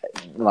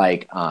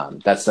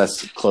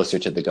 That's closer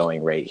to the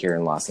going rate here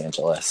in Los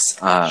Angeles.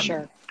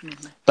 Sure.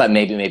 But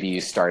maybe you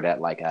start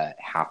at like a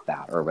half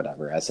that or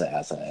whatever as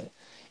a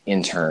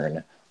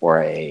intern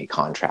or a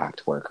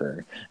contract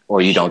worker,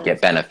 or you don't Sure.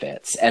 get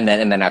benefits. And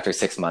then after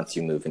 6 months,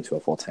 you move into a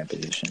full-time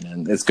position,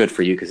 and it's good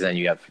for you because then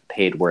you have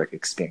paid work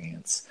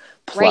experience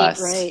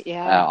plus Right,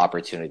 yeah.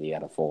 opportunity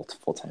at a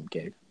full-time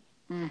gig.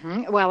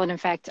 Well, and in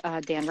fact,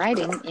 Dan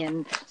Riding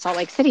in Salt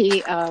Lake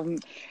City,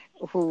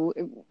 who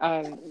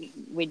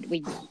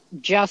we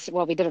just,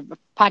 well, we did a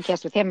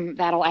podcast with him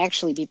that'll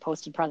actually be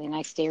posted probably the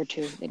next day or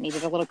two. It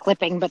needed a little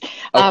clipping, but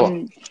Oh,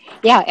 cool.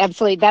 yeah,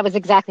 absolutely, that was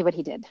exactly what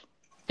he did.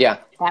 Yeah.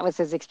 That was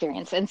his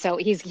experience, and so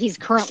he's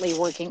currently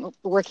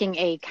working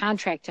a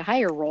contract to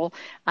hire role.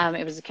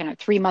 It was a kind of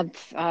 3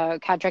 month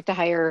contract to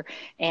hire,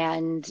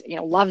 and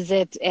loves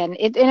it. And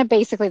it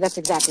basically, that's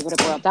exactly what it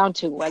boiled down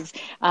to was,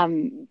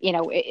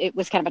 it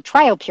was kind of a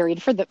trial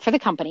period for the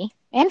company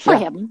and for Yeah.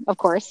 him, of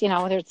course.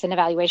 There's an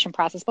evaluation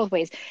process both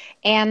ways,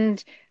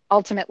 and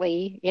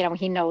ultimately,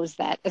 he knows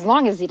that as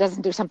long as he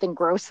doesn't do something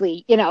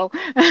grossly,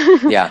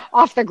 Yeah.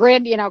 off the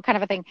grid, kind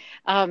of a thing,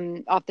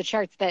 off the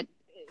charts, that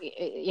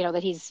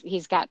that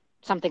he's got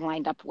something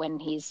lined up when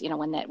he's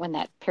when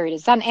that period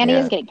is done, and he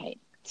is Yeah. getting paid.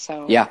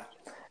 So Yeah.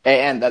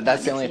 And that's that the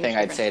makes a only huge thing I'd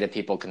difference. say to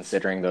people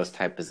considering those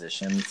type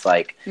positions.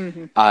 Like,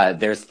 Mm-hmm.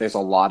 there's a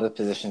lot of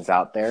positions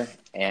out there,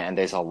 and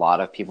there's a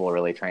lot of people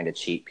really trying to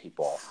cheat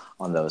people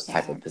on those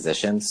type Yeah. of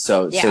positions.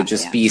 So Yeah.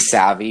 just Yeah. be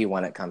savvy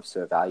when it comes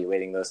to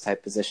evaluating those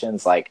type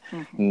positions. Like,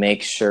 Mm-hmm.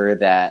 make sure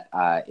that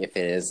if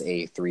it is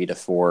a 3 to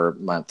 4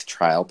 month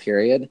trial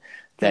period,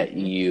 that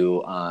Mm-hmm.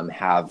 you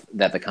have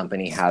that the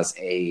company has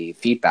a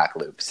feedback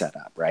loop set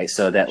up, right?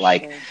 So that,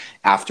 like, Sure.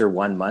 after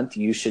 1 month,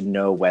 you should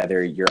know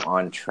whether you're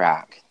on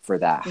track for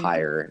that Mm-hmm.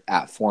 hire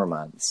at 4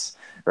 months,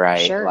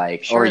 right? Like,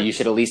 Like, or sure. you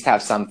should at least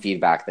have some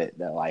feedback that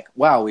like,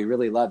 wow, we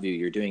really love you,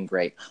 you're doing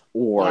great,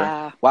 or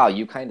Yeah. wow,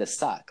 you kind of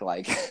suck.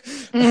 Like,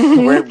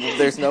 Mm-hmm.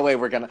 there's no way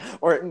we're gonna,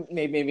 or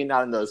maybe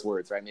not in those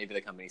words, right? Maybe the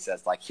company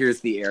says, like,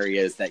 here's the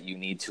areas that you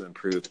need to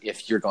improve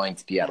if you're going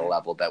to be at a Yeah.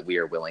 level that we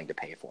are willing to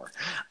pay for.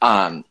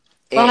 Um,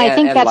 Well, I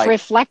think and that's like,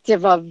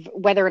 reflective of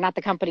whether or not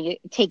the company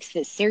takes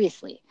this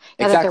seriously.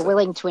 Now that they're exactly.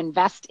 willing to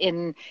invest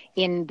in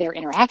their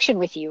interaction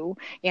with you,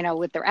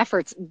 with their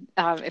efforts,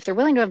 if they're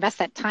willing to invest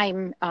that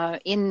time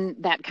in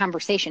that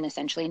conversation,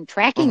 essentially, and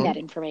tracking Mm-hmm. that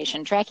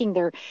information, tracking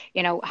their,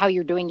 how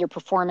you're doing, your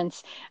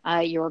performance,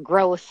 your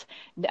growth,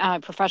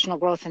 professional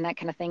growth, and that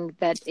kind of thing,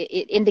 that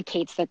it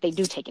indicates that they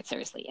do take it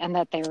seriously, and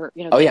that they're,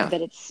 Oh yeah.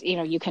 that it's,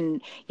 you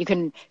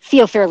can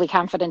feel fairly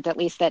confident, at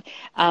least, that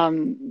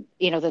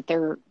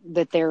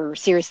that they're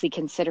seriously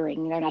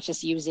considering. They're not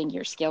just using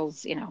your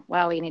skills.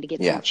 Well, you need to get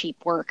some Yeah.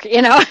 cheap work.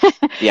 Yeah. So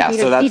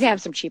Need that's to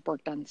have some cheap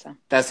work done. So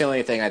that's the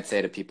only thing I'd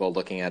say to people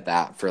looking at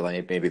that for,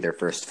 like, maybe their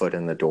first foot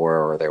in the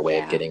door or their way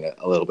of yeah, getting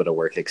a little bit of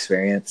work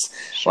experience.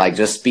 Like,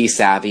 sure, just be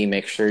savvy,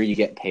 make sure you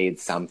get paid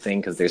something,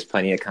 because there's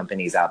plenty of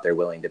companies out there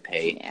willing to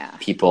pay yeah,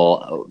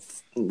 people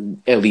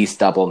at least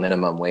double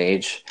minimum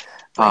wage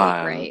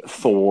right,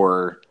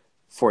 for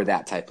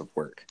that type of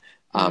work.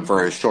 For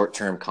mm-hmm.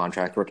 short-term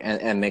contract work,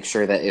 and make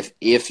sure that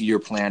if you're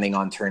planning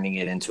on turning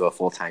it into a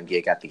full-time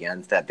gig at the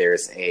end, that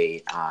there's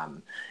a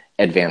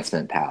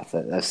advancement path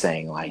of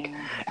saying, like,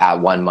 Yeah, at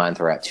 1 month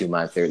or at 2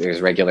 months,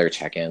 there's regular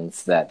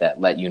check-ins that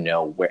let you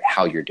know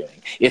how you're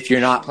doing. If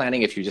you're not sure,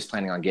 planning, if you're just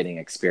planning on getting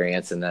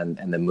experience and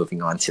then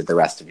moving on to the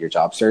rest of your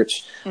job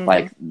search, mm-hmm.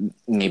 like,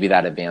 maybe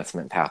that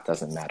advancement path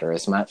doesn't matter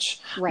as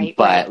much. Right,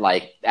 But,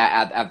 like,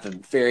 at the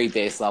very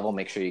base level,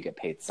 make sure you get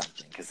paid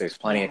something, because there's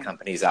plenty of yeah.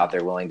 companies out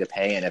there willing to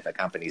pay, and if a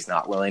company's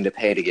not willing to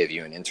pay to give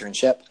you an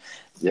internship,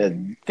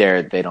 Mm-hmm.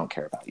 they don't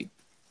care about you.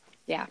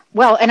 Yeah,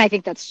 well, and I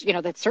think that's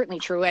certainly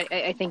true.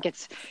 I think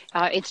it's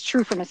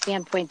true from a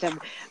standpoint of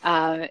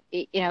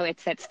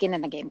it's that skin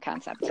in the game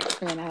concept.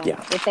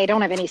 Yeah, If they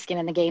don't have any skin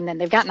in the game, then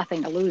they've got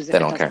nothing to lose if they it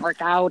don't doesn't care.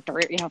 work out,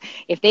 or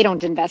if they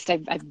don't invest.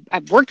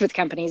 I've worked with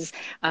companies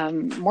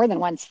more than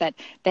once that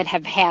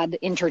have had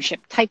internship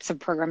types of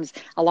programs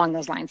along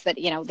those lines. That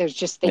there's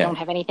just they Yeah. don't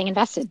have anything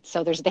invested,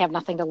 so they have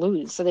nothing to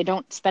lose. So they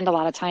don't spend a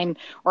lot of time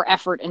or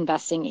effort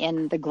investing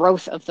in the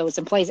growth of those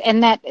employees,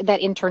 and that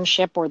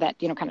internship, or that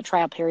kind of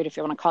trial period, if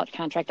you want to call it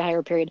contract to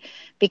hire period,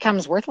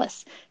 becomes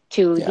worthless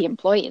to Yeah. the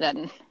employee,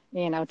 then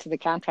to the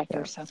contractor.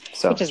 Yeah. So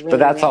So, which is but really,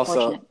 really that's also,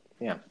 unfortunate.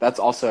 yeah, that's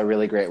also a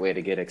really great way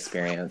to get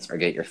experience or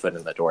get your foot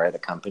in the door at a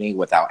company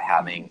without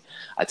having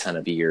a ton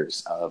of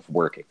years of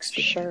work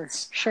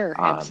experience. Sure,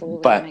 absolutely,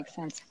 that But makes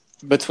sense.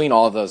 between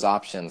all of those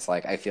options,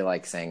 like, I feel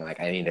like saying,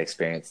 like, I need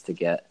experience to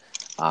get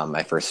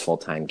my first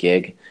full-time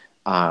gig.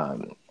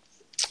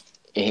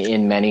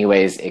 In many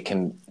ways, it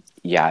can,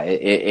 yeah,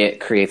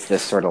 it creates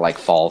this sort of, like,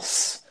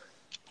 false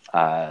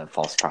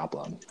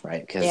problem,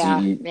 right? Because Yeah,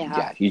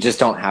 you just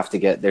don't have to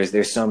get,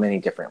 there's so many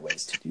different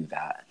ways to do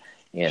that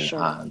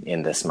sure.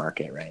 in this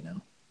market right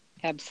now.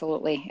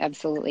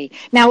 Absolutely.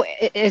 Now,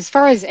 as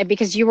far as,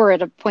 because you were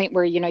at a point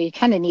where you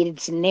kind of needed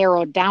to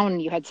narrow down,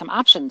 you had some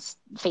options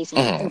facing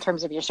you in Mhm.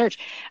 terms of your search,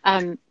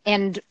 and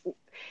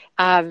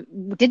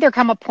did there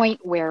come a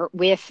point where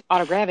with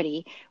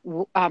Autogravity,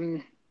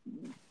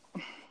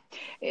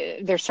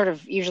 there's sort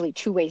of usually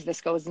two ways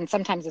this goes, and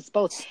sometimes it's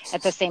both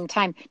at the same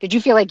time. Did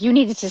you feel like you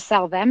needed to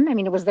sell them? I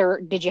mean,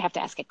 did you have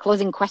to ask a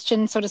closing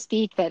question, so to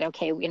speak, that,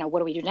 okay, what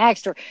do we do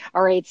next? Or,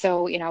 all right,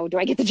 so, do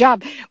I get the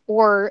job?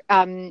 Or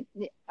on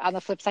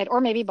the flip side,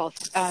 or maybe both,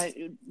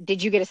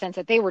 did you get a sense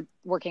that they were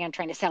working on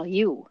trying to sell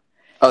you?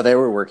 Oh, they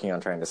were working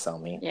on trying to sell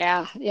me.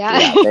 Yeah.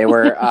 Yeah, they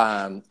were.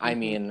 I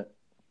mean,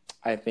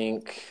 I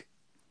think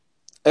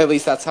at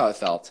least that's how it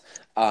felt.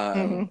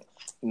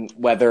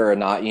 Whether or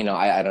not,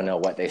 I don't know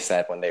what they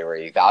said when they were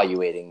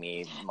evaluating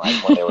me,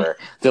 like when they were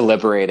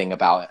deliberating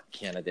about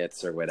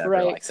candidates or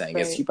whatever, like saying,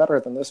 is he better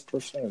than this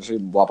person? Is he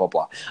blah, blah,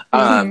 blah.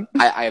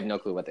 I have no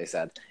clue what they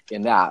said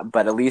in that,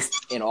 but at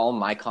least in all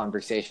my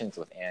conversations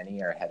with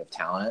Annie, our head of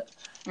talent,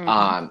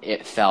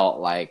 it felt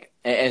like,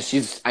 and she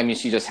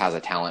just has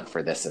a talent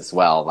for this as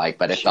well.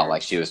 But it felt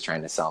like she was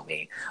trying to sell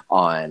me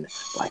on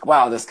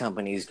wow, this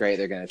company is great.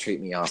 They're going to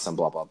treat me awesome,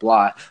 blah, blah,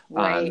 blah.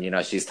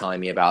 Right. She's telling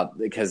me about,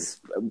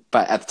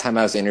 but at the time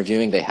I was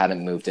interviewing, they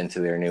hadn't moved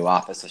into their new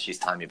office. So she's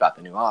telling me about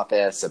the new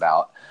office,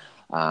 about,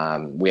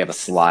 we have a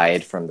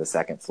slide from the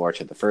second floor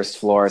to the first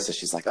floor. So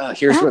she's like, oh,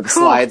 here's where the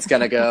slide's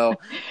going to go.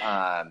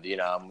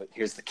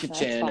 Here's the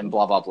kitchen and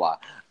blah, blah, blah.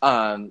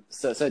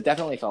 So it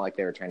definitely felt like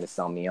they were trying to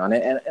sell me on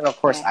it. And of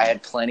course I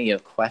had plenty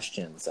of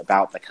questions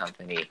about the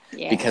company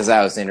because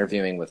I was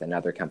interviewing with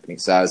another company.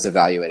 So I was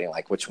evaluating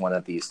which one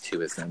of these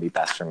two is going to be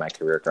best for my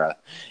career growth.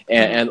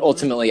 And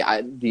ultimately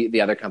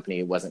the other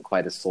company wasn't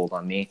quite as sold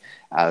on me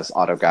as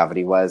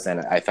Autogravity was.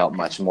 And I felt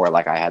much more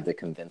like I had to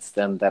convince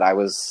them that I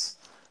was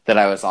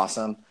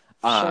awesome.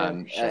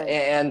 Sure.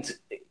 And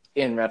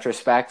in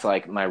retrospect,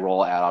 my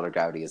role at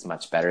Autogravity is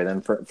much better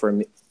than for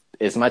me.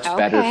 Is much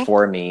better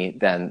for me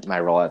than my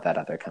role at that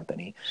other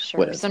company.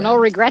 Sure. So no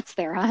regrets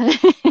there, huh?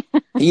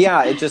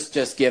 Yeah, it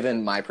just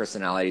given my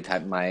personality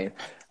type, my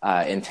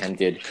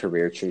intended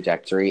career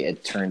trajectory,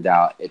 it turns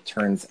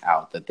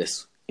out that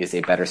this is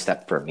a better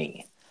step for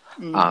me.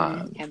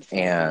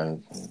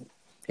 And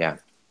yeah.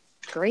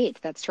 Great,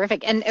 that's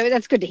terrific, and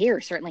that's good to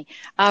hear. Certainly,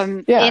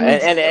 and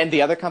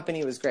the other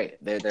company was great.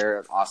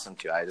 They're awesome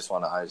too. I just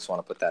want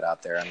to put that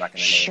out there. I'm not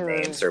going to name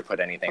names or put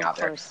anything out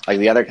there.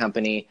 The other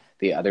company,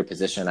 the other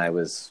position I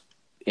was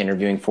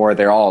interviewing for,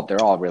 they're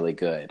all really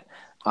good.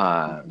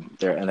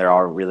 They're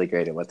all really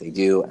great at what they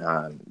do.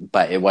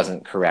 But it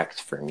wasn't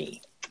correct for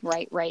me.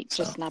 Right.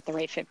 Just not the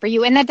right fit for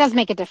you. And that does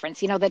make a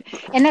difference,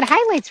 that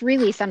highlights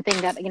really something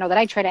that, that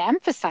I try to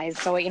emphasize.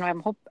 So,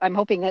 I'm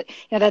hoping that,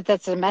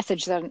 that's a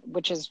message then,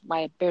 which is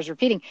why it bears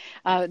repeating,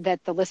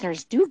 that the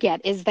listeners do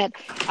get, is that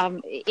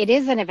it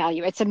is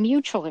it's a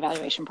mutual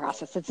evaluation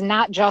process. It's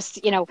not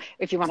just,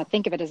 if you want to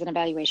think of it as an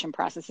evaluation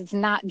process, it's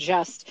not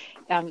just,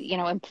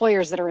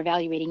 employers that are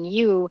evaluating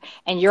you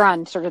and you're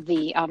on sort of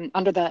the, on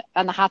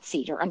the hot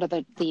seat or under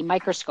the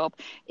microscope.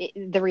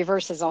 The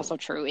reverse is also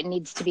true. It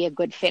needs to be a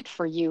good fit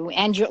for you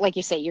and like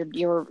you say,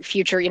 your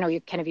future,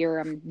 your kind of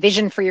your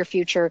vision for your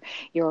future,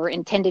 your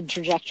intended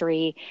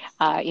trajectory,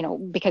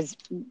 because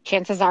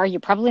chances are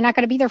you're probably not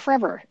going to be there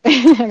forever.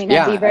 I mean,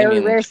 that'd be a very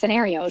rare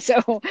scenario.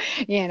 So,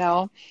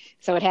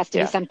 so it has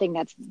to be something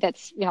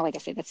that's, like I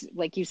say, that's,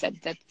 like you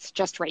said, that's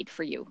just right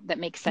for you, that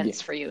makes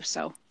sense for you.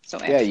 So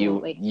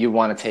absolutely. You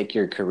want to take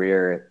your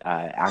career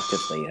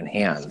actively in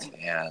hand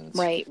and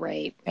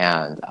right.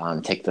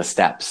 And take the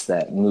steps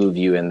that move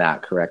you in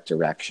that correct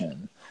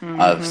direction.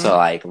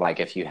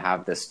 If you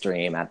have this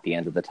dream at the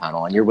end of the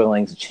tunnel and you're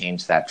willing to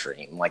change that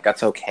dream,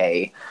 that's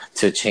okay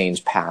to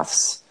change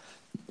paths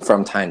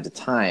from time to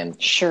time.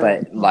 Sure.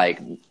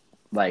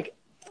 But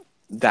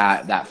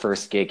that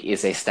first gig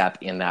is a step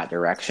in that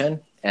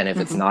direction. And if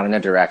it's not in a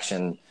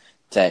direction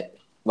that,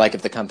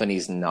 if the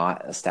company's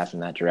not a step in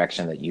that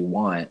direction that you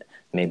want,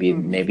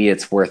 maybe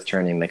it's worth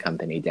turning the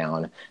company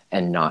down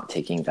and not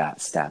taking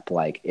that step.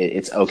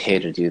 It's okay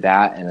to do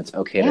that. And it's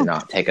okay to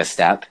not take a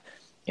step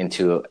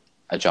into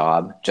a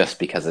job just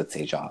because it's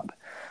a job.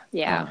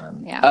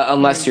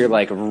 Unless you're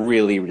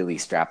really, really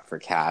strapped for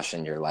cash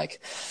and you're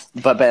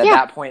but at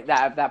that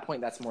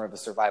point, that's more of a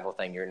survival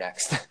thing. Your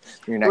next step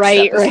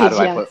is how do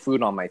I put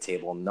food on my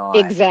table? Not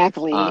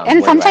exactly.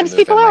 And sometimes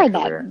people are in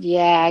that.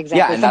 Yeah, exactly.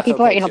 Yeah, and some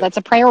people okay are, that's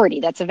a priority.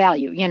 That's a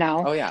value,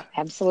 Oh yeah.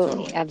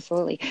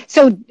 Absolutely.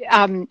 So,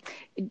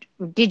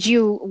 did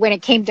you, when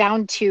it came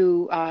down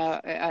to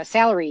a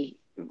salary,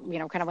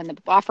 kind of when the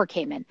offer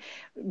came in,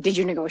 did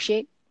you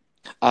negotiate?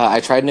 I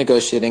tried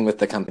negotiating with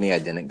the company I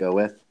didn't go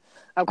with.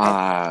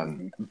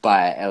 Okay.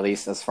 But at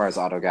least as far as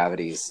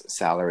Autogravity's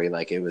salary,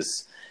 it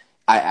was,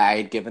 I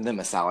had given them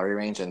a salary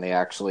range and they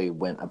actually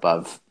went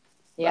above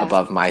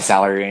my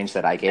salary range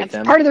that I gave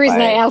them. Part of the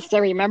reason I asked, I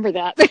remember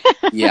that.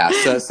 Yeah.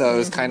 So it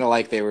was kind of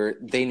like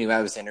they knew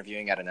I was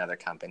interviewing at another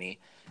company.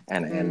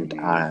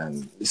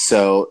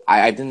 So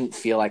I didn't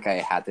feel like I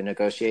had to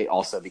negotiate,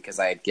 also because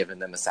I had given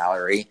them a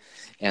salary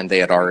and they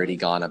had already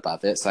gone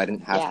above it. So I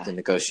didn't have to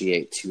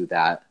negotiate to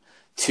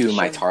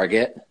my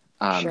target.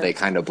 They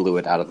kind of blew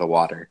it out of the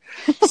water.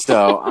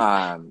 So,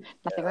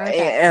 nothing wrong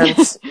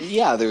with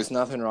that. There's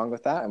nothing wrong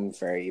with that. I'm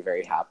very,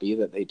 very happy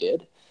that they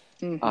did.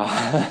 But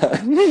I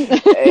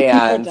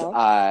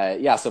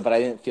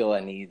didn't feel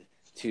a need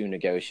to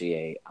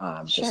negotiate.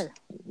 Just Sure.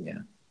 yeah.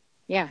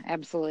 Yeah,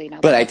 absolutely. No,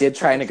 But that I makes did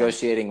try perfect sense.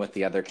 negotiating with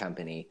the other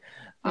company,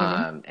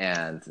 Mm-hmm.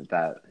 and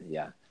that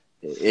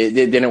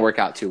it didn't work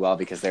out too well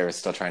because they were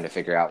still trying to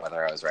figure out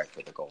whether I was right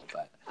for the goal,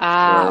 but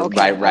Ah, or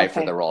okay. right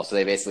for Okay. the role. So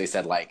they basically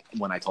said, like,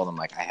 when I told them,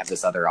 like, I have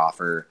this other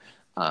offer,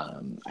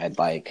 I'd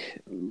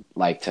like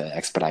to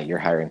expedite your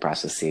hiring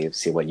process, see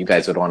what you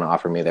guys would want to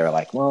offer me. They were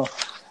like, well,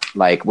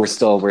 like we're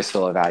still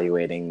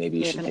evaluating. Maybe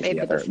you We should haven't take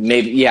made the the other. decision.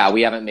 Maybe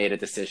we haven't made a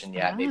decision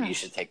yet. Maybe you Ah,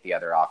 should take the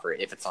other offer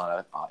if it's on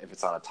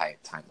a tight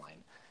timeline.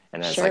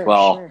 And it's like, sure,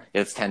 well, sure.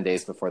 it's 10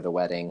 days before the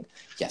wedding.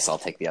 Yes, I'll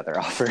take the other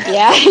offer.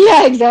 Yeah,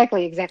 yeah,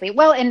 exactly, exactly.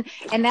 Well, and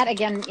that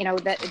again,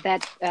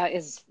 that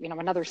is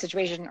another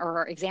situation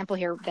or example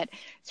here that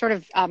sort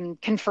of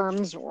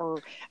confirms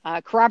or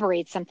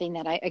corroborates something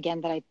that I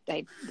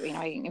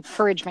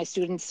encourage my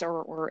students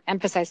or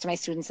emphasize to my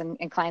students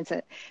and clients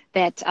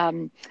that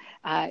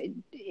uh,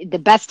 the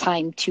best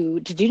time to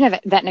do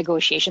that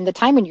negotiation, the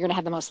time when you're going to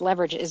have the most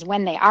leverage, is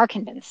when they are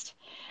convinced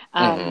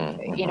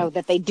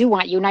that they do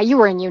want you. Now you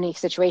were in a unique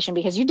situation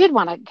because you did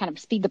want to kind of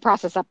speed the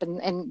process up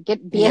and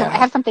Yeah.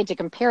 have something to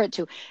compare it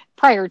to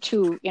prior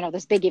to,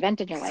 this big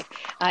event in your life.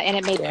 And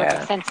it made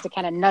perfect Yeah. sense to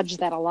kind of nudge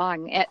that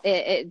along.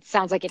 It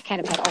sounds like it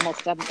kind of had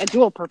almost a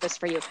dual purpose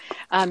for you.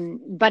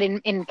 But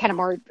in kind of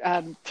more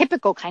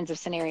typical kinds of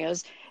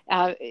scenarios,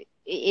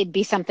 it'd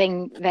be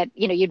something that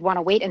you'd want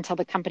to wait until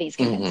the company's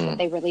convinced that Hmm.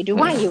 they really do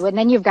want Hmm. you, and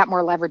then you've got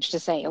more leverage to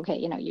say, okay,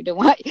 you do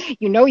want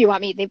you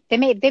want me.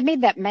 They've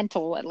made that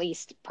mental, at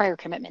least, prior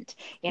commitment.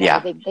 Yeah.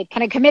 They've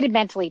kind of committed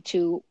mentally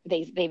to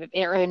they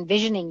are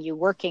envisioning you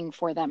working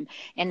for them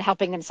and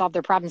helping them solve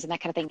their problems and that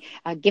kind of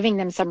thing, giving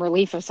them some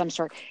relief of some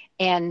sort,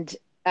 and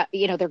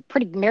they're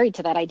pretty married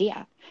to that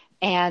idea.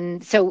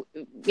 And so,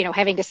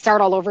 having to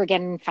start all over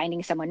again,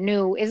 finding someone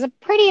new is a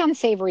pretty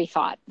unsavory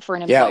thought for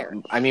an Yeah,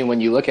 employer. I mean, when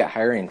you look at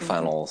hiring Mm-hmm.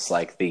 funnels,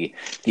 like the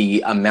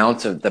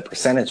amount of the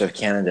percentage of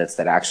candidates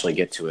that actually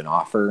get to an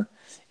offer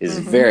is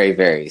Mm-hmm. very,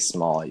 very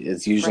small.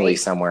 It's usually Right.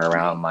 somewhere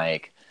around,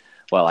 like,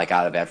 well, like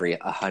out of every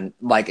 100,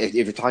 like if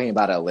you're talking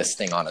about a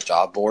listing on a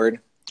job board,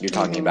 you're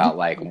talking Mm-hmm. about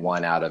like Mm-hmm.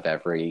 one out of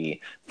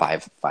every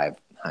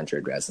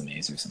 500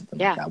 resumes or something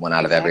like Yeah, that. One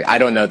out of every. I exactly.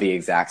 don't know the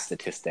exact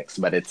statistics,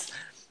 but it's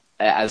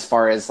as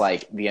far as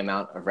like the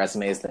amount of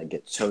resumes that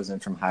get chosen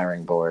from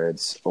hiring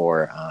boards,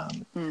 or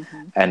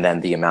Mm-hmm. and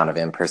then the amount of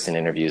in-person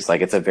interviews,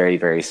 like it's a very,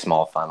 very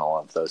small funnel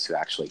of those who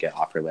actually get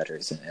offer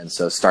letters. And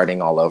so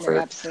starting all You're over,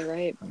 absolutely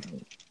right.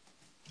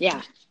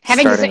 Yeah.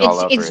 starting all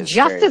over It's is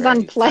just very, as very tight.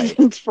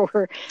 unpleasant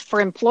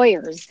for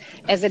employers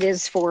as it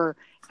is for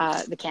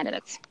the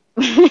candidates.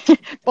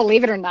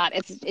 Believe it or not,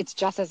 it's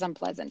just as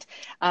unpleasant,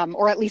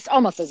 or at least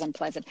almost as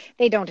unpleasant.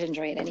 They don't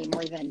enjoy it any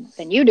more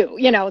than you do,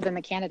 than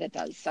the candidate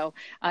does. So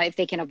if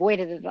they can avoid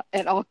it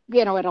at all,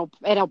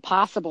 at all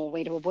possible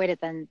way to avoid it,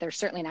 then they're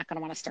certainly not going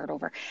to want to start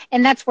over.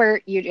 And that's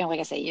where like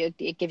I say,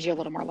 it gives you a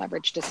little more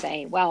leverage to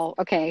say, well,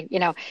 okay,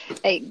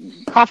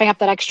 coughing up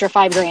that extra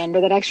 $5,000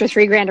 or that extra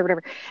 $3,000 or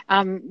whatever,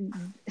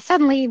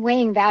 suddenly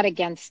weighing that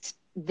against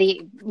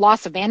the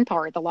loss of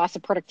manpower, the loss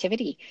of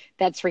productivity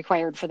that's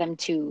required for them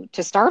to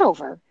start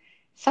over.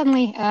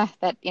 Suddenly, that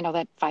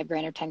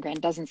 $5,000 or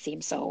 $10,000 doesn't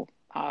seem so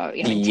Yeah.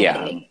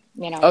 intimidating,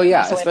 Oh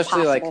yeah, so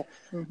especially like, impossible.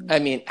 Mm-hmm. I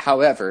mean,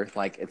 however,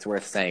 like it's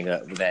worth saying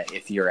that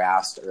if you're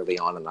asked early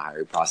on in the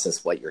hiring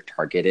process what your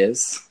target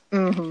is,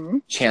 Mm-hmm.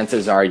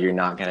 chances are you're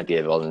not going to be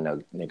able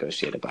to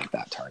negotiate above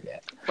that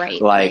target. Right,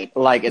 Like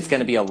right. it's going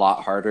to Mm-hmm. be a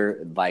lot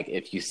harder. Like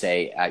if you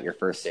say at your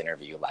first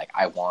interview, like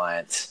I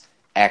want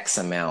X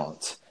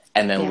amount,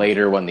 and then Yeah,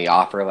 later when the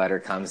offer letter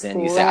comes in,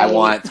 you say I right,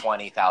 want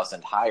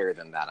 20,000 higher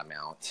than that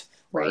amount,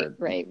 right, or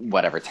right.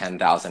 whatever,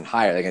 10,000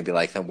 higher. They're going to be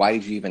like, then why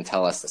did you even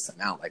tell us this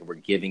amount? Like we're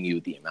giving you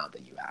the amount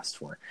that you asked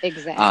for.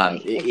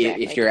 Exactly, If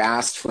exactly. you're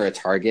asked for a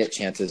target,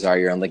 chances are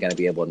you're only going to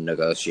be able to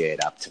negotiate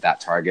up to that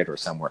target or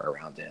somewhere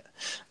around it.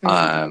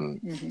 Mm-hmm.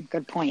 Um, Mm-hmm.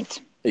 Good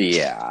point.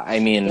 yeah, I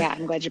mean, Yeah,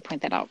 I'm glad you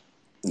point that out.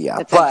 yeah,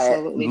 That's but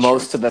absolutely true.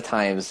 most of the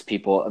times,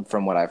 people,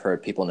 from what I've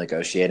heard, people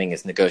negotiating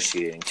is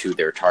negotiating to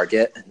their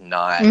target,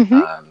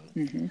 Mm-hmm.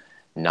 Mm-hmm.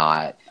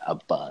 not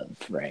above,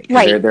 right? Because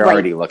Right, they're right.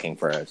 already looking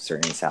for a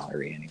certain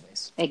salary,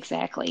 anyways.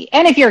 Exactly.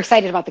 And if you're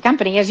excited about the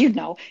company, as you'd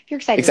know, if you're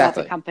excited about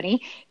the Exactly.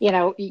 company,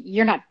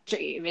 you're not,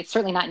 it's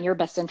certainly not in your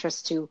best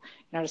interest to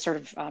sort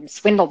of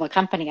swindle the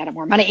company out of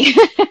more money.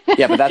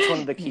 Yeah, but that's one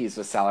of the keys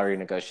with salary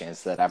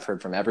negotiations that I've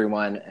heard from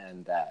everyone,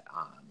 and that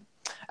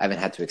I haven't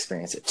had to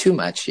experience it too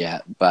much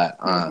yet. But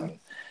Hmm.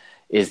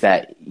 is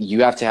that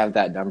you have to have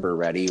that number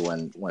ready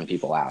when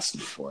people ask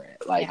you for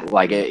it. Yeah.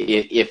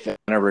 If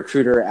a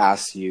recruiter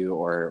asks you,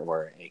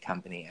 or a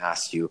company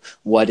asks you,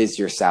 what is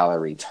your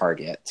salary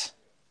target,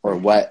 or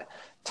Hmm. what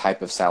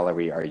type of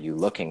salary are you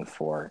looking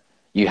for,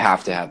 you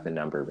have to have the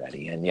number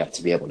ready, and you have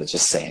to be able to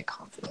just say it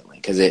confidently.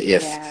 Because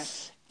Yeah.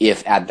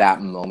 if at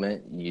that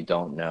moment you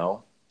don't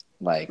know,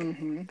 like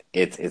Hmm.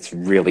 it's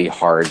really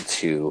hard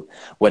to,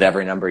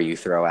 whatever number you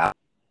throw out,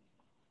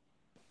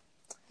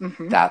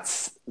 Hmm.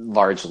 that's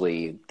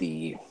largely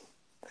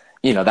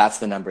that's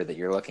the number that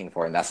you're looking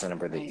for, and that's the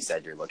number that you Right.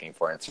 said you're looking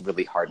for. And it's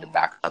really hard to Yeah.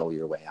 backpedal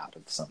your way out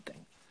of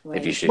something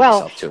if you Right. shoot Well,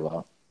 yourself too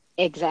low.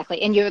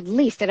 Exactly. And you at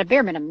least, at a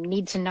bare minimum,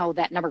 need to know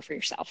that number for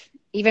yourself.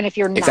 Even if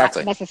you're not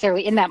Exactly.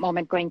 necessarily in that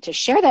moment going to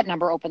share that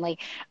number openly,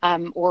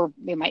 or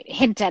you might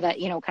hint at a,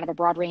 kind of a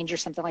broad range or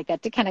something like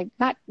that to kind of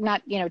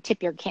not,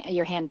 tip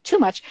your hand too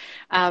much.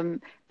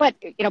 But,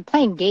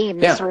 playing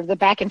games, Yeah. sort of the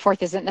back and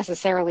forth isn't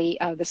necessarily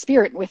the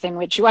spirit within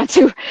which you want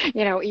to,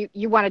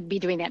 you want to be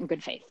doing that in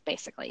good faith,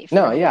 basically, if you're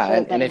No, able to yeah.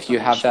 hold that And if you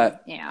have information.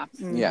 that, Yeah.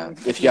 yeah,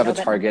 If if you you have a know that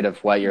number. target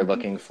of what you're Hmm.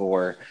 looking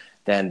for,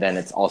 then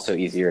it's also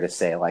easier to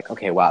say like,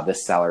 okay, wow,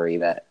 this salary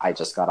that I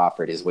just got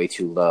offered is way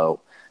too low.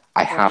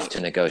 I have Right. to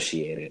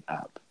negotiate it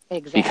up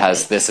because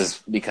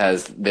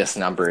Exactly. this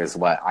number is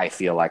what I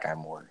feel like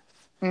I'm worth,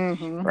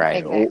 right?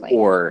 Exactly.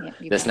 Or Yep,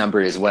 you this bet.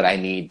 number is what I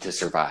need to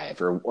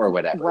survive, or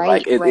whatever.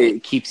 Like Right, right.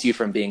 it keeps you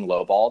from being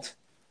lowballed.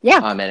 Yeah,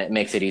 And it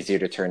makes it easier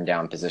to turn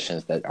down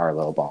positions that are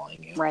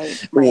lowballing you,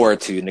 right, right. or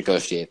to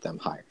negotiate them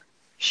higher.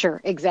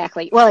 Sure,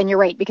 exactly. Well, and you're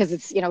right, because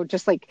it's,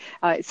 just like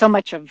so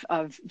much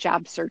of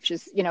job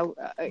searches,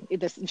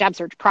 this job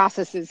search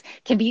processes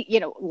can be,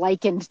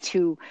 likened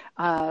to,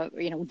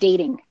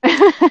 dating.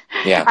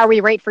 Yeah. Are we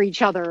right for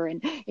each other?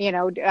 And,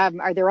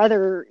 are there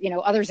other,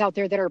 others out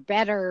there that are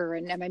better?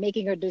 And am I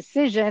making a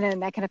decision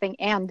and that kind of thing?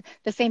 And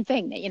the same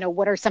thing,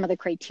 what are some of the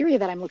criteria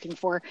that I'm looking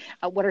for?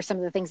 What are some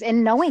of the things?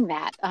 And knowing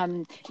that,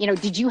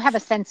 did you have a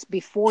sense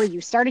before you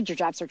started your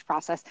job search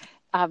process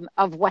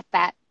of what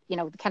that,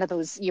 kind of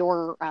those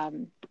your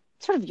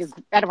sort of your,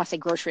 I don't want to say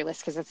grocery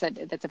list, because that's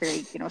a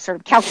very, sort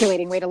of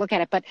calculating way to look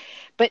at it,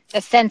 but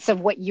a sense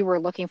of what you were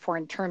looking for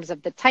in terms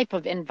of the type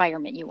of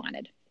environment you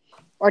wanted?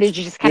 Or did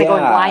you just kind of go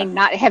in Yeah. blind,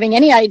 not having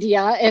any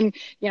idea, and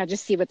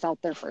just see what's out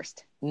there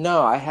first?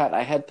 No, I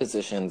had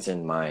positions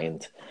in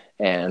mind,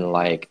 and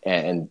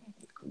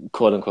Hmm.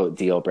 quote unquote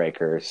deal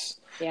breakers.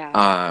 Yeah.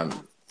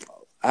 Um,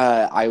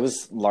 I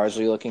was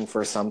largely looking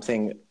for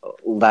something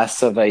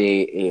less of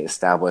a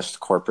established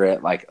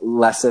corporate, like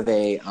less of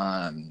a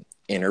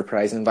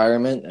enterprise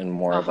environment and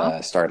more of Uh-huh.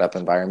 a startup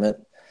environment.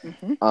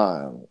 Hmm.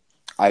 Um,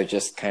 I've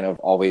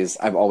always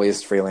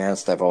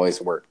freelanced. I've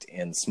always worked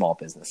in small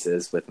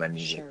businesses with my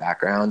music Sure.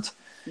 background.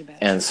 You bet.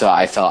 And so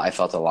I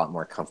felt a lot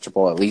more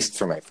comfortable, at least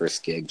for my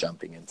first gig,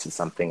 jumping into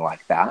something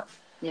like that.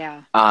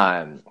 Yeah.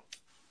 Um,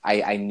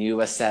 I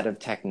knew a set of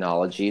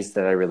technologies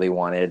that I really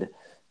wanted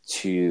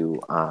to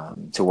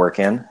work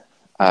in.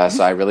 Hmm.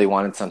 So I really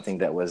wanted something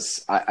that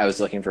I was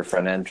looking for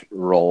front end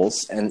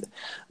roles, and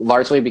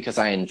largely because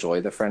I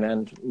enjoy the front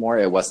end more.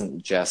 It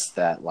wasn't just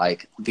that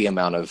like the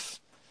amount of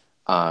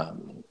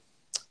um,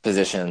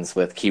 positions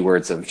with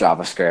keywords of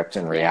JavaScript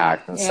and Yeah.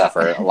 React and Yeah. stuff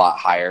are a lot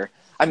higher.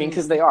 I mean,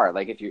 because Hmm. they are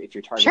like if you're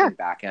targeting Sure.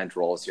 back end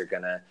roles, you're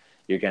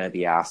gonna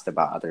be asked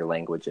about other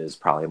languages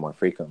probably more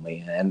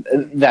frequently, and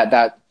Hmm.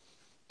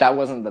 that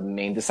wasn't the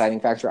main deciding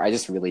factor. I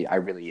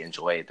really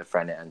enjoy the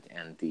front end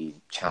and the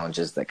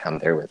challenges that come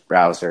there with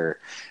browser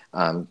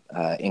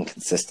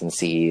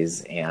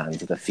inconsistencies and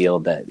the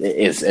field that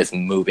is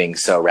moving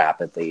so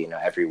rapidly. You know,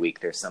 every week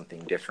there's something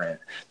different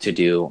to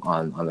do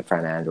on the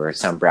front end, or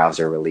some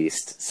browser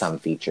released some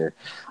feature,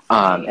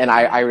 Right. and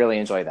Right. I really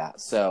enjoy that.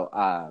 So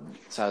I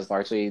was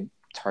largely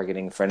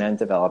targeting front end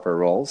developer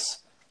roles.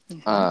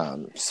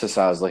 Hmm.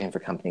 So I was looking for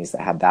companies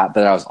that had that,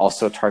 but I was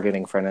also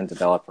targeting front end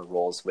developer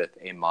roles with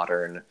a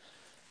modern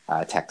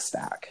tech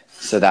stack.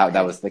 So that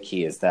Okay. was the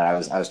key, is that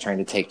I was trying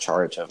to take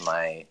charge of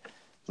my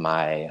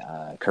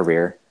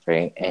career,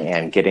 right, Hmm.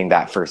 and getting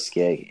that first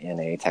gig in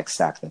a tech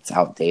stack that's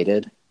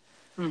outdated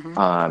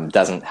Hmm.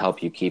 doesn't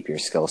help you keep your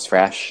skills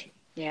fresh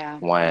Yeah. Yeah.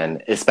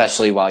 when,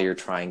 especially while you're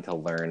trying to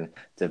learn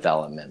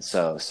development.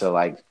 So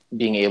like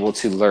being able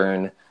to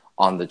learn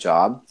on the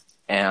job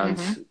and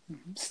Hmm.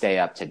 stay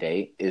up to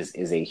date is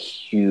a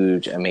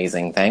huge,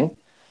 amazing thing.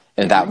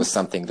 And that Hmm. was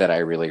something that I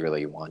really,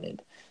 really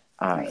wanted.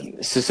 Right.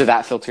 So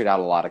that filtered out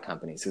a lot of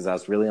companies because I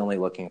was really only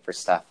looking for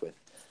stuff with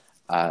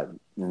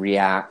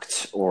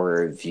React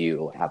or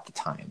Vue at the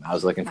time. I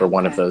was looking for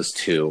one of Okay. those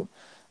two.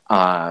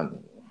 Um,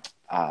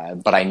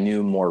 but I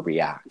knew more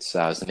React. So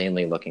I was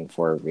mainly looking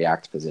for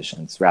React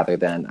positions rather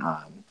than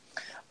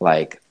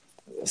like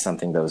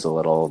something that was a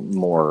little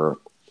more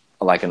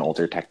like an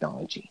older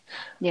technology.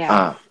 Yeah.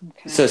 Uh,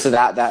 Okay. so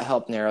that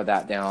helped narrow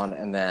that down.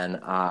 And then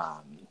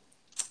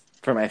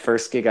for my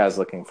first gig, I was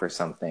looking for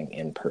something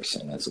in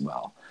person as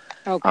well.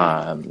 Okay.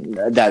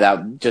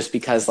 That just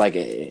because like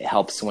it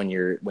helps when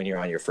you're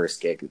on your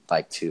first gig,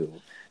 like to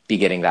be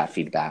getting that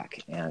feedback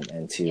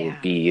and to Yeah.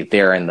 be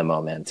there in the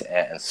moment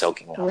and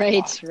soaking up a lot.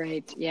 Right,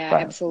 right. Yeah,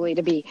 But absolutely.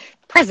 To be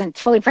present,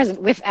 fully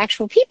present with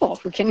actual people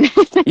who can,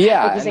 like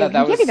yeah, you and say, who that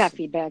can give you that was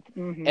feedback.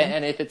 Hmm.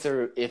 and if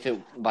it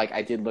like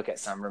I did look at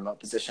some remote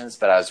positions,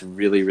 but I was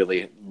really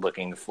really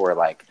looking for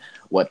like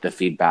what the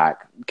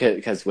feedback,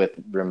 because with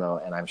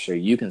remote, and I'm sure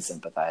you can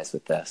sympathize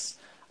with this.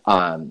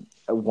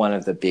 One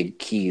of the big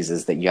keys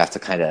is that you have to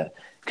kind of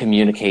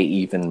communicate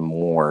even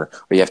more,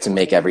 or you have to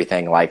make Right.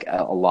 everything like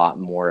a lot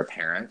more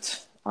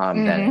apparent than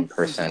Hmm. in Hmm.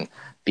 person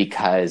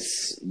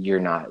because you're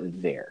not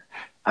there.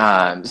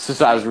 Right,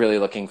 So I was right. really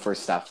looking for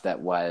stuff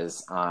that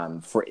was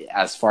for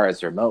as far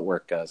as remote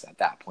work goes. At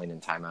that point in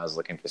time, I was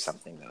looking for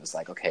something that was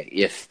like, okay,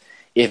 if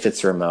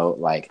it's remote,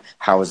 like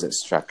how is it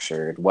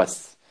structured?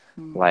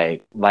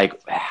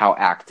 Like how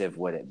active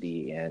would it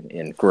be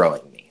in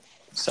growing me?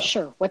 So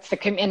Sure. What's the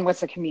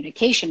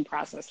communication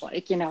process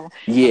like? How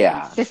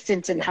yeah,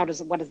 consistent, and yeah,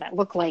 what does that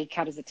look like?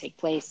 How does it take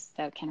place?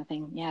 That kind of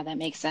thing. Yeah, that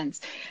makes sense.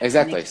 That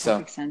exactly. makes So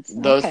perfect sense.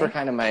 those were Okay.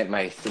 kind of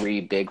my three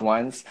big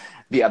ones.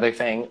 The other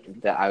thing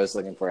that I was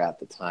looking for at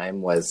the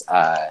time was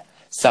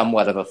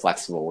somewhat of a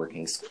flexible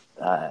working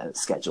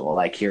schedule.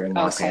 Like here in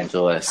Los Okay.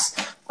 Angeles,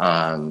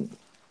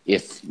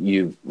 if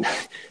you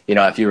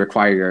if you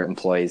require your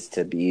employees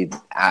to be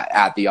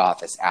at the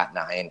office at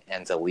 9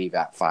 and to leave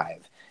at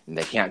 5, and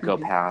they can't go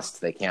Hmm.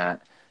 past, they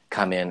can't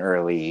come in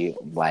early,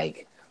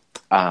 like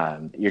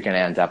you're going to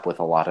end up with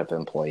a lot of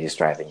employees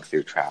driving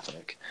through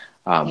traffic.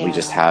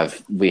 Yeah.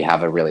 We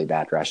have a really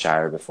bad rush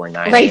hour before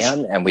 9 Right.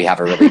 a.m. and we have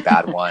a really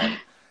bad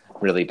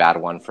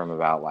one from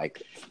about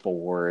like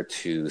 4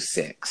 to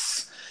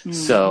 6.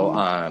 So,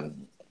 Hmm.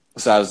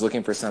 so I was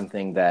looking for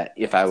something that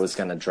if I was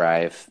going to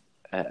drive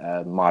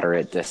a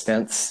moderate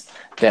distance,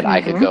 that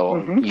I could Hmm.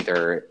 go Hmm.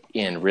 either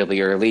in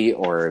really early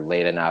or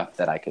late enough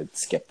that I could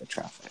skip the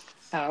traffic.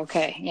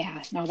 Okay.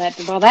 Yeah. No,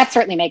 that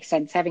certainly makes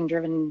sense. Having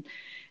driven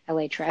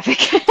LA traffic.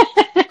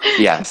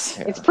 Yes.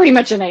 It's Yeah. pretty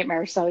much a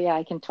nightmare. So yeah,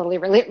 I can totally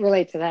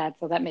relate to that.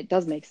 So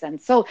does make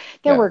sense. So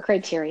there Yeah. were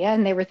criteria,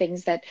 and there were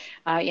things that,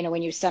 when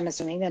I'm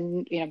assuming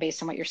then,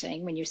 based on what you're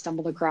saying, when you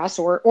stumbled across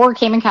or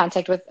came in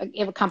contact with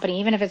a company,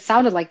 even if it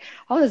sounded like,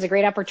 oh, there's a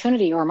great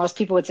opportunity, or most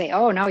people would say,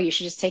 oh no, you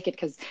should just take it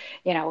because,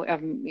 you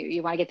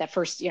want to get that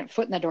first,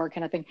 foot in the door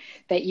kind of thing,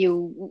 that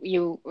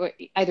you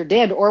either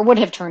did or would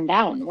have turned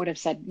down, would have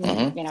said,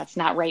 Hmm. it's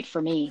not right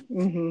for me.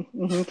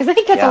 Because I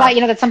think that's a Yeah.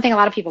 lot, that's something a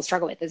lot of people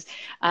struggle with is,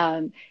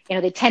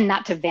 they tend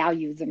not to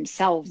value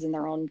themselves and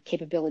their own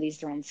capabilities,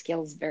 their own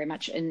skills very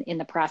much in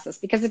the process,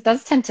 because it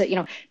does tend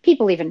to,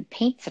 people even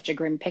paint such a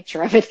grim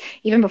picture of it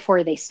even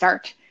before they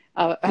start,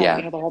 Yeah.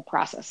 the whole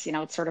process.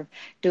 It's sort of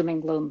doom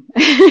and gloom.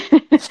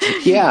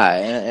 Yeah,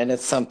 and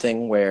it's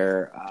something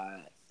where,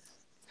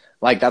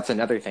 like, that's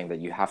another thing that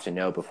you have to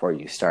know before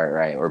you start,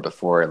 right? Or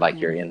before, like,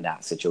 you're in Mhm.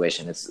 that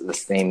situation. It's the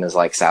same as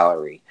like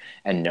salary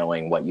and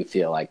knowing what you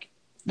feel like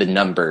the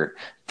number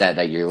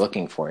that you're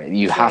looking for.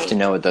 You have to Right,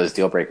 know what those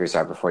deal breakers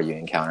are before you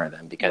encounter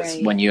them, because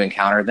right. when you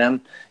encounter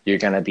them, you're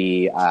going to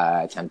be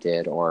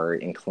tempted or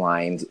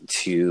inclined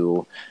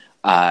to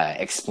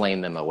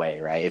explain them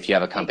away, right? If you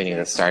have a company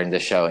that's Exactly. starting to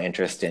show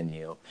interest in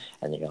you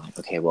and you're like,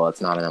 okay, well,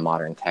 it's not in a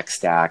modern tech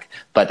stack,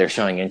 but they're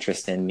showing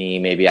interest in me.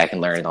 Maybe I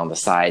can learn it on the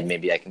side.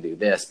 Maybe I can do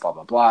this, blah,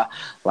 blah, blah.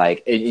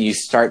 Like you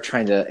start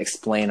trying to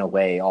explain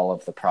away all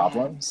of the Yeah.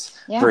 problems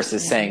Yeah.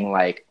 versus Hmm. saying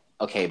like,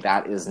 okay,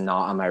 that is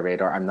not on my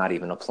radar. I'm not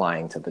even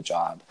applying to the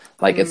job.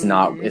 Like Hmm.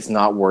 it's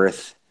not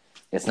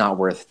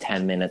worth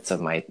 10 minutes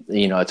of my,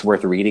 it's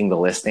worth reading the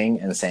listing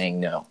and saying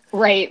no.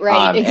 Right, right.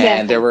 And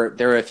Exactly. there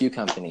were a few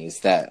companies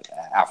that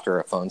after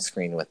a phone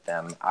screen with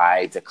them,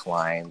 I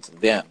declined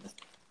them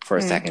for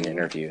second Hmm.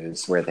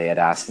 interviews where they had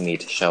asked me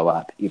to show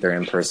up either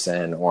in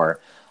person or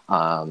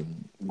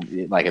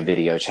like a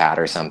video chat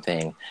or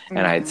something.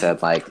 And I'd Hmm.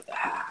 said like,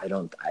 I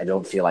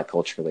don't feel like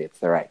culturally it's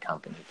the right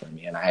company for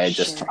me. And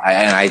Sure.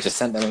 I just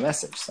sent them a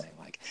message saying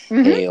like,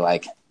 Hmm. hey,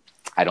 like,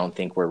 I don't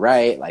think we're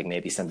right. Like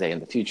maybe someday in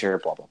the future,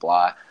 blah, blah,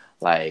 blah.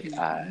 Like,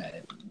 Hmm.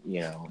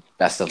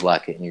 best of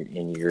luck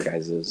in your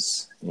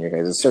guys's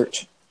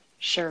search.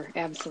 Sure,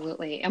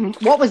 absolutely. And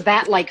what was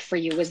that like for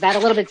you? Was that a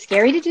little bit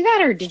scary to do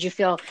that, or did you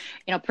feel,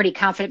 pretty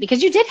confident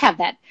because you did have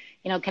that,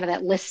 kind of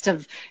that list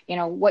of,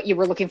 what you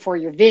were looking for,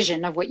 your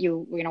vision of what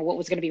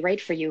was going to be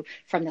right for you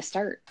from the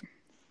start?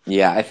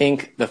 Yeah, I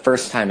think the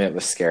first time it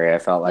was scary. Yeah.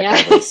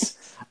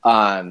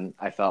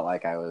 I felt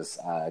like I was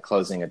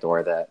closing a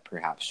door that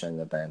perhaps shouldn't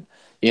have been.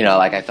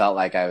 Like I Mm. felt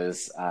like I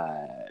was.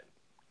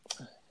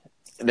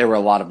 There were a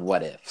lot of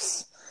what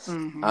ifs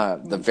Hmm.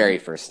 the Hmm. very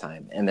first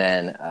time, and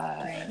then,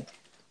 Right.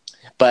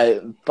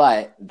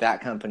 but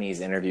that company's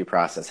interview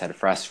process had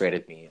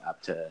frustrated me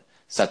up to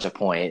such a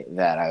point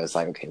that I was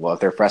like, okay, well, if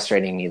they're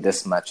frustrating me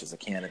this much as a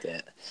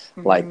candidate,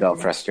 like they'll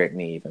Hmm. frustrate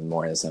me even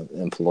more as an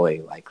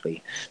employee,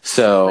 likely.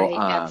 So, Right.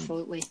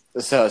 Absolutely.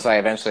 so I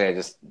eventually I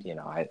just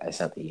I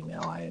sent the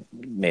email, I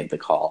made the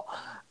call.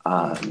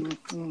 Um,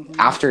 Hmm. Hmm.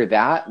 After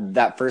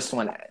that first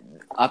one,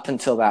 up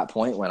until that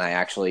point when I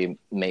actually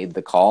made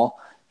the call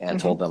and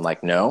Hmm. told them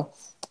like no,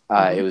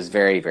 it Hmm. was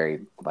very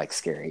very like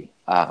scary.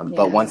 But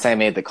Yeah. once I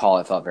made the call,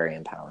 it felt very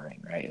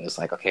empowering, right? It was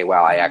like, okay,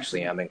 wow, I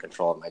actually Hmm. am in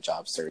control of my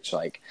job search.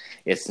 Like,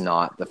 it's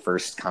not the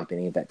first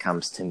company that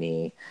comes to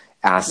me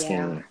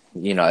asking,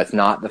 Yeah. it's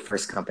not the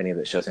first company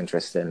that shows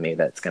interest in me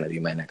that's going to be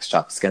my next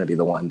job. It's going to be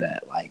the one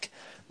that like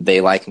they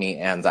like me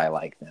and I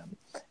like them,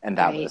 and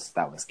Right.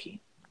 that was key.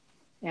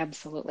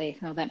 Absolutely.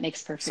 No, that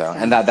makes perfect So,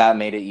 and sense. that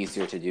made it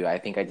easier to do. I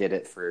think I did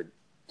it for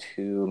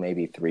two,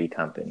 maybe three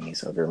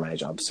companies over my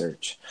job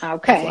search of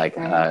Okay. like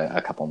Right.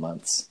 a couple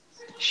months.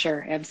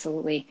 Sure,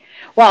 absolutely.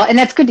 Well, and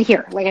that's good to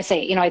hear. Like I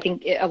say, I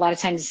think a lot of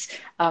times,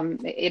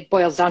 it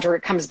boils down to, or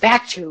it comes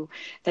back to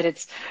that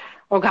it's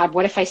oh God,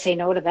 what if I say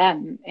no to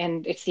them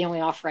and it's the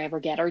only offer I ever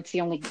get, or it's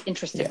the only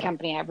interested Yeah.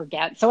 company I ever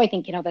get? So I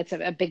think, that's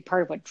a big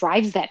part of what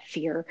drives that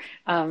fear,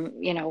 of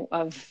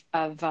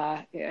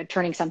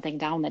turning something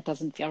down that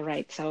doesn't feel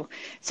right. Yeah,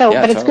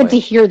 But it's good to totally.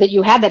 hear that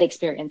you had that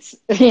experience,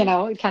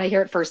 kind of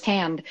hear it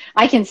firsthand.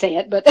 I can say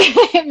it, but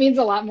it means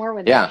a lot more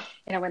Yeah.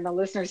 when the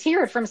listeners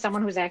hear it from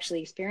someone who's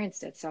actually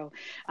experienced it. So,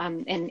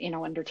 and,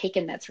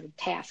 undertaken that sort of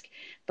task,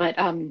 but,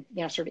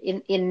 sort of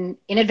in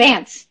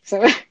advance.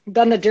 So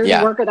done the dirty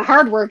Yeah. work or the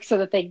hard work so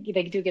that they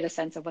do get a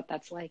sense of what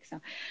that's like.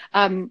 So,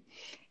 um,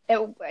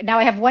 now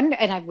I have one,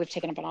 and we've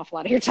taken up an awful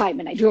lot of your time,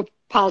 and I do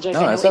apologize. I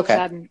No, know it's it's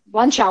okay.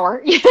 lunch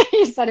hour.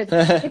 You said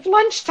it's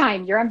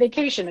lunchtime. You're on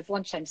vacation. It's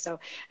lunchtime. So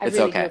I It's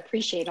really do okay.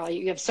 appreciate all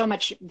you. You have so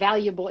much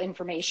valuable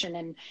information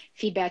and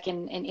feedback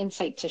and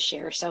insight to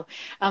share. So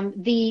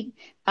the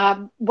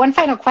one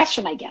final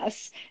question, I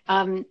guess.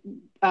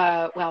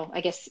 Well,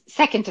 I guess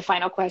second to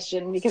final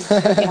question, because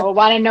I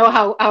want to know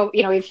how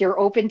if you're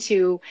open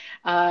to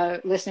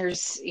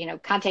listeners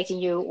contacting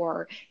you,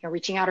 or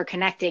reaching out or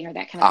connecting or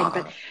that kind of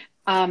thing.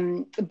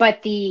 Uh-huh.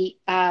 But the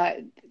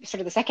sort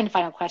of the second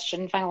final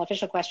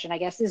official question, I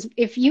guess, is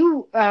if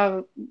you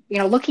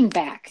looking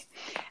back,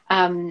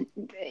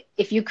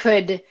 if you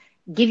could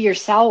give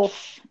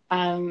yourself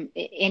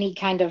any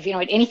kind of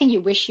anything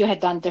you wish you had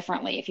done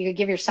differently, if you could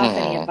give yourself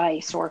any Mhm.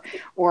 advice, or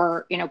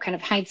kind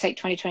of hindsight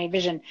 2020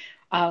 vision,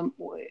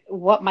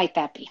 what might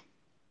that be,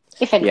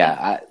 if anything?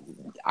 Yeah,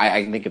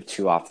 I can think of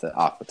two off the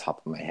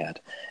top of my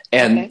head,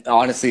 and Okay.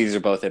 honestly, these are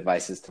both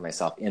advices to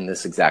myself in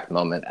this exact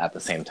moment at the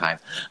same time.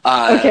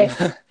 Okay.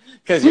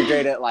 Because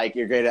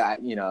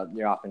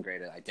you're often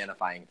great at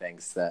identifying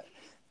things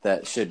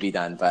that should be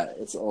done, but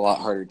it's a lot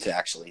harder to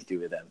actually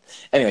do them.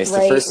 Anyways, the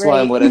Right. first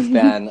one Right. would have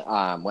been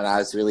when I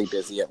was really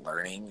busy at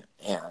learning,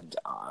 and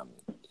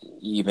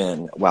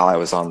even while I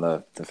was on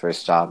the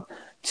first job,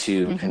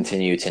 to Hmm.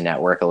 continue to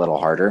network a little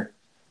harder.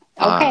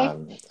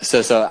 Okay.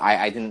 So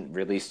I didn't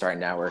really start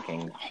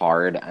networking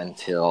hard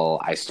until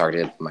I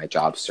started my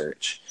job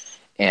search.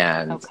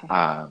 And Okay.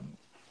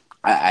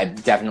 I'm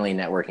definitely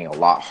networking a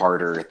lot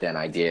harder than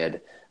I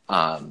did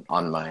on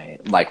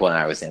like when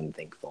I was in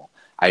Thinkful.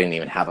 I didn't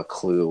even have a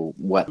clue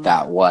what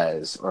that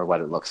was or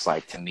what it looks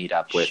like to meet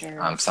up with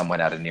Sure.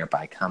 someone at a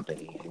nearby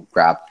company and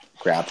grab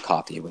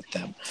coffee with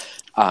them,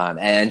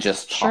 and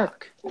just Sure.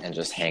 talk and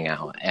just hang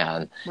out,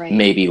 and Right.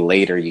 maybe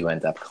later you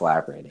end up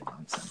collaborating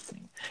on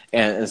something.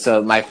 And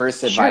so my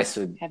first Sure. advice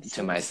to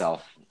Absolutely.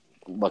 myself,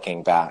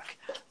 looking back,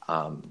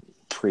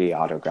 pre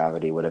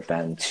autogravity, would have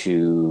been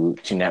to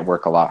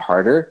network a lot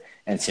harder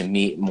and to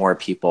meet more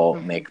people,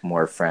 Hmm. make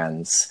more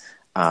friends,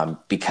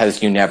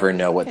 because you never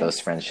know what Okay. those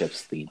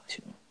friendships lead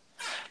to.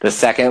 The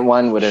second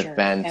one would have Sure.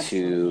 been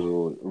Absolutely.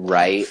 to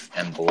write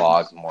and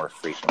blog more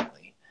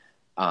frequently,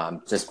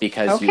 just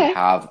because Okay.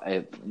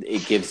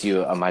 it gives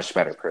you a much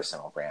better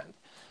personal brand.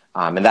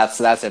 And that's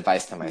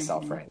advice to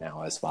myself Hmm. right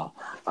now as well.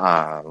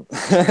 Yeah.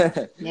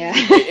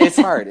 It's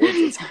hard.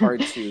 It's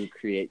hard to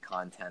create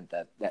content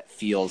that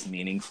feels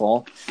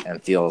meaningful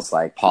and feels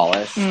like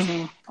polished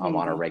Hmm.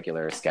 on a Hmm.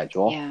 regular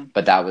schedule. Yeah.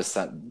 But that is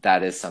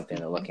something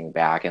that, Hmm. looking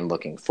back and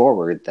looking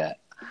forward, that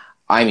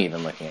I'm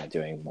even looking at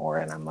doing more.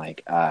 And I'm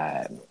like,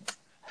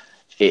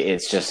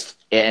 it's just,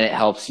 and it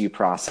helps you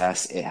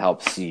process. It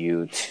helps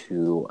you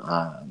to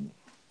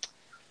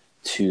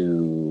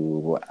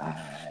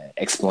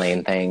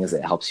explain things.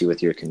 It helps you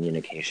with your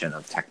communication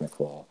of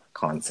technical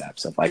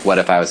concepts of, like, what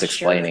if I was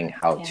explaining Sure.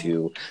 how Yeah.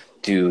 to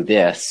do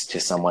this to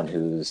someone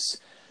who's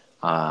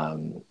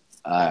been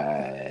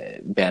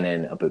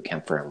in a boot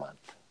camp for a month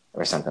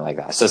or something like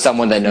that. So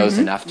someone that knows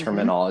Hmm. enough Hmm.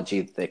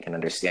 terminology that they can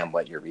understand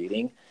what you're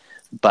reading,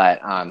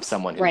 but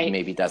someone who Right.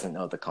 maybe doesn't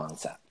know the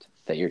concept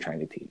that you're trying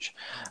to teach.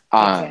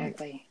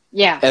 Exactly.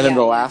 Yeah. And then Yeah.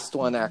 the Yeah. last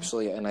one, Hmm.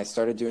 actually, and I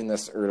started doing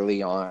this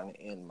early on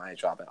in my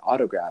job at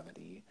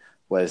Autogravity,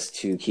 was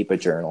to keep a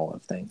journal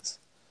of things.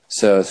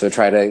 So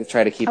try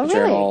to keep Oh, a really?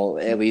 journal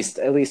at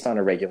least on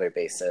a regular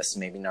basis,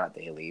 maybe not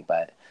daily,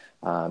 but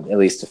at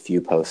least a few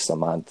posts a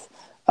month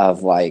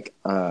of, like,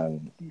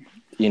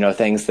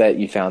 things that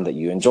you found that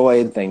you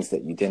enjoyed, things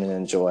that you didn't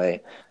enjoy,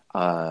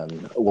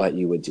 what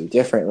you would do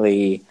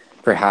differently.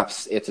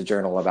 Perhaps it's a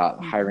journal about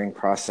the Hmm. hiring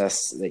process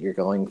that you're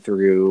going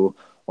through,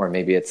 or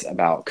maybe it's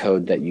about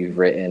code that you've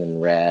written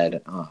and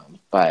read.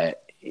 But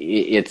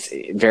it's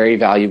very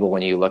valuable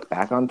when you look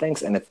back on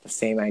things, and it's the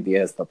same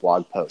idea as the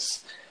blog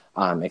posts,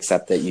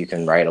 except that you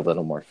can write a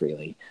little more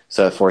freely.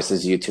 So it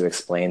forces you to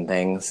explain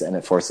things, and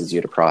it forces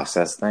you to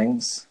process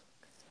things.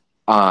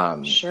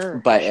 Sure.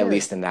 But at Sure.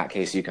 least in that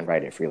case, you can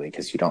write it freely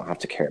because you don't have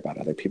to care about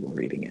other people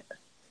reading it.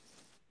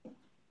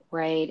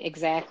 Right.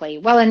 Exactly.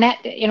 Well, and that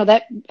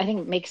I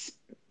think makes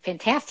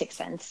fantastic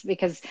sense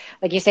because,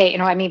 like you say,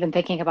 I'm even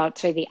thinking about,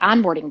 say, the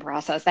onboarding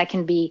process that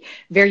can be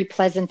very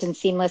pleasant and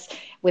seamless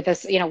with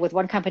us, with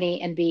one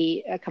company, and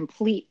be a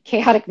complete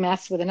chaotic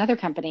mess with another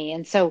company.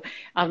 And so,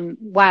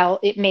 while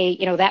it may,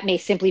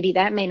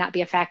 that may not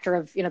be a factor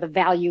of, the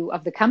value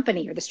of the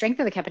company or the strength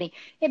of the company.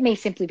 It may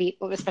simply be,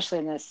 especially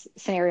in this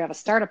scenario of a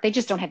startup, they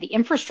just don't have the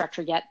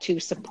infrastructure yet to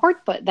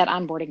support that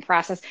onboarding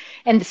process.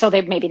 And so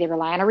maybe they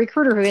rely on a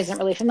recruiter who isn't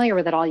really familiar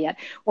with it all yet.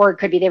 Or it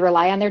could be they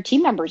rely on their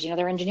team members,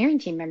 their engineering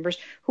team members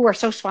who are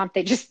so swamped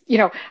they just,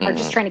 are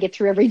just trying to get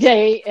through every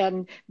day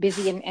and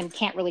busy and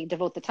can't really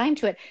devote the time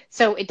to it.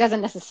 So it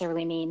doesn't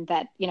necessarily mean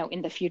that,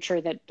 in the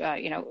future that,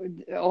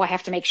 I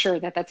have to make sure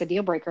that that's a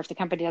deal breaker if the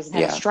company doesn't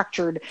have a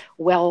structured,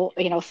 well,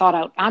 thought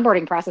out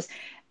onboarding process.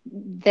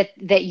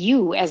 That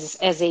you as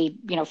a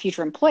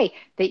future employee,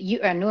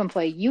 a new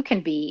employee, you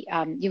can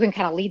kind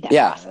of lead that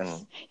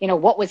process.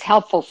 What was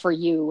helpful for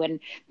you,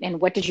 and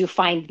what did you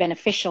find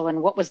beneficial,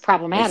 and what was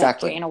problematic?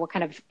 Exactly. What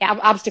kind of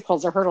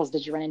obstacles or hurdles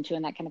did you run into,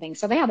 and that kind of thing.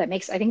 So yeah, I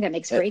think that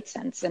makes great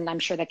sense, and I'm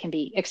sure that can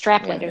be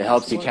extrapolated. It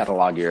helps you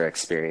catalog your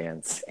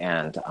experience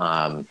and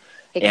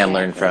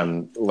learn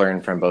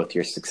from both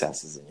your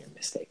successes and your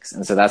mistakes.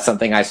 And so that's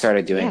something I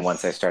started doing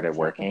once I started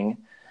working.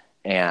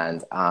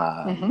 And,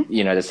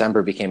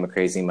 December became a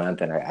crazy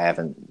month, and I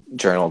haven't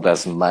journaled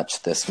as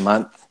much this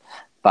month,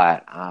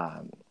 but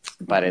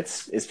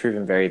it's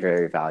proven very,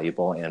 very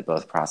valuable in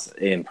both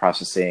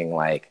processing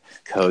like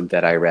code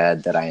that I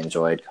read that I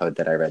enjoyed, code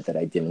that I read that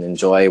I didn't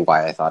enjoy,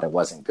 why I thought it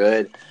wasn't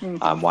good,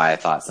 why I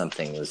thought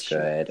something was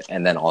good.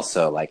 And then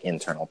also like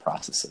internal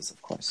processes, of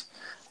course,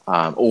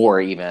 or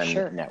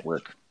even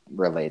network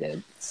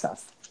related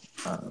stuff.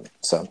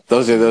 So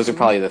those are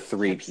probably the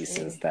three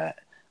pieces that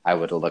I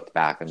would have looked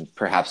back and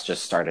perhaps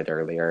just started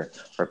earlier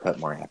or put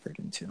more effort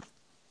into.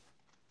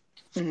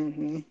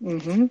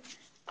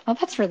 Well,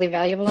 that's really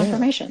valuable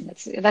information.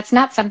 That's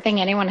not something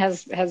anyone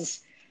has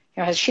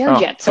shared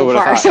yet so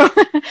far. So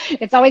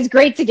it's always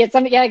great to get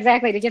something. Yeah,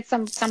 exactly. To get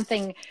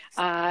something,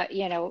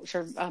 sort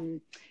of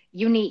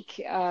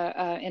unique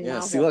and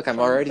novel. See, look, I'm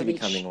already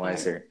becoming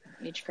wiser.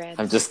 Each grad.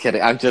 I'm just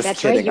kidding. I'm just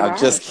That's kidding. Right, I'm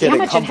just kidding.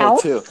 Humble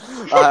too.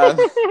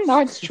 No,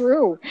 it's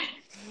true.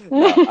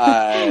 No,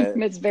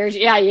 it's very,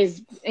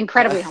 he's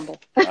incredibly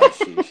humble.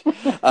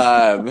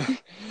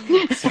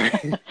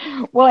 Sorry.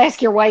 We'll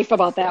ask your wife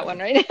about that one,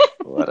 right?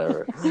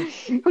 Whatever.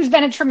 Who's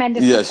been a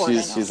tremendous support.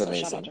 She's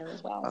amazing. Shout out to her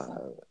as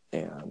well.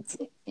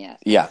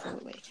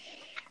 Absolutely.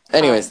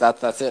 Anyways,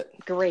 that's it.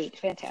 Great,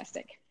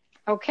 fantastic.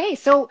 Okay,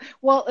 so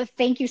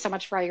thank you so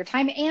much for all your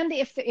time. And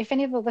if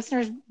any of the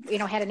listeners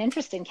had an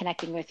interest in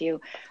connecting with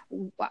you,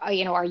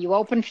 are you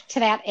open to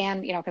that?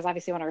 And because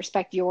obviously I want to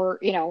respect your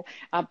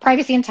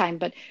privacy and time,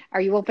 but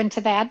are you open to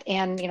that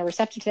and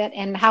receptive to that?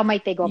 And how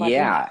might they go about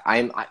doing that?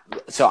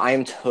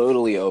 I'm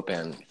totally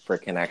open for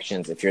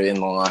connections. If you're in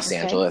the Los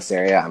Angeles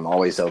area, I'm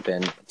always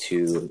open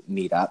to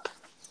meet up.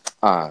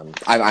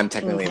 I'm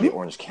technically in the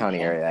Orange County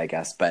area, I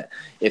guess, but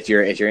if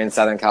you're in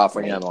Southern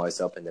California, I'm always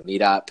open to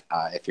meet up.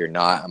 If you're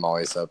not, I'm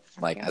always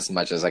as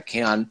much as I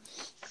can.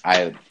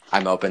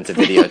 I'm open to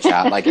video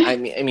chat. Like I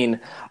mean,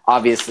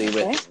 obviously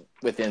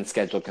within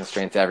schedule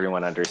constraints,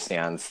 everyone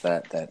understands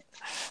that.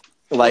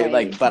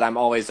 But I'm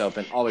always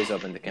open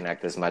to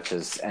connect as much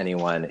as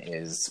anyone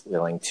is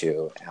willing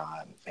to,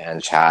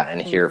 and chat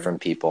and hear from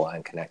people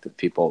and connect with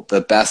people.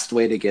 The best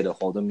way to get a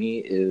hold of me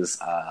is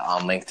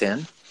on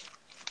LinkedIn.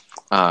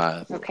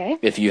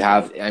 If you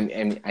have,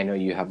 I know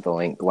you have the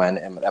link, Gwen,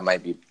 and that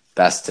might be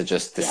best to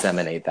just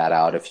disseminate that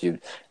out.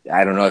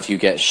 I don't know if you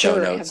get show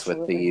notes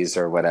with these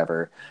or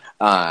whatever.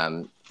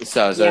 Just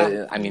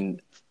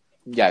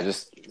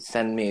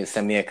send me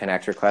a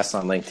connect request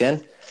on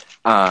LinkedIn,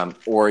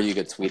 or you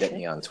could tweet at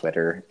me on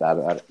Twitter.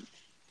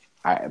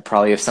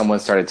 Probably if someone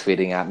started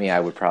tweeting at me, I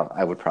would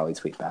probably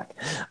tweet back.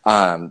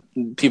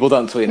 People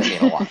don't tweet at me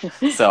a lot,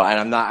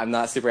 and I'm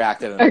not super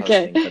active in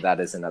posting, but that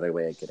is another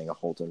way of getting a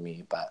hold of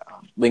me. But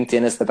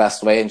LinkedIn is the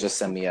best way, and just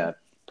send me a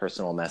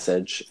personal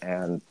message,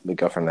 and we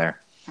go from there.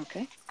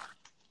 Okay.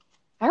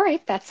 All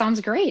right, that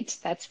sounds great.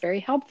 That's very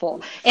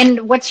helpful.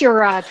 And what's your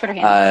Twitter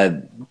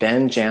handle?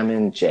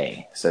 Benjamin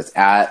J. So it's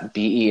at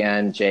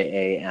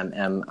BenjaminJ.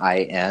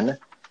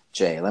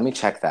 Let me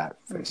check that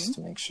first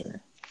to make sure.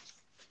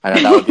 I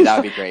know that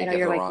would be great. Get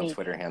the wrong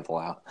Twitter handle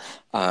out.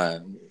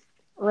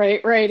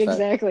 Right,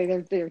 exactly.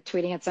 They're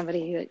tweeting at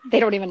somebody that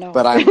they don't even know.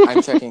 But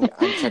I'm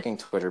checking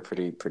Twitter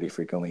pretty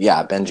frequently.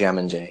 Yeah,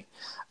 Benjamin J.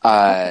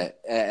 I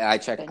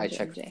check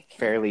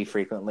fairly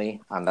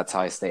frequently. That's how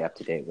I stay up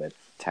to date with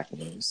tech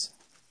news.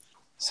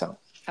 So.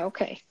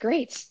 Okay,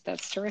 great.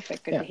 That's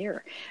terrific. Good to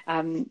hear.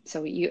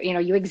 So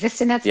you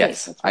exist in that space.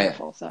 Yes, that's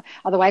wonderful. So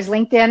otherwise,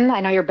 LinkedIn.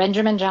 I know you're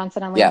Benjamin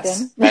Johnson on LinkedIn.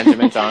 Yes,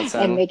 Benjamin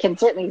Johnson. And they can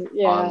certainly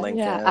on LinkedIn.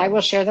 Yeah, I will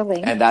share the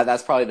link. And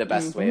that's probably the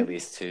best way, at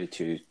least,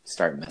 to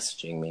start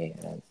messaging me.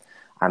 And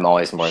I'm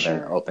always more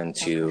than open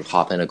to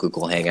hop in a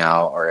Google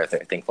Hangout, or if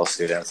they're Thinkful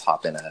students,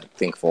 hop in a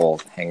Thinkful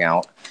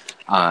Hangout.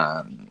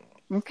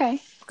 Okay,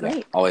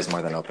 great. Always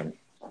more than open.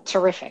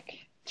 Terrific.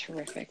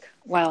 Terrific.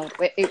 Well,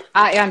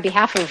 on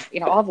behalf of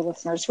all the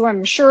listeners who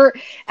I'm sure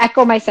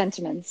echo my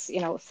sentiments,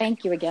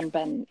 thank you again,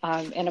 Ben.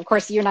 And of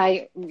course, you and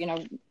I,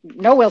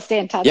 know we'll stay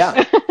in touch,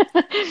 Yeah.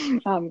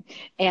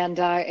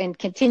 and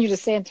continue to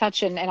stay in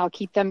touch, and I'll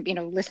keep them,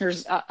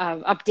 listeners,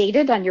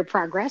 updated on your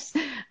progress,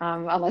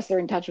 unless they're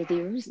in touch with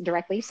you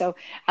directly. So,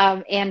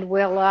 and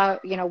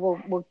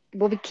we'll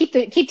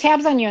keep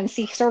tabs on you and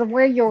see sort of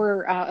where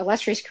your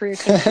illustrious career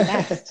takes you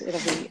next.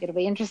 It'll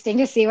be interesting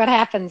to see what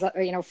happens,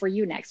 for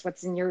you next.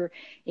 What's in your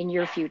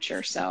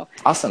future. So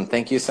awesome.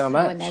 Thank you so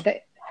much.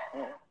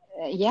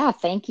 Yeah,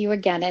 thank you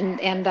again,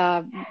 and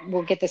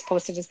we'll get this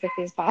posted as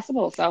quickly as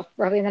possible. So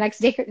probably next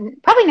day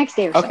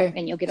or so, Okay.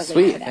 and you'll get a link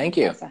Sweet. to that. Thank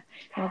you.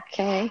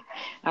 Okay.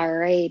 All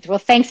right. Well,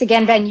 thanks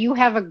again, Ben. You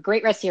have a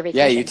great rest of your vacation.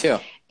 Yeah, you too.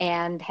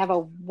 And have a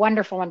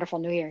wonderful, wonderful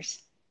New Year's.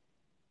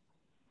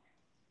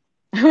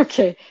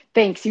 Okay.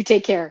 Thanks. You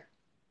take care.